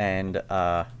 and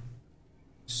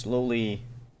slowly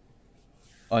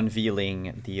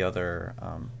unveiling the other.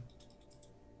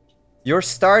 You're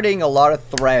starting a lot of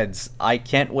threads. I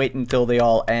can't wait until they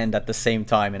all end at the same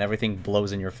time and everything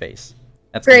blows in your face.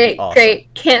 That's gonna be awesome.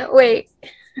 Great, can't wait.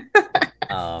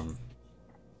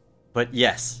 But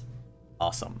yes,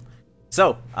 awesome.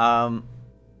 So,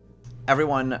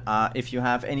 everyone, if you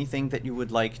have anything that you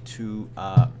would like to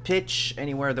pitch,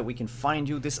 anywhere that we can find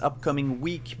you this upcoming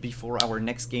week before our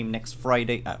next game next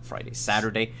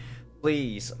Saturday,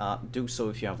 please do so.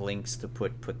 If you have links to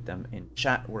put them in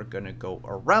chat. We're gonna go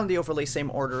around the overlay same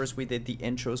order as we did the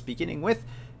intros, beginning with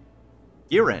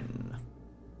Kieran.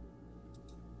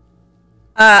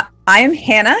 I am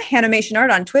Hannah, Hanimation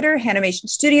Art on Twitter, Hanimation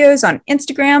Studios on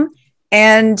Instagram,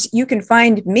 and you can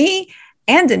find me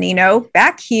and Anino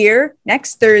back here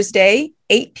next Thursday,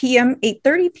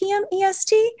 8:30 p.m.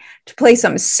 EST, to play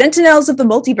some Sentinels of the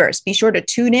Multiverse. Be sure to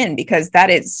tune in because that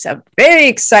is a very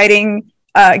exciting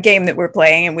game that we're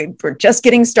playing, and we're just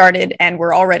getting started, and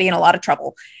we're already in a lot of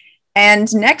trouble.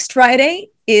 And next Friday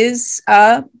is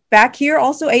back here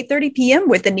also 8:30 p.m.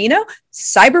 with Anino,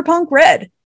 Cyberpunk Red.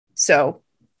 So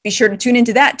be sure to tune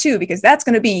into that too, because that's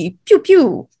going to be pew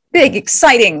pew, big,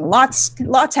 exciting,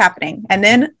 lots happening. And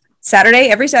then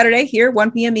every Saturday here,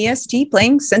 1 p.m. EST,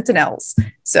 playing Sentinels.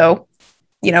 So,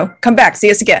 come back, see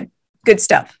us again. Good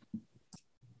stuff.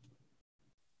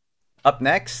 Up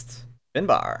next,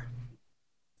 Finbar.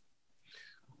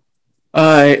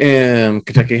 I am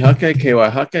Kentucky Hawkeye, KY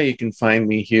Hawkeye. You can find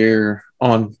me here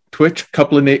on Twitch a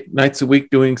couple of nights a week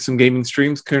doing some gaming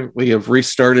streams. Currently, I've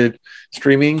restarted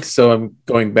streaming, so I'm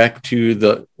going back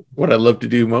to what I love to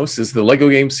do most is the Lego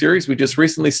game series. We just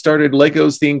recently started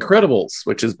Lego's The Incredibles,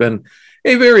 which has been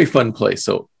a very fun play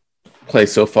so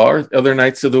far. Other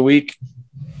nights of the week,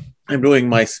 I'm doing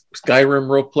my Skyrim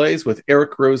role plays with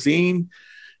Eric Rosine,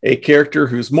 a character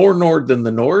who's more Nord than the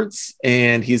Nords,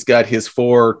 and he's got his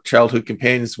 4 childhood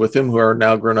companions with him who are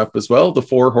now grown up as well, the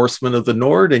 4 horsemen of the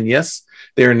Nord. And yes,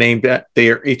 each of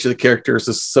the characters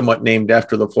is somewhat named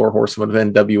after the 4 horsemen of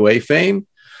NWA fame,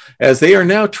 as they are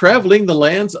now traveling the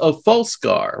lands of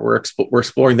Falskar. We're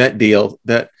exploring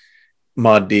that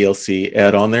mod DLC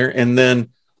add-on there, and then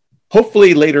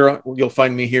hopefully later on, you'll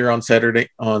find me here on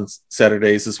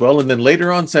Saturdays as well. And then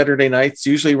later on Saturday nights,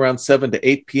 usually around 7 to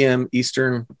 8 p.m.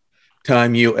 Eastern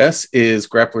Time US, is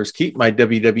Grappler's Keep, my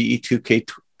WWE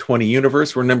 2K20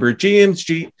 universe, where a number of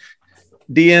GMs,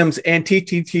 DMs, and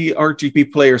TTT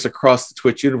RGB players across the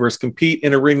Twitch universe compete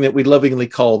in a ring that we lovingly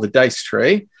call the Dice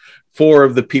Tray. 4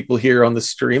 of the people here on the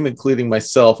stream, including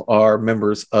myself, are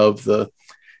members of the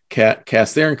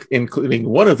cast there, including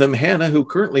one of them, Hannah, who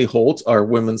currently holds our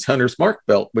Women's Hunter's Mark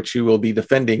belt, which she will be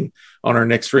defending on our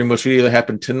next stream, which will either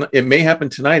happen tonight. It may happen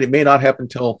tonight. It may not happen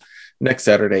till next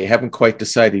Saturday. I haven't quite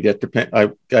decided yet.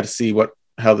 I've got to see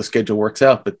how the schedule works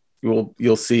out, but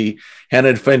you'll see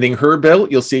Hannah defending her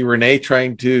belt. You'll see Renee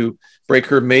trying to break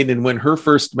her maiden and win her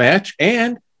first match,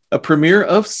 and a premiere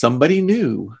of Somebody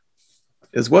New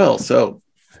as well. So,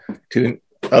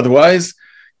 otherwise,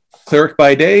 Cleric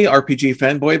by day, RPG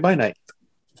fanboy by night.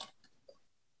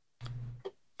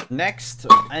 Next,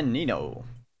 and Nino.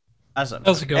 How's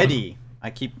it going? Eddie. I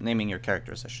keep naming your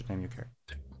characters. I should name your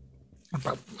character. No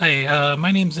problem. Hey,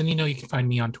 my name's Anino. You can find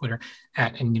me on Twitter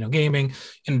at Anino Gaming.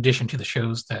 In addition to the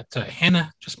shows that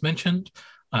Hannah just mentioned,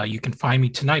 you can find me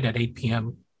tonight at 8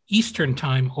 p.m. Eastern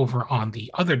Time over on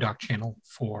the Other Doc channel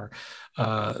for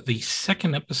the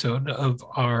second episode of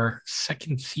our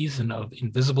second season of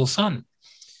Invisible Sun.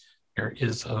 There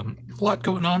is a lot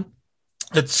going on.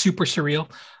 It's super surreal.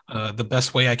 The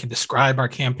best way I can describe our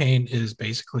campaign is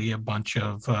basically a bunch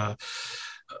of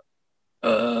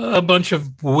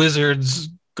wizards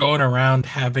going around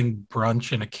having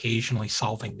brunch and occasionally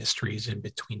solving mysteries in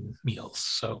between meals.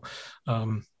 So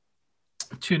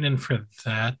tune in for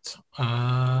that.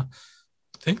 I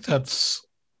think that's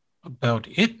about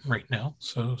it right now.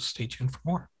 So stay tuned for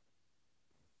more.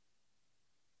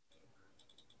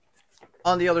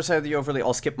 On the other side of the overlay,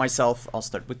 I'll skip myself. I'll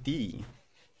start with D.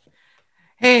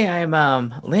 Hey, I'm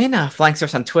Lynn, Flying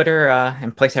Source on Twitter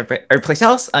and place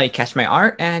else. You catch my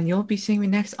art, and you'll be seeing me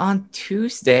next on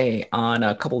Tuesday on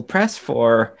Coupled Press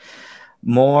for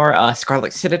more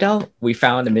Scarlet Citadel. We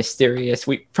found a mysterious.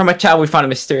 From a child, we found a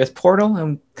mysterious portal,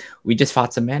 and we just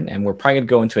fought some men, and we're probably gonna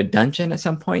go into a dungeon at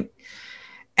some point.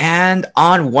 And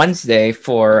on Wednesday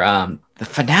for the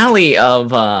finale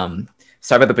of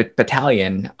Cyber the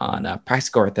Battalion on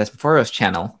Practical Earth Desmophoros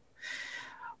channel,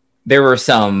 there were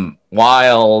some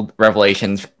wild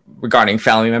revelations regarding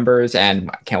family members,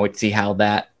 and I can't wait to see how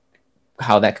that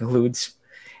concludes.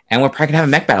 And we're probably gonna have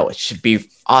a mech battle, which should be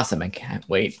awesome. I can't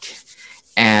wait.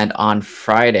 And on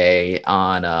Friday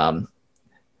on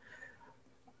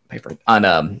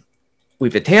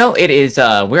Weave the Tale, it is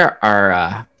we're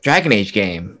our Dragon Age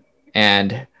game,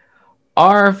 and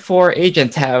our 4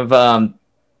 agents have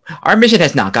our mission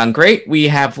has not gone great. We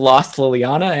have lost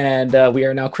Liliana, and we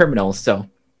are now criminals. So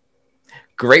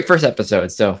great first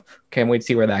episode. So can't wait to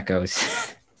see where that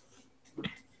goes.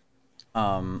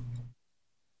 And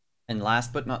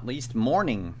last but not least,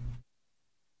 Morning.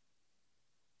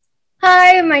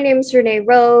 Hi, my name's Renee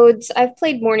Rhodes. I've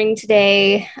played Morning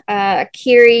today.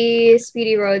 Kiri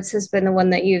Speedy Rhodes has been the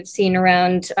one that you've seen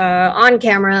around on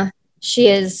camera. She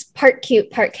is part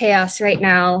cute, part chaos right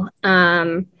now.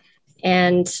 We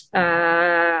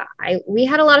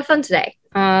had a lot of fun today.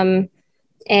 And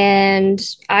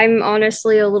I'm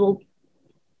honestly a little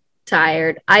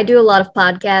tired. I do a lot of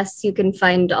podcasts. You can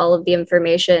find all of the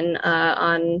information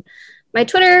on my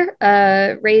Twitter,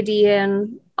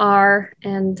 RayDNR,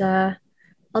 and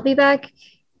I'll be back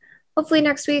hopefully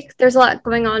next week. There's a lot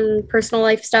going on, personal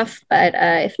life stuff, but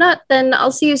if not, then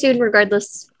I'll see you soon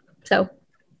regardless. So,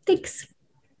 thanks.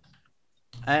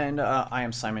 And I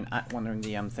am Simon at Wandering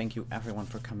DM. Thank you everyone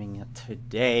for coming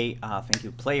today. Thank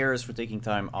you players for taking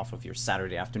time off of your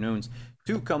Saturday afternoons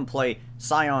to come play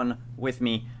Scion with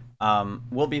me.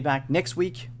 We'll be back next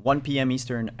week, 1 p.m.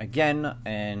 Eastern again,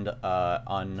 and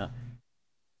on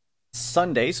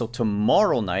Sunday, so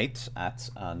tomorrow night at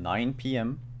 9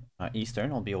 p.m.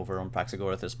 Eastern, I'll be over on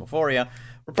Praxagorathus Desmophoria,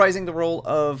 reprising the role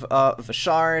of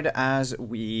Vashard as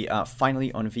we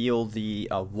finally unveil the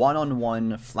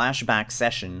one-on-one flashback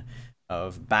session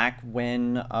of back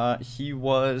when he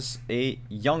was a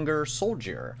younger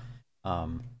soldier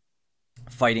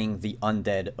fighting the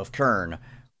undead of Kern.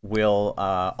 We'll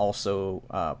also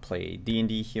play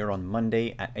D&D here on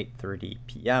Monday at 8:30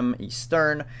 p.m.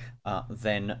 Eastern.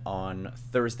 Then on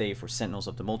Thursday for Sentinels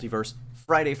of the Multiverse,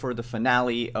 Friday for the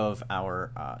finale of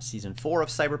our Season 4 of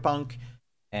Cyberpunk,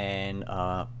 and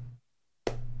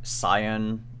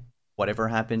Scion, whatever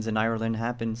happens in Ireland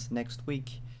happens next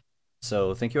week.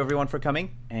 So thank you everyone for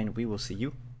coming, and we will see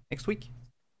you next week.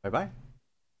 Bye-bye.